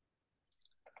wise.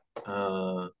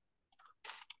 Let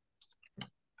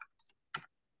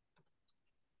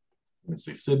me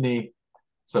see, Sydney.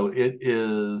 So it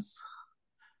is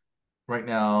right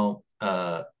now.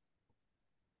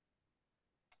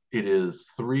 It is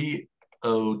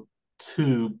 3:02.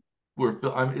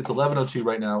 It's 11:02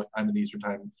 right now. I'm in Eastern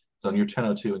Time Zone. You're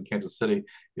 10:02 in Kansas City.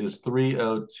 It is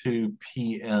 3:02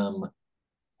 p.m.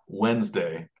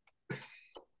 Wednesday,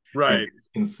 Right.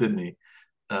 in Sydney.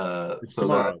 It's So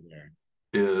that tomorrow there.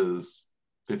 is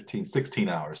 16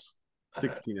 hours.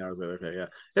 16 hours later. Okay, yeah.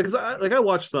 Yeah, because I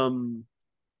watched some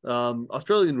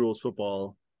Australian rules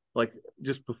football like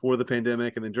just before the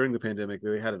pandemic, and then during the pandemic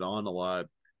they had it on a lot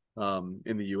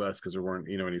in the US because there weren't,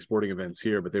 any sporting events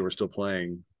here, but they were still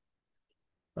playing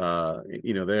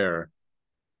there.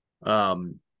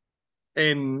 Um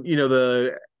and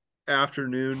the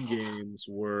afternoon games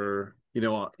were,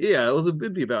 yeah,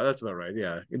 it'd be about, that's about right.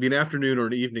 Yeah, it'd be an afternoon or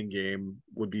an evening game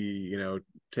would be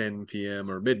 10 p.m.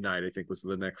 or midnight, I think was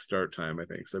the next start time, I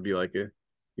think. So it'd be like a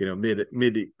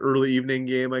mid early evening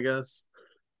game, I guess,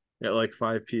 at like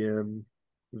 5 p.m.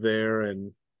 there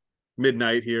and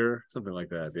midnight here, something like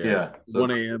that. Yeah, Yeah, so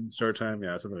 1 a.m. start time.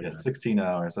 Yeah, something like that. 16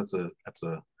 hours. That's a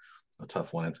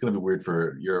tough one. It's going to be weird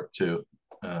for Europe too.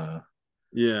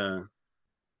 Yeah.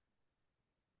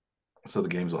 So the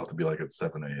games will have to be like at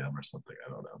 7 a.m. or something. I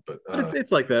don't know, but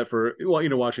It's like that for, well,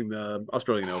 watching the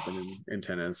Australian Open in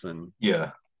tennis, and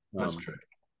yeah, that's true.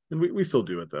 and we still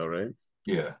do it though, right?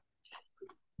 Yeah,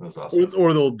 that's awesome.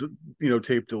 Or they'll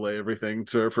tape delay everything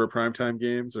for primetime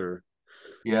games, or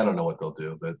yeah, I don't know what they'll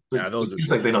do, but yeah, it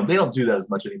seems like they don't do that as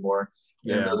much anymore.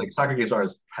 And yeah, like soccer games aren't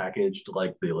as packaged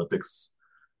like the Olympics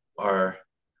are.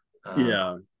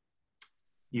 yeah,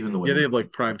 Even the yeah. They women's have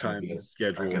like aren't going to be primetime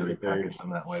schedules be that they, packaged in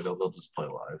that way. They'll just play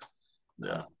live.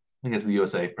 yeah. I guess the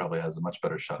USA probably has a much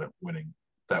better shot at winning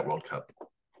that World Cup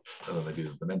than they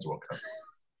do the men's World Cup.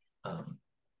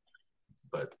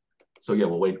 But so yeah,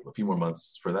 we'll wait a few more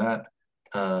months for that.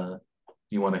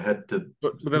 You want to head to?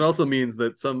 But that also means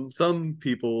that some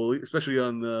people, especially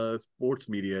on the sports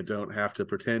media, don't have to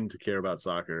pretend to care about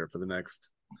soccer for the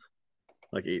next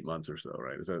like 8 months or so,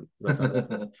 right? Is that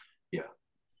sound? Yeah.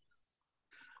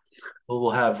 Well,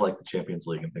 we'll have like the Champions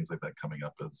League and things like that coming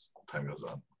up as time goes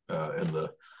on, in the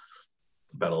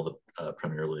battle of the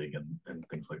Premier League and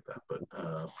things like that. But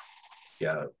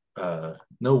yeah,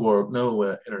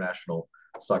 no international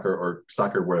soccer or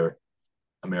soccer where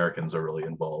Americans are really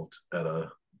involved at a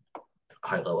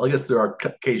high level. I guess there are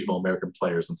occasional American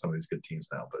players in some of these good teams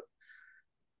now, but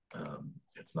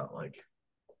it's not like,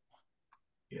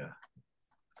 yeah,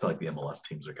 it's not like the MLS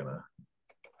teams are gonna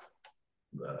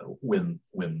win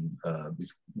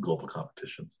these global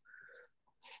competitions.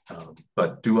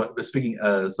 But speaking,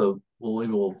 so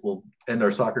we'll end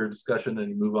our soccer discussion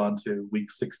and move on to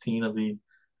week 16 of the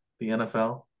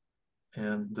NFL.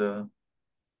 And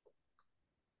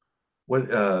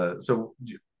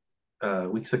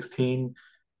week 16,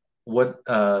 what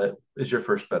is your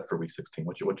first bet for week 16?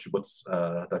 What's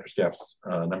Dr. Scaff's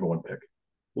number one pick?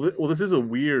 Well, this is a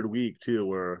weird week too,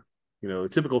 where the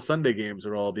typical Sunday games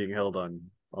are all being held on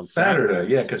Saturday.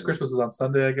 Saturday, yeah, because So, Christmas is on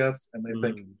Sunday, I guess, and they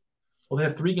think, mm, well, they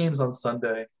have three games on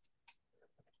Sunday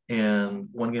and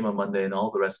one game on Monday, and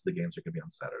all the rest of the games are going to be on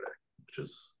Saturday, which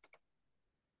is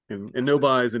and no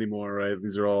buys anymore, right?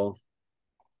 These are no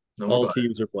more all buys.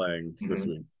 teams are playing this Mm-hmm.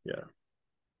 week. Yeah.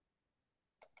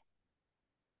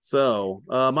 So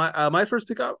my first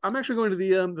pick up, I'm actually going to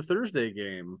the Thursday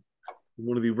game.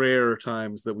 One of the rare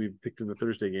times that we've picked in the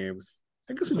Thursday games.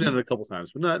 I guess we've done December, it a couple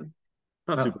times, but not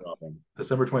no, super often.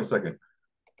 December 22nd,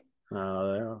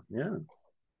 Yeah,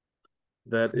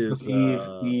 that Christmas is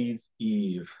Eve,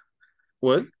 Eve,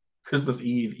 what? Christmas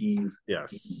Eve,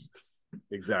 Yes,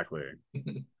 exactly.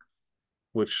 Eve.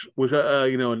 Which in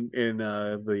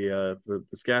the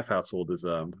Scaff household is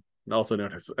also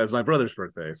known as my brother's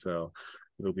birthday. So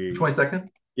it'll The be 22nd?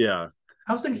 yeah,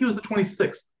 I was thinking he was the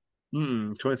 26th.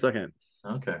 22nd.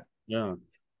 Okay. Yeah.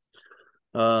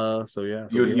 So yeah,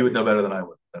 so You we you have would know better than I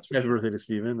would. That's for happy sure. birthday to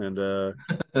Steven,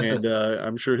 and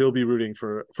I'm sure he'll be rooting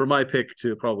for my pick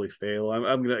to probably fail.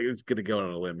 I'm gonna go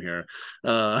on a limb here.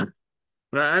 But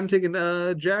I'm taking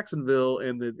Jacksonville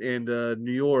and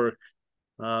New York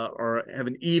are have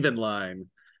an even line.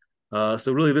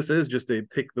 So really, this is just a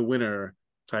pick the winner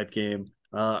type game.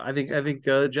 I think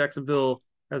Jacksonville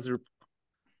has going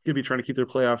to be trying to keep their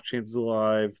playoff chances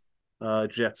alive.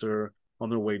 Jets are on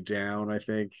their way down. I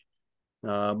think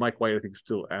Mike White I think is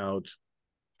still out.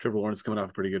 Trevor Lawrence is coming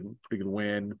off a pretty good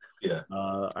win. Yeah.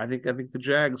 I think the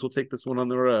Jags will take this one on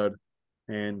the road,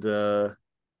 and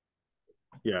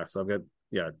yeah. So I've got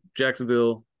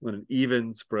Jacksonville with an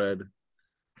even spread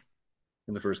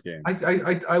in the first game.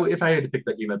 If I had to pick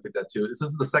that game, I'd pick that too. This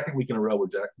is the second week in a row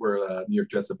where New York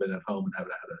Jets have been at home and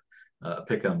haven't had a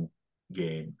pick 'em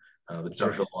game. That's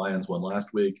right. The Lions won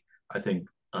last week. I think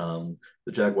the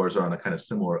Jaguars are on a kind of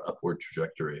similar upward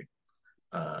trajectory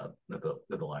that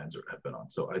the Lions have been on.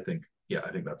 So I think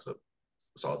that's a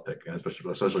solid pick, and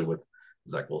especially with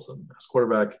Zach Wilson as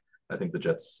quarterback. I think the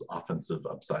Jets' offensive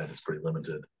upside is pretty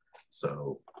limited.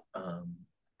 So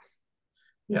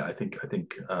yeah, I think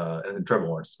and Trevor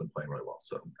Lawrence has been playing really well.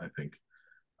 So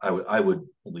I would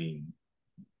lean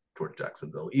towards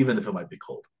Jacksonville, even if it might be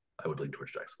cold. I would lean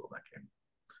towards Jacksonville in that game.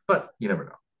 But you never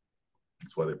know.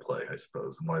 That's why they play, I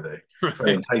suppose, and why they try to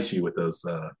Right. entice you with those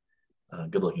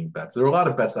good-looking bets. There were a lot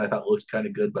of bets that I thought looked kind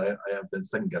of good, but I have been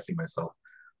second guessing myself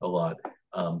a lot.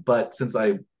 But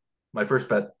my first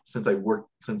bet, since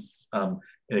an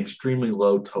extremely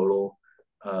low total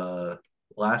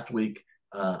last week,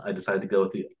 I decided to go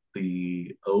with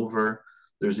the over.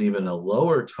 There's even a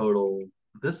lower total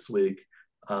this week.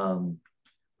 Um,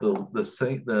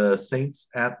 the Saints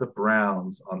at the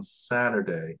Browns on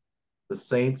Saturday. The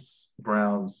Saints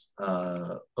Browns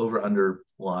over under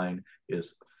line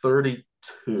is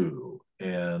 32,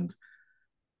 and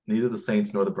neither the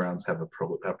Saints nor the Browns have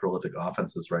prolific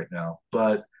offenses right now.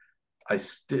 But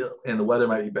and the weather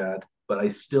might be bad, but I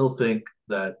still think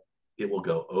that it will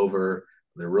go over.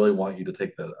 They really want you to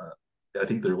take that. I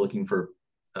think they're looking for.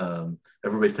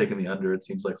 Everybody's taking the under. It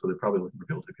seems like so they're probably looking for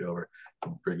people to go over,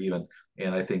 break even.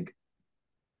 And I think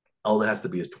all it has to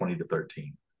be is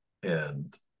 20-13,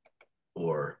 and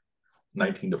or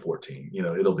 19-14.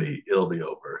 It'll be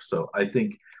over. So I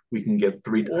think we can get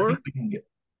three. I think Or we can get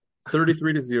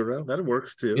 33-0. That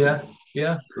works too. yeah,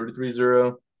 yeah,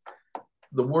 33-0.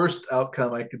 The worst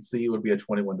outcome I could see would be a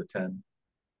 21-10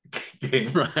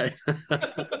 game. Right.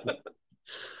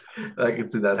 I could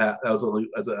see that.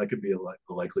 That could be a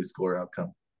likely score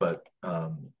outcome. But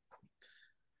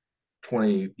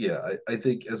 20, yeah, I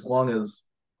think as long as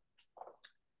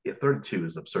 32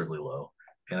 is absurdly low,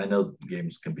 and I know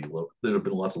games can be low. There have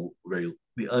been lots of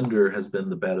the under has been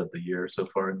the bet of the year so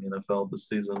far in the NFL this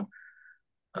season.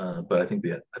 But I think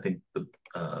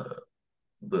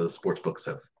the sports books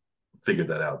have figured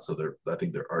that out. So I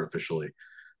think they're artificially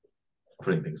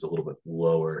putting things a little bit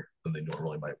lower than they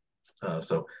normally might.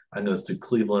 So I'm going to do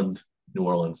Cleveland, New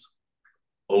Orleans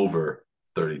over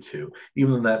 32.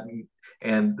 Even that,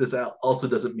 and this also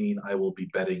doesn't mean I will be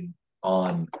betting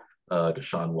on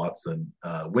Deshaun Watson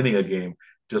winning a game.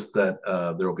 Just that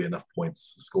there will be enough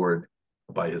points scored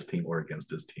by his team or against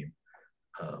his team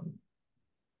um,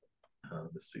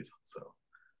 this season. So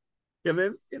Yeah,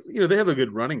 they have a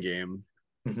good running game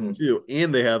mm-hmm. too,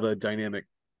 and they have a dynamic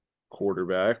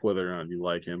quarterback, whether or not you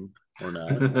like him or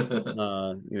not.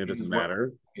 It doesn't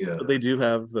matter. Yeah. But they do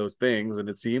have those things, and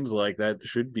it seems like that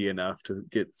should be enough to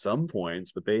get some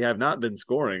points. But they have not been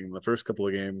scoring the first couple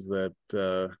of games that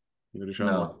Deshaun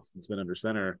No. Watson's been under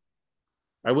center.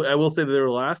 I will say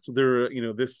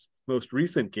that this most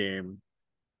recent game,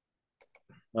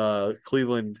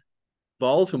 Cleveland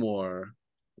Baltimore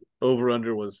over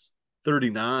under was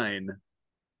 39,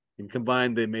 and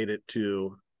combined they made it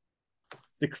to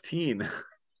 16.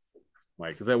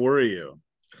 Mike, does that worry you?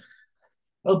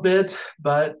 A bit,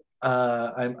 but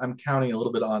I'm counting a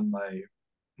little bit on my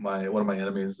one of my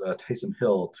enemies, Taysom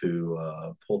Hill,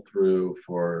 to pull through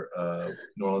for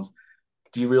New Orleans.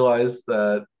 Do you realize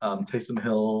that Taysom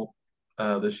Hill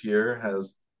this year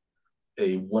has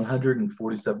a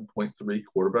 147.3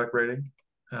 quarterback rating?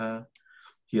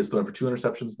 He has thrown for two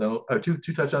interceptions,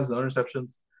 two touchdowns, no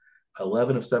interceptions,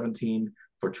 11 of 17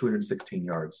 for 216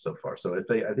 yards so far. So I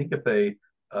think if they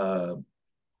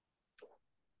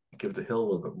give it to Hill a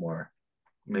little bit more,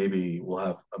 maybe we'll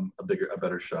have a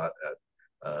better shot at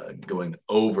going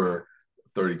over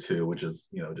 32, which is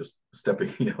just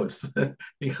stepping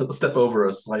step over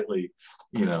a slightly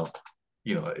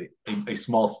a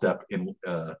small step in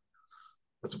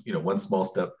one small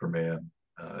step for man,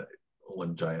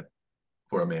 one giant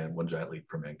for a man, one giant leap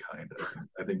for mankind.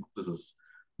 I think this is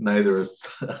neither is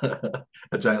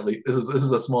a giant leap. This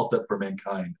is a small step for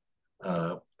mankind,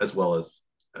 as well as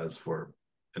for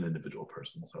an individual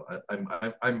person. So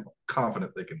I'm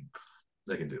confident they can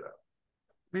do that.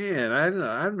 Man, I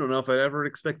don't know if I'd ever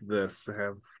expected this to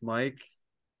have Mike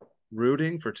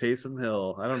rooting for Taysom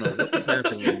Hill. I don't know what was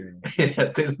happening here. Yeah,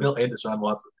 Taysom Hill and Deshaun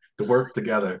Watson to work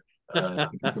together to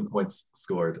get some points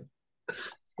scored.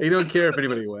 You don't care if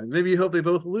anybody wins. Maybe you hope they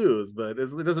both lose, but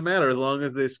it doesn't matter as long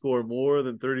as they score more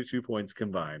than 32 points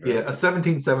combined. Right? Yeah, a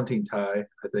 17-17 tie,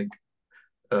 I think,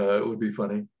 would be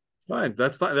funny. It's fine.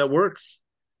 That's fine. That works.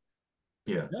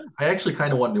 Yeah. I actually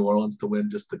kind of want New Orleans to win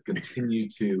just to continue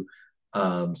to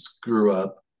screw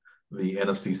up the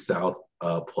NFC South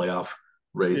playoff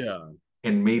race. Yeah.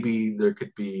 And maybe there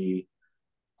could be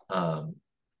a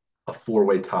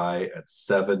four-way tie at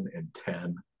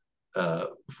 7-10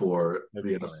 for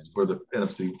the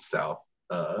NFC South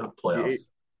playoffs.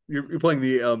 You're playing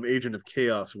the agent of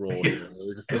chaos role. Yes.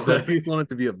 You just want it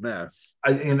to be a mess.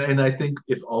 And I think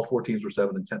if all four teams were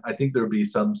 7-10, I think there would be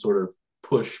some sort of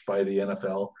push by the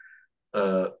NFL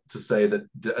to say that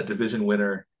a division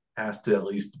winner has to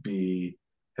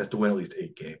win at least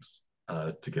 8 games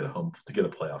to get a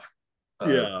playoff.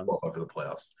 Qualify for the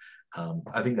playoffs.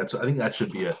 I think it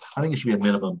should be a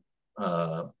minimum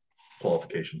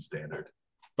qualification standard.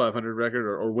 500 record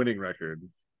or winning record.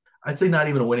 I'd say not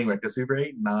even a winning record. So if you're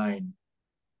 8-9,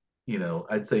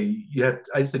 I'd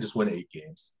say just win 8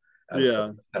 games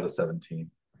out of 17.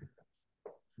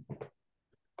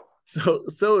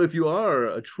 So if you are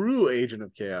a true agent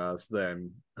of chaos,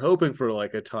 then hoping for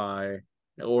like a tie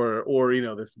or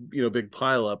this big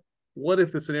pileup, what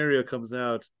if the scenario comes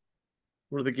out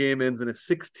where the game ends in a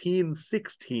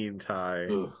 16-16 tie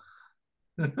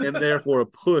and therefore a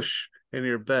push in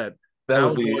your bet?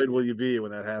 How annoyed will you be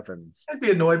when that happens? I'd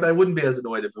be annoyed, but I wouldn't be as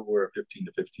annoyed if it were a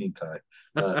 15-15 tie.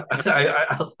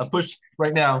 A push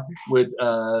right now would,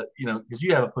 because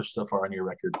you have a push so far on your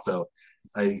record, so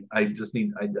I need to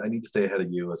stay ahead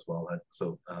of you as well.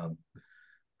 So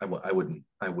I wouldn't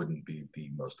be the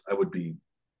most. I would be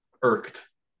irked,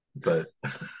 but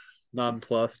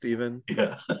nonplussed even.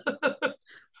 Yeah,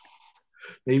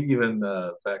 maybe even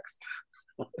vexed.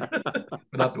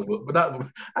 Not bewildered.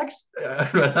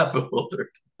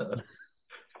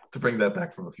 To bring that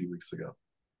back from a few weeks ago.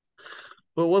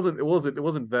 But it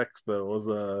wasn't vexed though. It was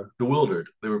bewildered.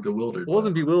 They were bewildered. It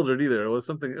wasn't bewildered either. It was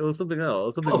something else.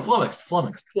 Flummoxed.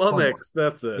 Flummoxed.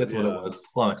 That's it. That's what it was.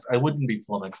 Flummoxed. I wouldn't be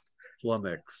flummoxed. I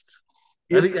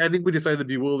think we decided the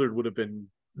bewildered would have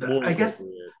been more. I guess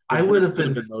I would have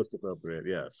been most appropriate.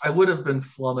 Yes, I would have been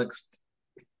flummoxed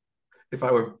if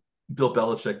I were Bill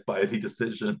Belichick by the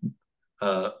decision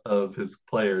of his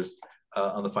players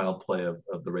on the final play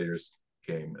of the Raiders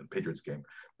game and Patriots game.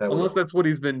 Unless that's what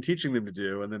he's been teaching them to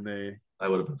do, and then I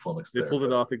would have been flummoxed. They pulled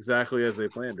it off exactly as they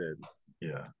planned it.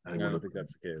 Yeah, I don't think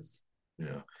that's the case.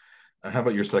 Yeah. How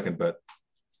about your second bet?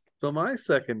 So my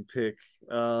second pick,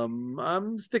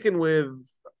 I'm sticking with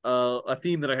a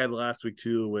theme that I had last week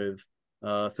too, with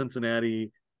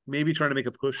Cincinnati maybe trying to make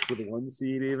a push for the 1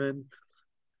 seed even.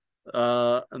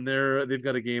 And they've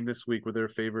got a game this week where they're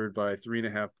favored by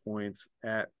 3.5 points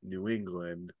at New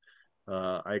England.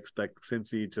 I expect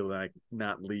Cincy to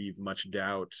not leave much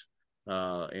doubt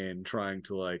in trying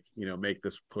to make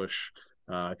this push.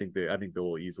 I think they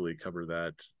will easily cover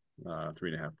that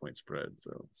 3.5 point spread.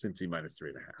 So Cincy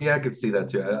 -3.5. Yeah, I could see that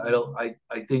too. I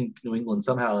think New England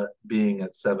somehow being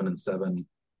at 7-7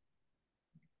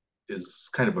 is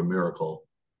kind of a miracle,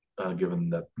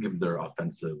 given their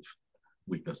offensive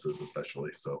weaknesses,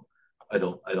 especially. So I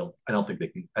don't think they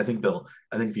can. I think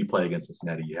if you play against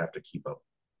Cincinnati, you have to keep up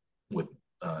with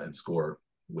and score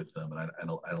with them, and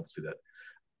I don't see that.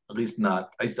 At least not.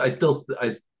 I still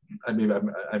I maybe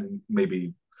I'm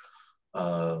maybe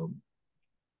uh,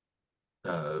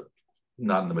 uh,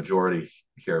 not in the majority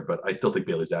here, but I still think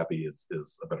Bailey Zappi is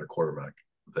a better quarterback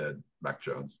than Mac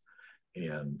Jones,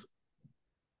 and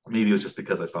maybe it was just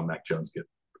because I saw Mac Jones get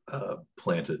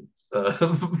planted,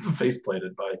 face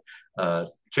planted by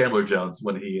Chandler Jones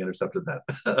when he intercepted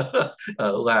that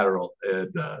lateral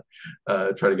and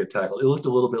tried to get tackled. It looked a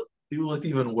little bit. It looked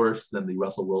even worse than the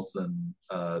Russell Wilson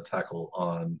tackle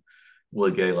on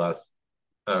Willie Gay last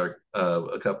a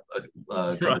couple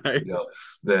weeks Right. ago.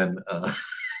 Than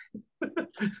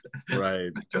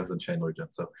Right. Jones and Chandler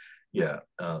Jones. So yeah,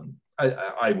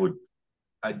 I would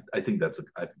I think that's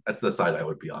the side I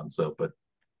would be on. So, but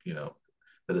you know,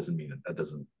 that doesn't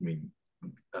mean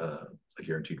a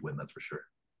guaranteed win. That's for sure.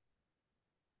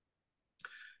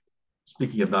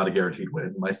 Speaking of not a guaranteed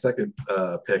win, my second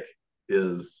pick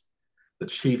is the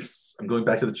Chiefs. I'm going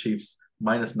back to the Chiefs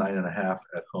minus 9.5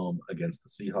 at home against the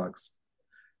Seahawks.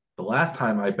 The last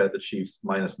time I bet the Chiefs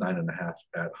minus 9.5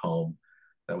 at home,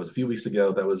 that was a few weeks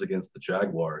ago. That was against the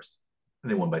Jaguars, and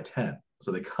they won by 10.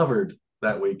 So they covered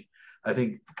that week. I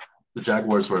think the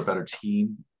Jaguars were a better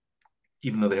team,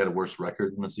 even though they had a worse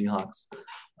record than the Seahawks.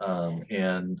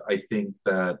 And I think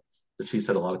that the Chiefs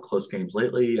had a lot of close games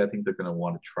lately. I think they're going to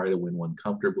want to try to win one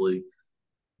comfortably.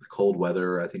 The cold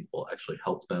weather, I think, will actually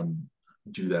help them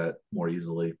do that more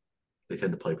easily. They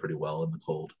tend to play pretty well in the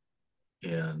cold.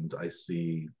 And I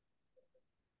see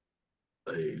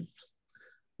a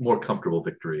more comfortable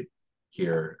victory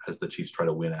here as the Chiefs try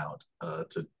to win out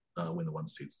to win the one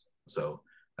seeds. So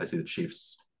I see the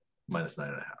Chiefs minus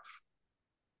 9.5.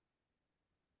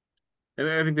 And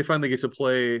I think they finally get to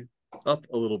play up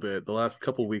a little bit. The last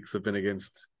couple weeks have been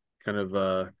against kind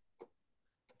of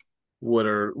what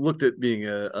are looked at being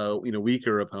a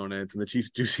weaker opponents, and the Chiefs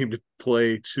do seem to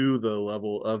play to the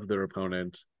level of their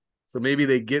opponent. So maybe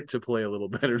they get to play a little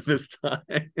better this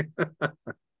time.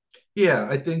 Yeah,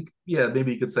 I think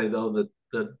maybe you could say though that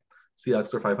the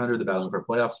Seahawks are 500, they're battling for a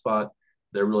playoff spot.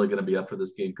 They're really going to be up for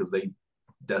this game because they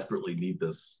desperately need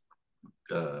this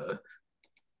uh,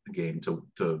 game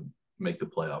to make the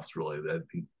playoffs. Really, I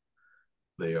think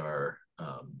they are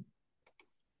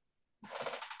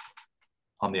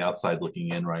on the outside looking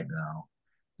in right now.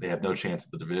 They have no chance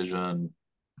at the division.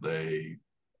 They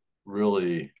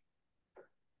really,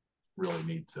 really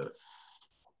need to.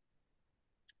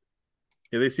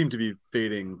 Yeah, they seem to be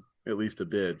fading at least a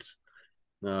bit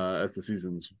as the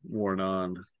season's worn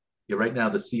on. Yeah, right now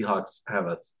the Seahawks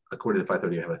have according to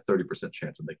 530, have a 30%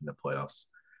 chance of making the playoffs.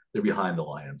 They're behind the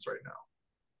Lions right now,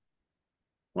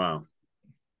 Wow.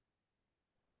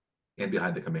 and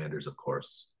behind the Commanders, of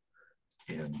course.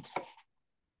 And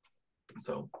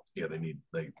so, yeah,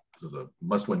 this is a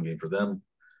must-win game for them.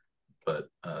 But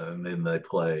and then they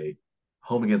play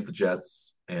home against the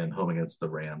Jets and home against the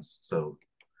Rams. So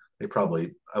they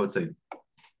probably, I would say,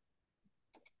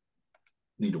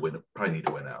 probably need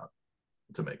to win out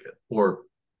to make it, or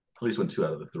at least win 2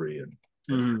 out of the 3.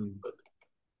 But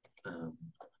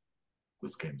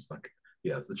this game's not good.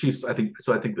 Yeah, it's the Chiefs. I think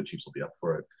so. I think the Chiefs will be up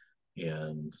for it,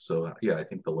 and so yeah, I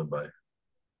think they'll win by.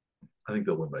 I think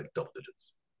they'll win by double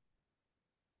digits.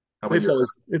 How about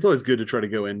It's always good to try to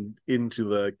go into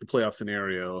the playoff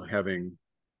scenario having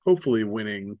hopefully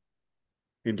winning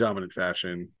in dominant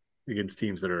fashion against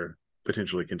teams that are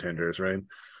potentially contenders, right?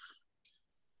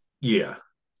 Yeah,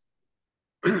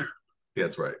 yeah,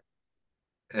 that's right.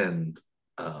 And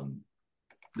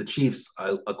the Chiefs,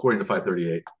 according to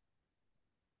 538,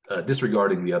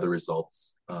 disregarding the other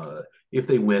results, if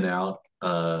they win out,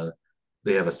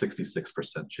 they have a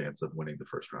 66% chance of winning the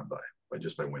first round by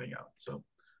winning out. So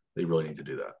they really need to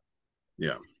do that.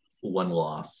 Yeah. One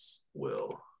loss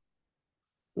will.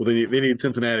 Well, they need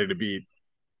Cincinnati to beat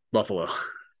Buffalo.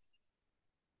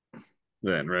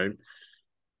 Then, right?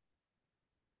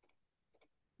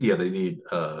 Yeah, they need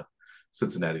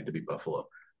Cincinnati to beat Buffalo.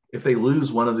 If they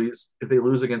lose one of these, if they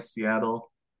lose against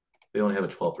Seattle, they only have a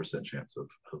 12% chance of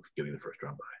getting the first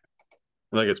round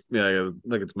bye.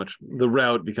 The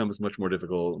route becomes much more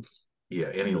difficult. Yeah,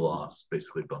 any loss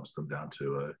basically bumps them down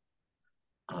to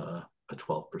a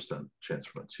 12% chance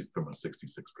from a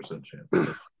 66% chance.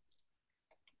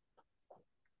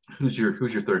 Who's your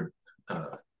third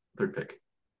pick?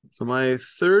 So my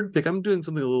third pick, I'm doing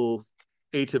something a little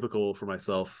atypical for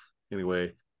myself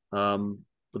anyway. But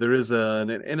there is an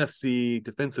NFC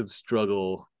defensive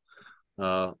struggle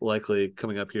likely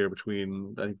coming up here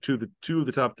between I think two of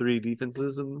the top 3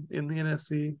 defenses in the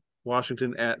NFC,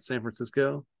 Washington at San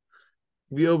Francisco.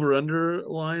 The over-under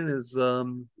line is a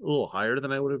little higher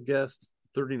than I would have guessed,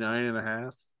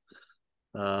 39.5.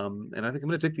 And I think I'm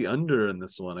going to take the under in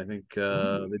this one. I think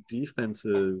Ooh. the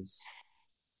defenses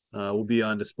will be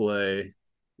on display,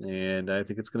 and I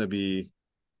think it's going to be a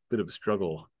bit of a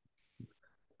struggle.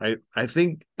 I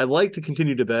think I like to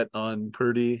continue to bet on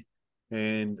Purdy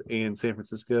and San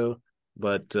Francisco,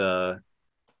 but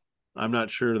I'm not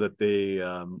sure that they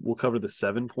will cover the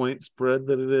 7 point spread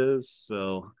that it is.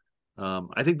 So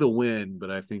I think they'll win, but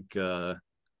I think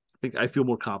I feel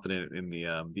more confident in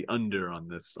the under on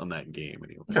that game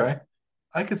anyway. Okay.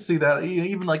 I could see that.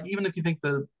 Even if you think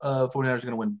the 49ers are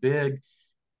going to win big,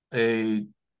 a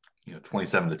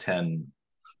 27-10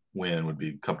 win would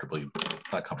be comfortably,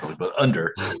 not comfortably, but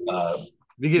under. You're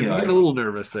getting a little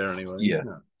nervous there anyway. Yeah,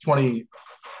 Yeah.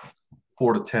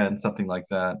 24-10, something like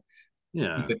that. If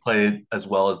Yeah. they play as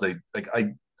well as they like,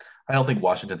 I don't think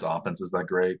Washington's offense is that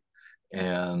great,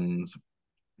 and San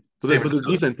But their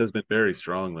Francisco's defense has been very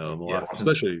strong though in the yeah, last, Washington's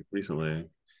especially recently.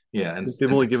 yeah, They've and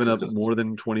only San given up Francisco's more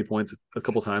than 20 points a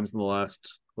couple times in the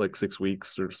last like 6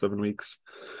 weeks or 7 weeks.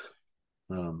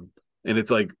 Um, and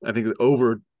it's like I think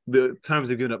over the times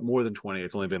they've given up more than 20,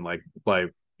 it's only been like by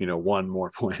one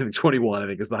more point. I think 21, I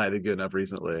think is the high they've given up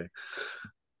recently.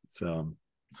 So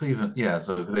so even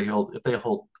so if they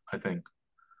hold, I think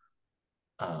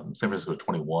San Francisco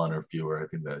 21 or fewer, I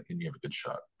think that you have a good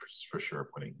shot for sure of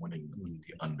winning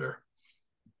the under.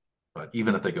 But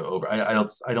even if they go over, I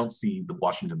don't see the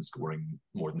Washington scoring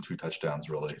more than two touchdowns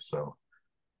really. So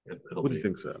it'll what do you be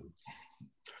think so?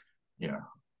 yeah.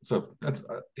 So that's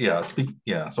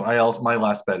So my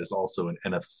last bet is also an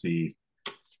NFC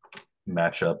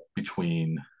matchup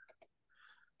between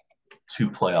two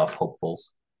playoff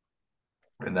hopefuls,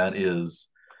 and that is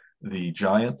the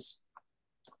Giants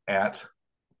at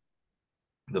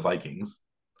the Vikings,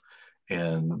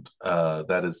 and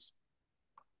that is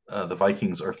the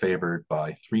Vikings are favored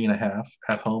by 3.5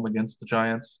 at home against the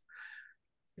Giants.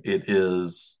 It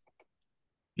is,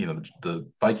 the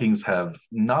Vikings have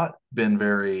not been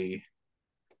very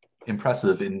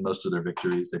impressive in most of their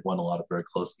victories. They've won a lot of very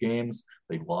close games.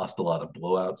 They've lost a lot of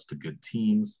blowouts to good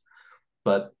teams.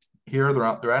 But here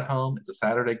they're at home. It's a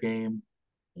Saturday game,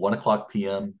 1 o'clock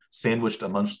p.m., sandwiched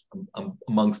amongst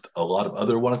a lot of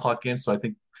other 1 o'clock games. So I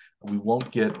think we won't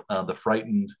get the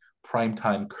frightened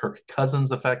primetime Kirk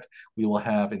Cousins effect. We will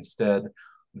have instead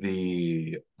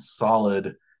the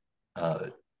solid uh,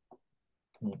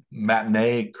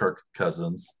 matinee Kirk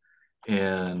Cousins.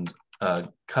 And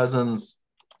Cousins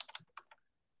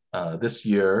this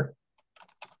year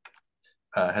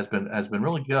has been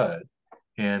really good,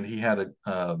 and he's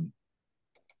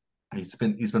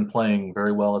been playing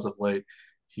very well as of late.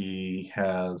 He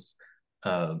has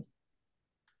uh,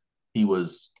 he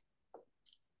was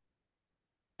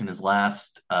in his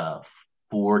last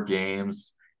 4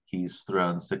 games. He's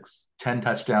thrown 10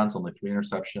 touchdowns, only 3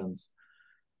 interceptions.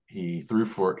 He's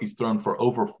thrown for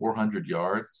over 400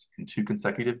 yards in 2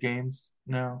 consecutive games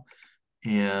now,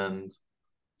 and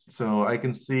so I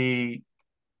can see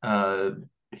uh,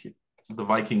 the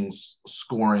Vikings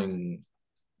scoring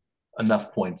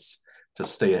enough points to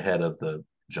stay ahead of the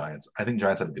Giants. I think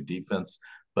Giants have a good defense,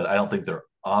 but I don't think their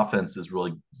offense is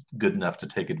really good enough to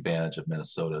take advantage of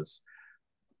Minnesota's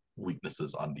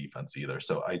weaknesses on defense either.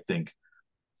 So I think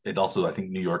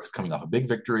New York is coming off a big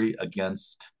victory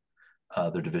against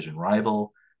their division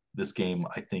rival. This game,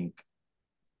 I think,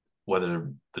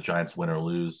 whether the Giants win or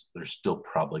lose, they're still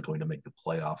probably going to make the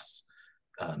playoffs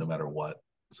no matter what,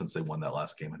 since they won that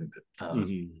last game. I think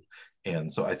that,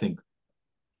 and so I think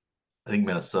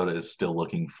Minnesota is still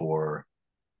looking for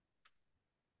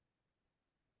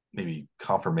maybe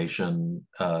confirmation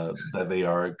that they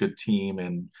are a good team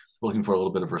and looking for a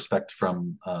little bit of respect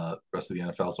from the rest of the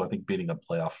NFL. So I think beating a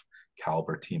playoff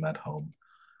caliber team at home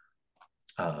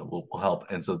will help.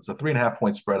 And so it's a 3.5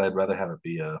 point spread. I'd rather have it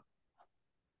be a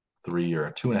 3 or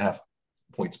a 2.5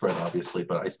 point spread, obviously,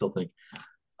 but I still think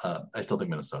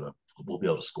Minnesota will be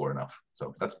able to score enough.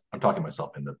 So I'm talking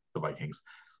myself into the Vikings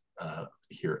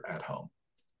here at home.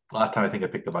 Last time I think I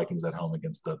picked the Vikings at home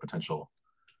against the potential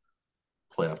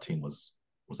playoff team was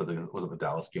it the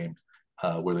Dallas game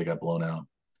where they got blown out.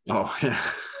 Oh yeah.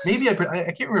 Maybe I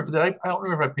can't remember. I don't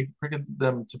remember if I predicted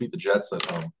them to beat the Jets at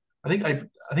home. I think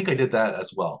I did that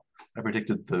as well. I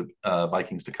predicted the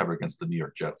Vikings to cover against the New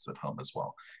York Jets at home as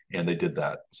well, and they did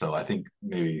that. So I think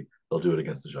maybe they'll do it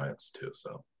against the Giants too.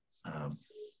 So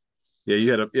Yeah,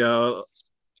 you had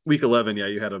week 11. Yeah,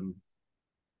 you had them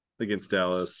against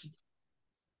Dallas.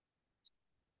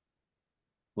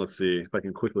 Let's see if I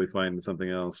can quickly find something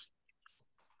else.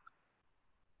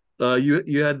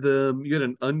 You had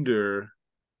an under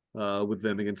with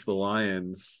them against the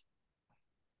Lions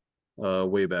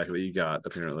way back that you got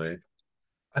apparently.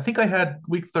 I think I had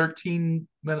week 13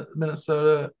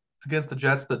 Minnesota against the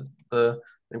Jets that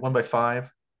they won by 5.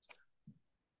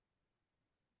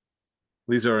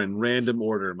 These are in random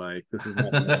order, Mike. This is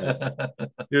not my head.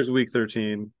 Here's week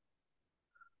 13.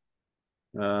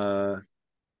 Uh,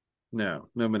 no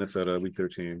Minnesota, week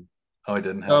 13. Oh, I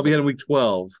didn't Oh, have we them. had week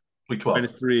 12, Week 12.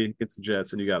 -3 against the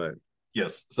Jets, and you got it.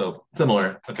 Yes. So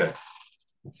similar. Okay.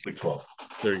 Week 12.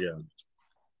 There you go.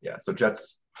 Yeah. So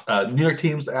Jets, New York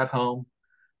teams at home,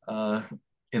 uh,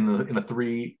 in a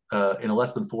three in a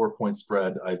less than 4 point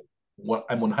spread. I'm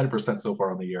 100% so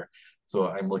far on the year, so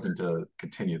I'm looking to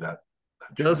continue that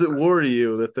Does trend. it worry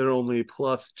you that they're only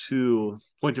 +2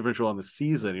 point differential on the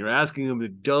season? You're asking them to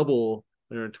double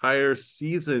their entire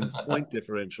season's point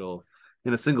differential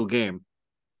in a single game.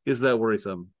 Is that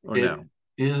worrisome or It no?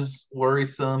 is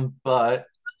worrisome, but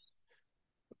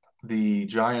the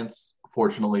Giants,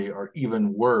 fortunately, are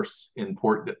even worse in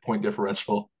point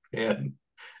differential than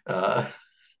uh,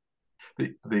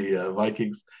 the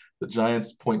Vikings. The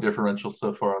Giants' point differential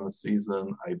so far on the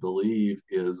season, I believe,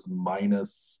 is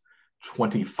 -25.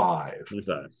 25.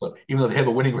 So even though they have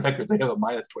a winning record, they have a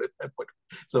 -25 point.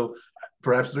 So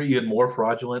perhaps they're even more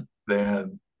fraudulent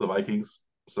than the Vikings.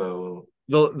 So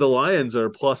The Lions are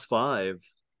 +5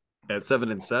 at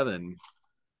 7-7.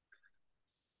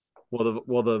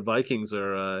 Well, the Vikings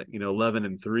are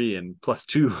 11-3 and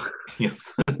 +2.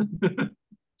 yes,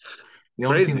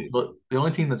 Crazy. the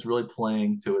only team that's really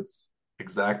playing to its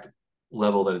exact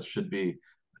level that it should be,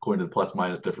 according to the plus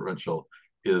minus differential,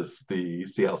 is the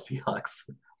Seattle Seahawks.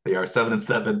 They are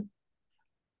 7-7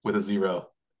 with a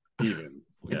 0 Even.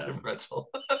 point Yeah. differential.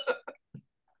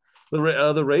 The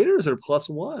Raiders are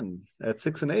 +1 at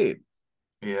 6-8.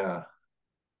 Yeah,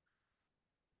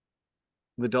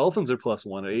 The Dolphins are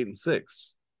 +1 at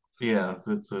 8-6. yeah.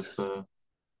 It's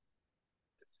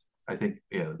I think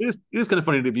yeah. It is kind of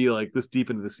funny to be like this deep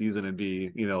into the season and be,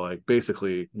 like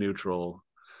basically neutral.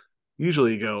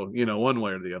 Usually you go, one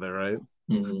way or the other, right?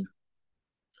 Mhm.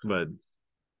 But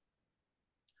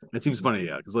it seems funny,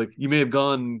 yeah, because like you may have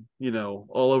gone,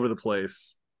 all over the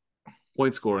place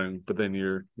point scoring, but then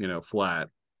you're, flat.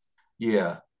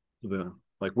 Yeah,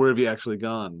 Like where have you actually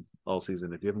gone all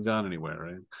season if you haven't gone anywhere,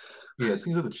 right? yeah. It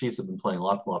seems like the Chiefs have been playing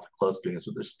lots and lots of close games,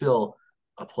 but there's still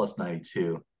a plus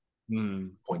 92 Hmm.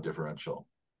 point differential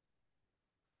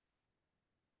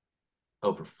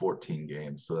over 14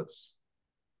 games. So that's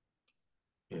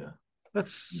yeah.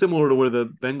 That's similar to where the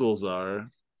Bengals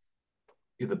are.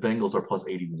 The Bengals are plus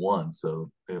 81,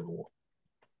 so they have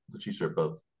the Chiefs are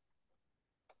above.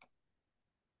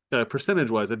 Percentage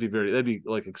wise, that'd be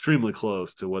like extremely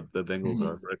close to what the Bengals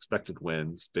are Mhm. for expected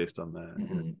wins based on that. Yeah.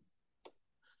 Mhm.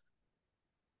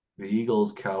 The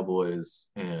Eagles, Cowboys,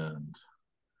 and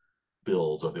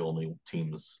Bills are the only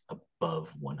teams above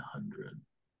 100.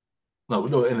 No,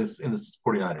 and the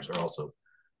 49ers are also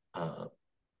uh,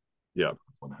 Yeah.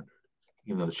 100.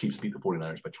 Even though the Chiefs beat the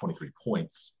 49ers by 23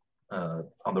 points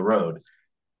on the road,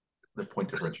 the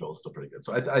point differential is still pretty good.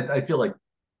 So I feel like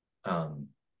um,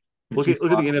 the Look Chiefs at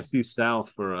the losses. NFC South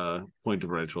for point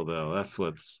differential though. That's where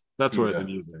it's Yeah,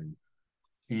 amusing.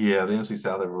 yeah, the NFC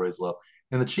South everybody's low,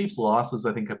 and the Chiefs losses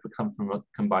I think have come from a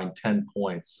combined 10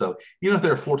 points. So even if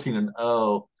they're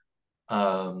 14-0,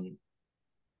 um,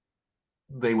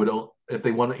 they would if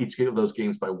they won each of those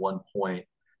games by 1 point,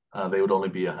 they would only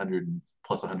be 100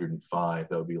 plus 105.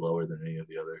 That would be lower than any of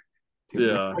the other teams. So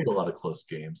they Yeah. played a lot of close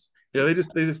games. Yeah,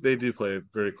 they do play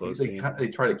very close games. They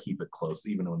try to keep it close,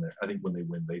 even when they're. I think when they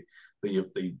win,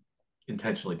 they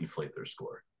intentionally deflate their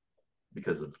score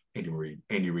because of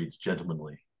Andy Reid's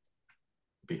gentlemanly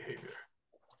behavior.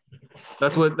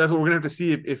 That's what we're gonna have to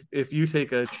see if you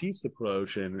take a Chiefs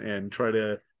approach and try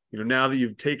to, now that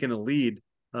you've taken a lead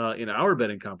in our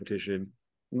betting competition,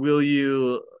 will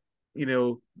you,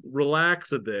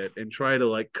 relax a bit and try to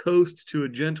like coast to a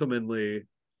gentlemanly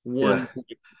Yeah,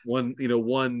 one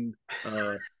one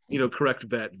correct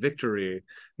bet victory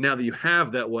now that you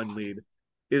have that one lead?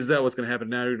 Is that what's gonna happen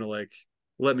now? You're gonna like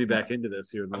let me yeah. back into this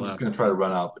here in the I'm just last going to try to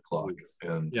run out the clock weeks.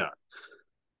 and Yeah,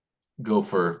 go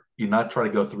for you. Not try to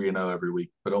go 3-0 every week,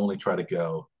 but only try to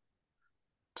go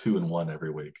 2-1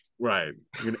 every week. right.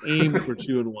 You're gonna aim for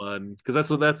 2-1 because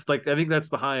that's like. I think that's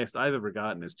the highest I've ever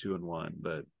gotten is 2-1.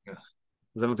 But Yeah,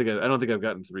 because I don't think I've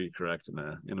gotten three correct in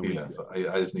a week yeah. yet. So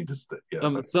I just need to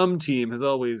yeah, Some team has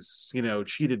always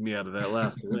cheated me out of that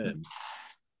last win.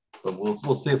 but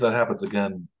we'll see if that happens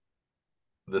again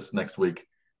this next week.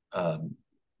 Um,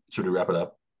 should we wrap it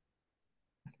up?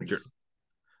 I think Sure.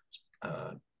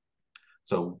 uh,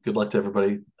 so. Good luck to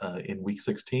everybody in week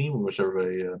 16. We wish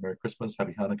everybody a Merry Christmas,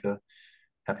 Happy Hanukkah,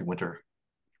 Happy Winter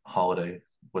holiday,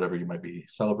 whatever you might be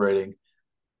celebrating.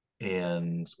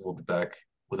 And we'll be back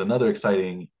with another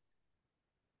exciting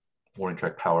morning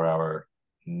track power hour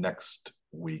next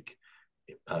week,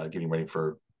 getting ready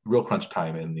for real crunch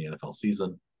time in the NFL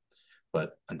season.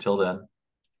 But until then,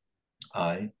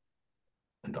 I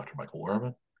am Dr. Michael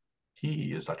Werman.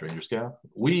 He is Dr. Andrew Scaff.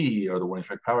 We are the Warning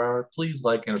Track Power Hour. Please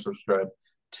like and subscribe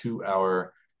to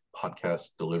our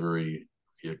podcast delivery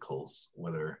vehicles,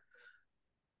 whether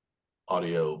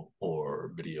audio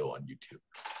or video on YouTube.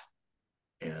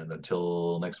 And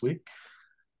until next week,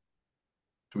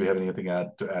 do we have anything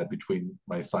to add between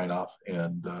my sign off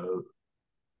and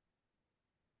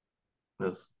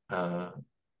this? I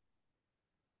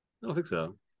don't think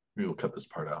so. Maybe we'll cut this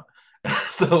part out.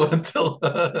 So until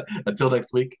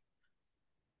next week,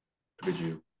 I bid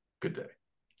you good day.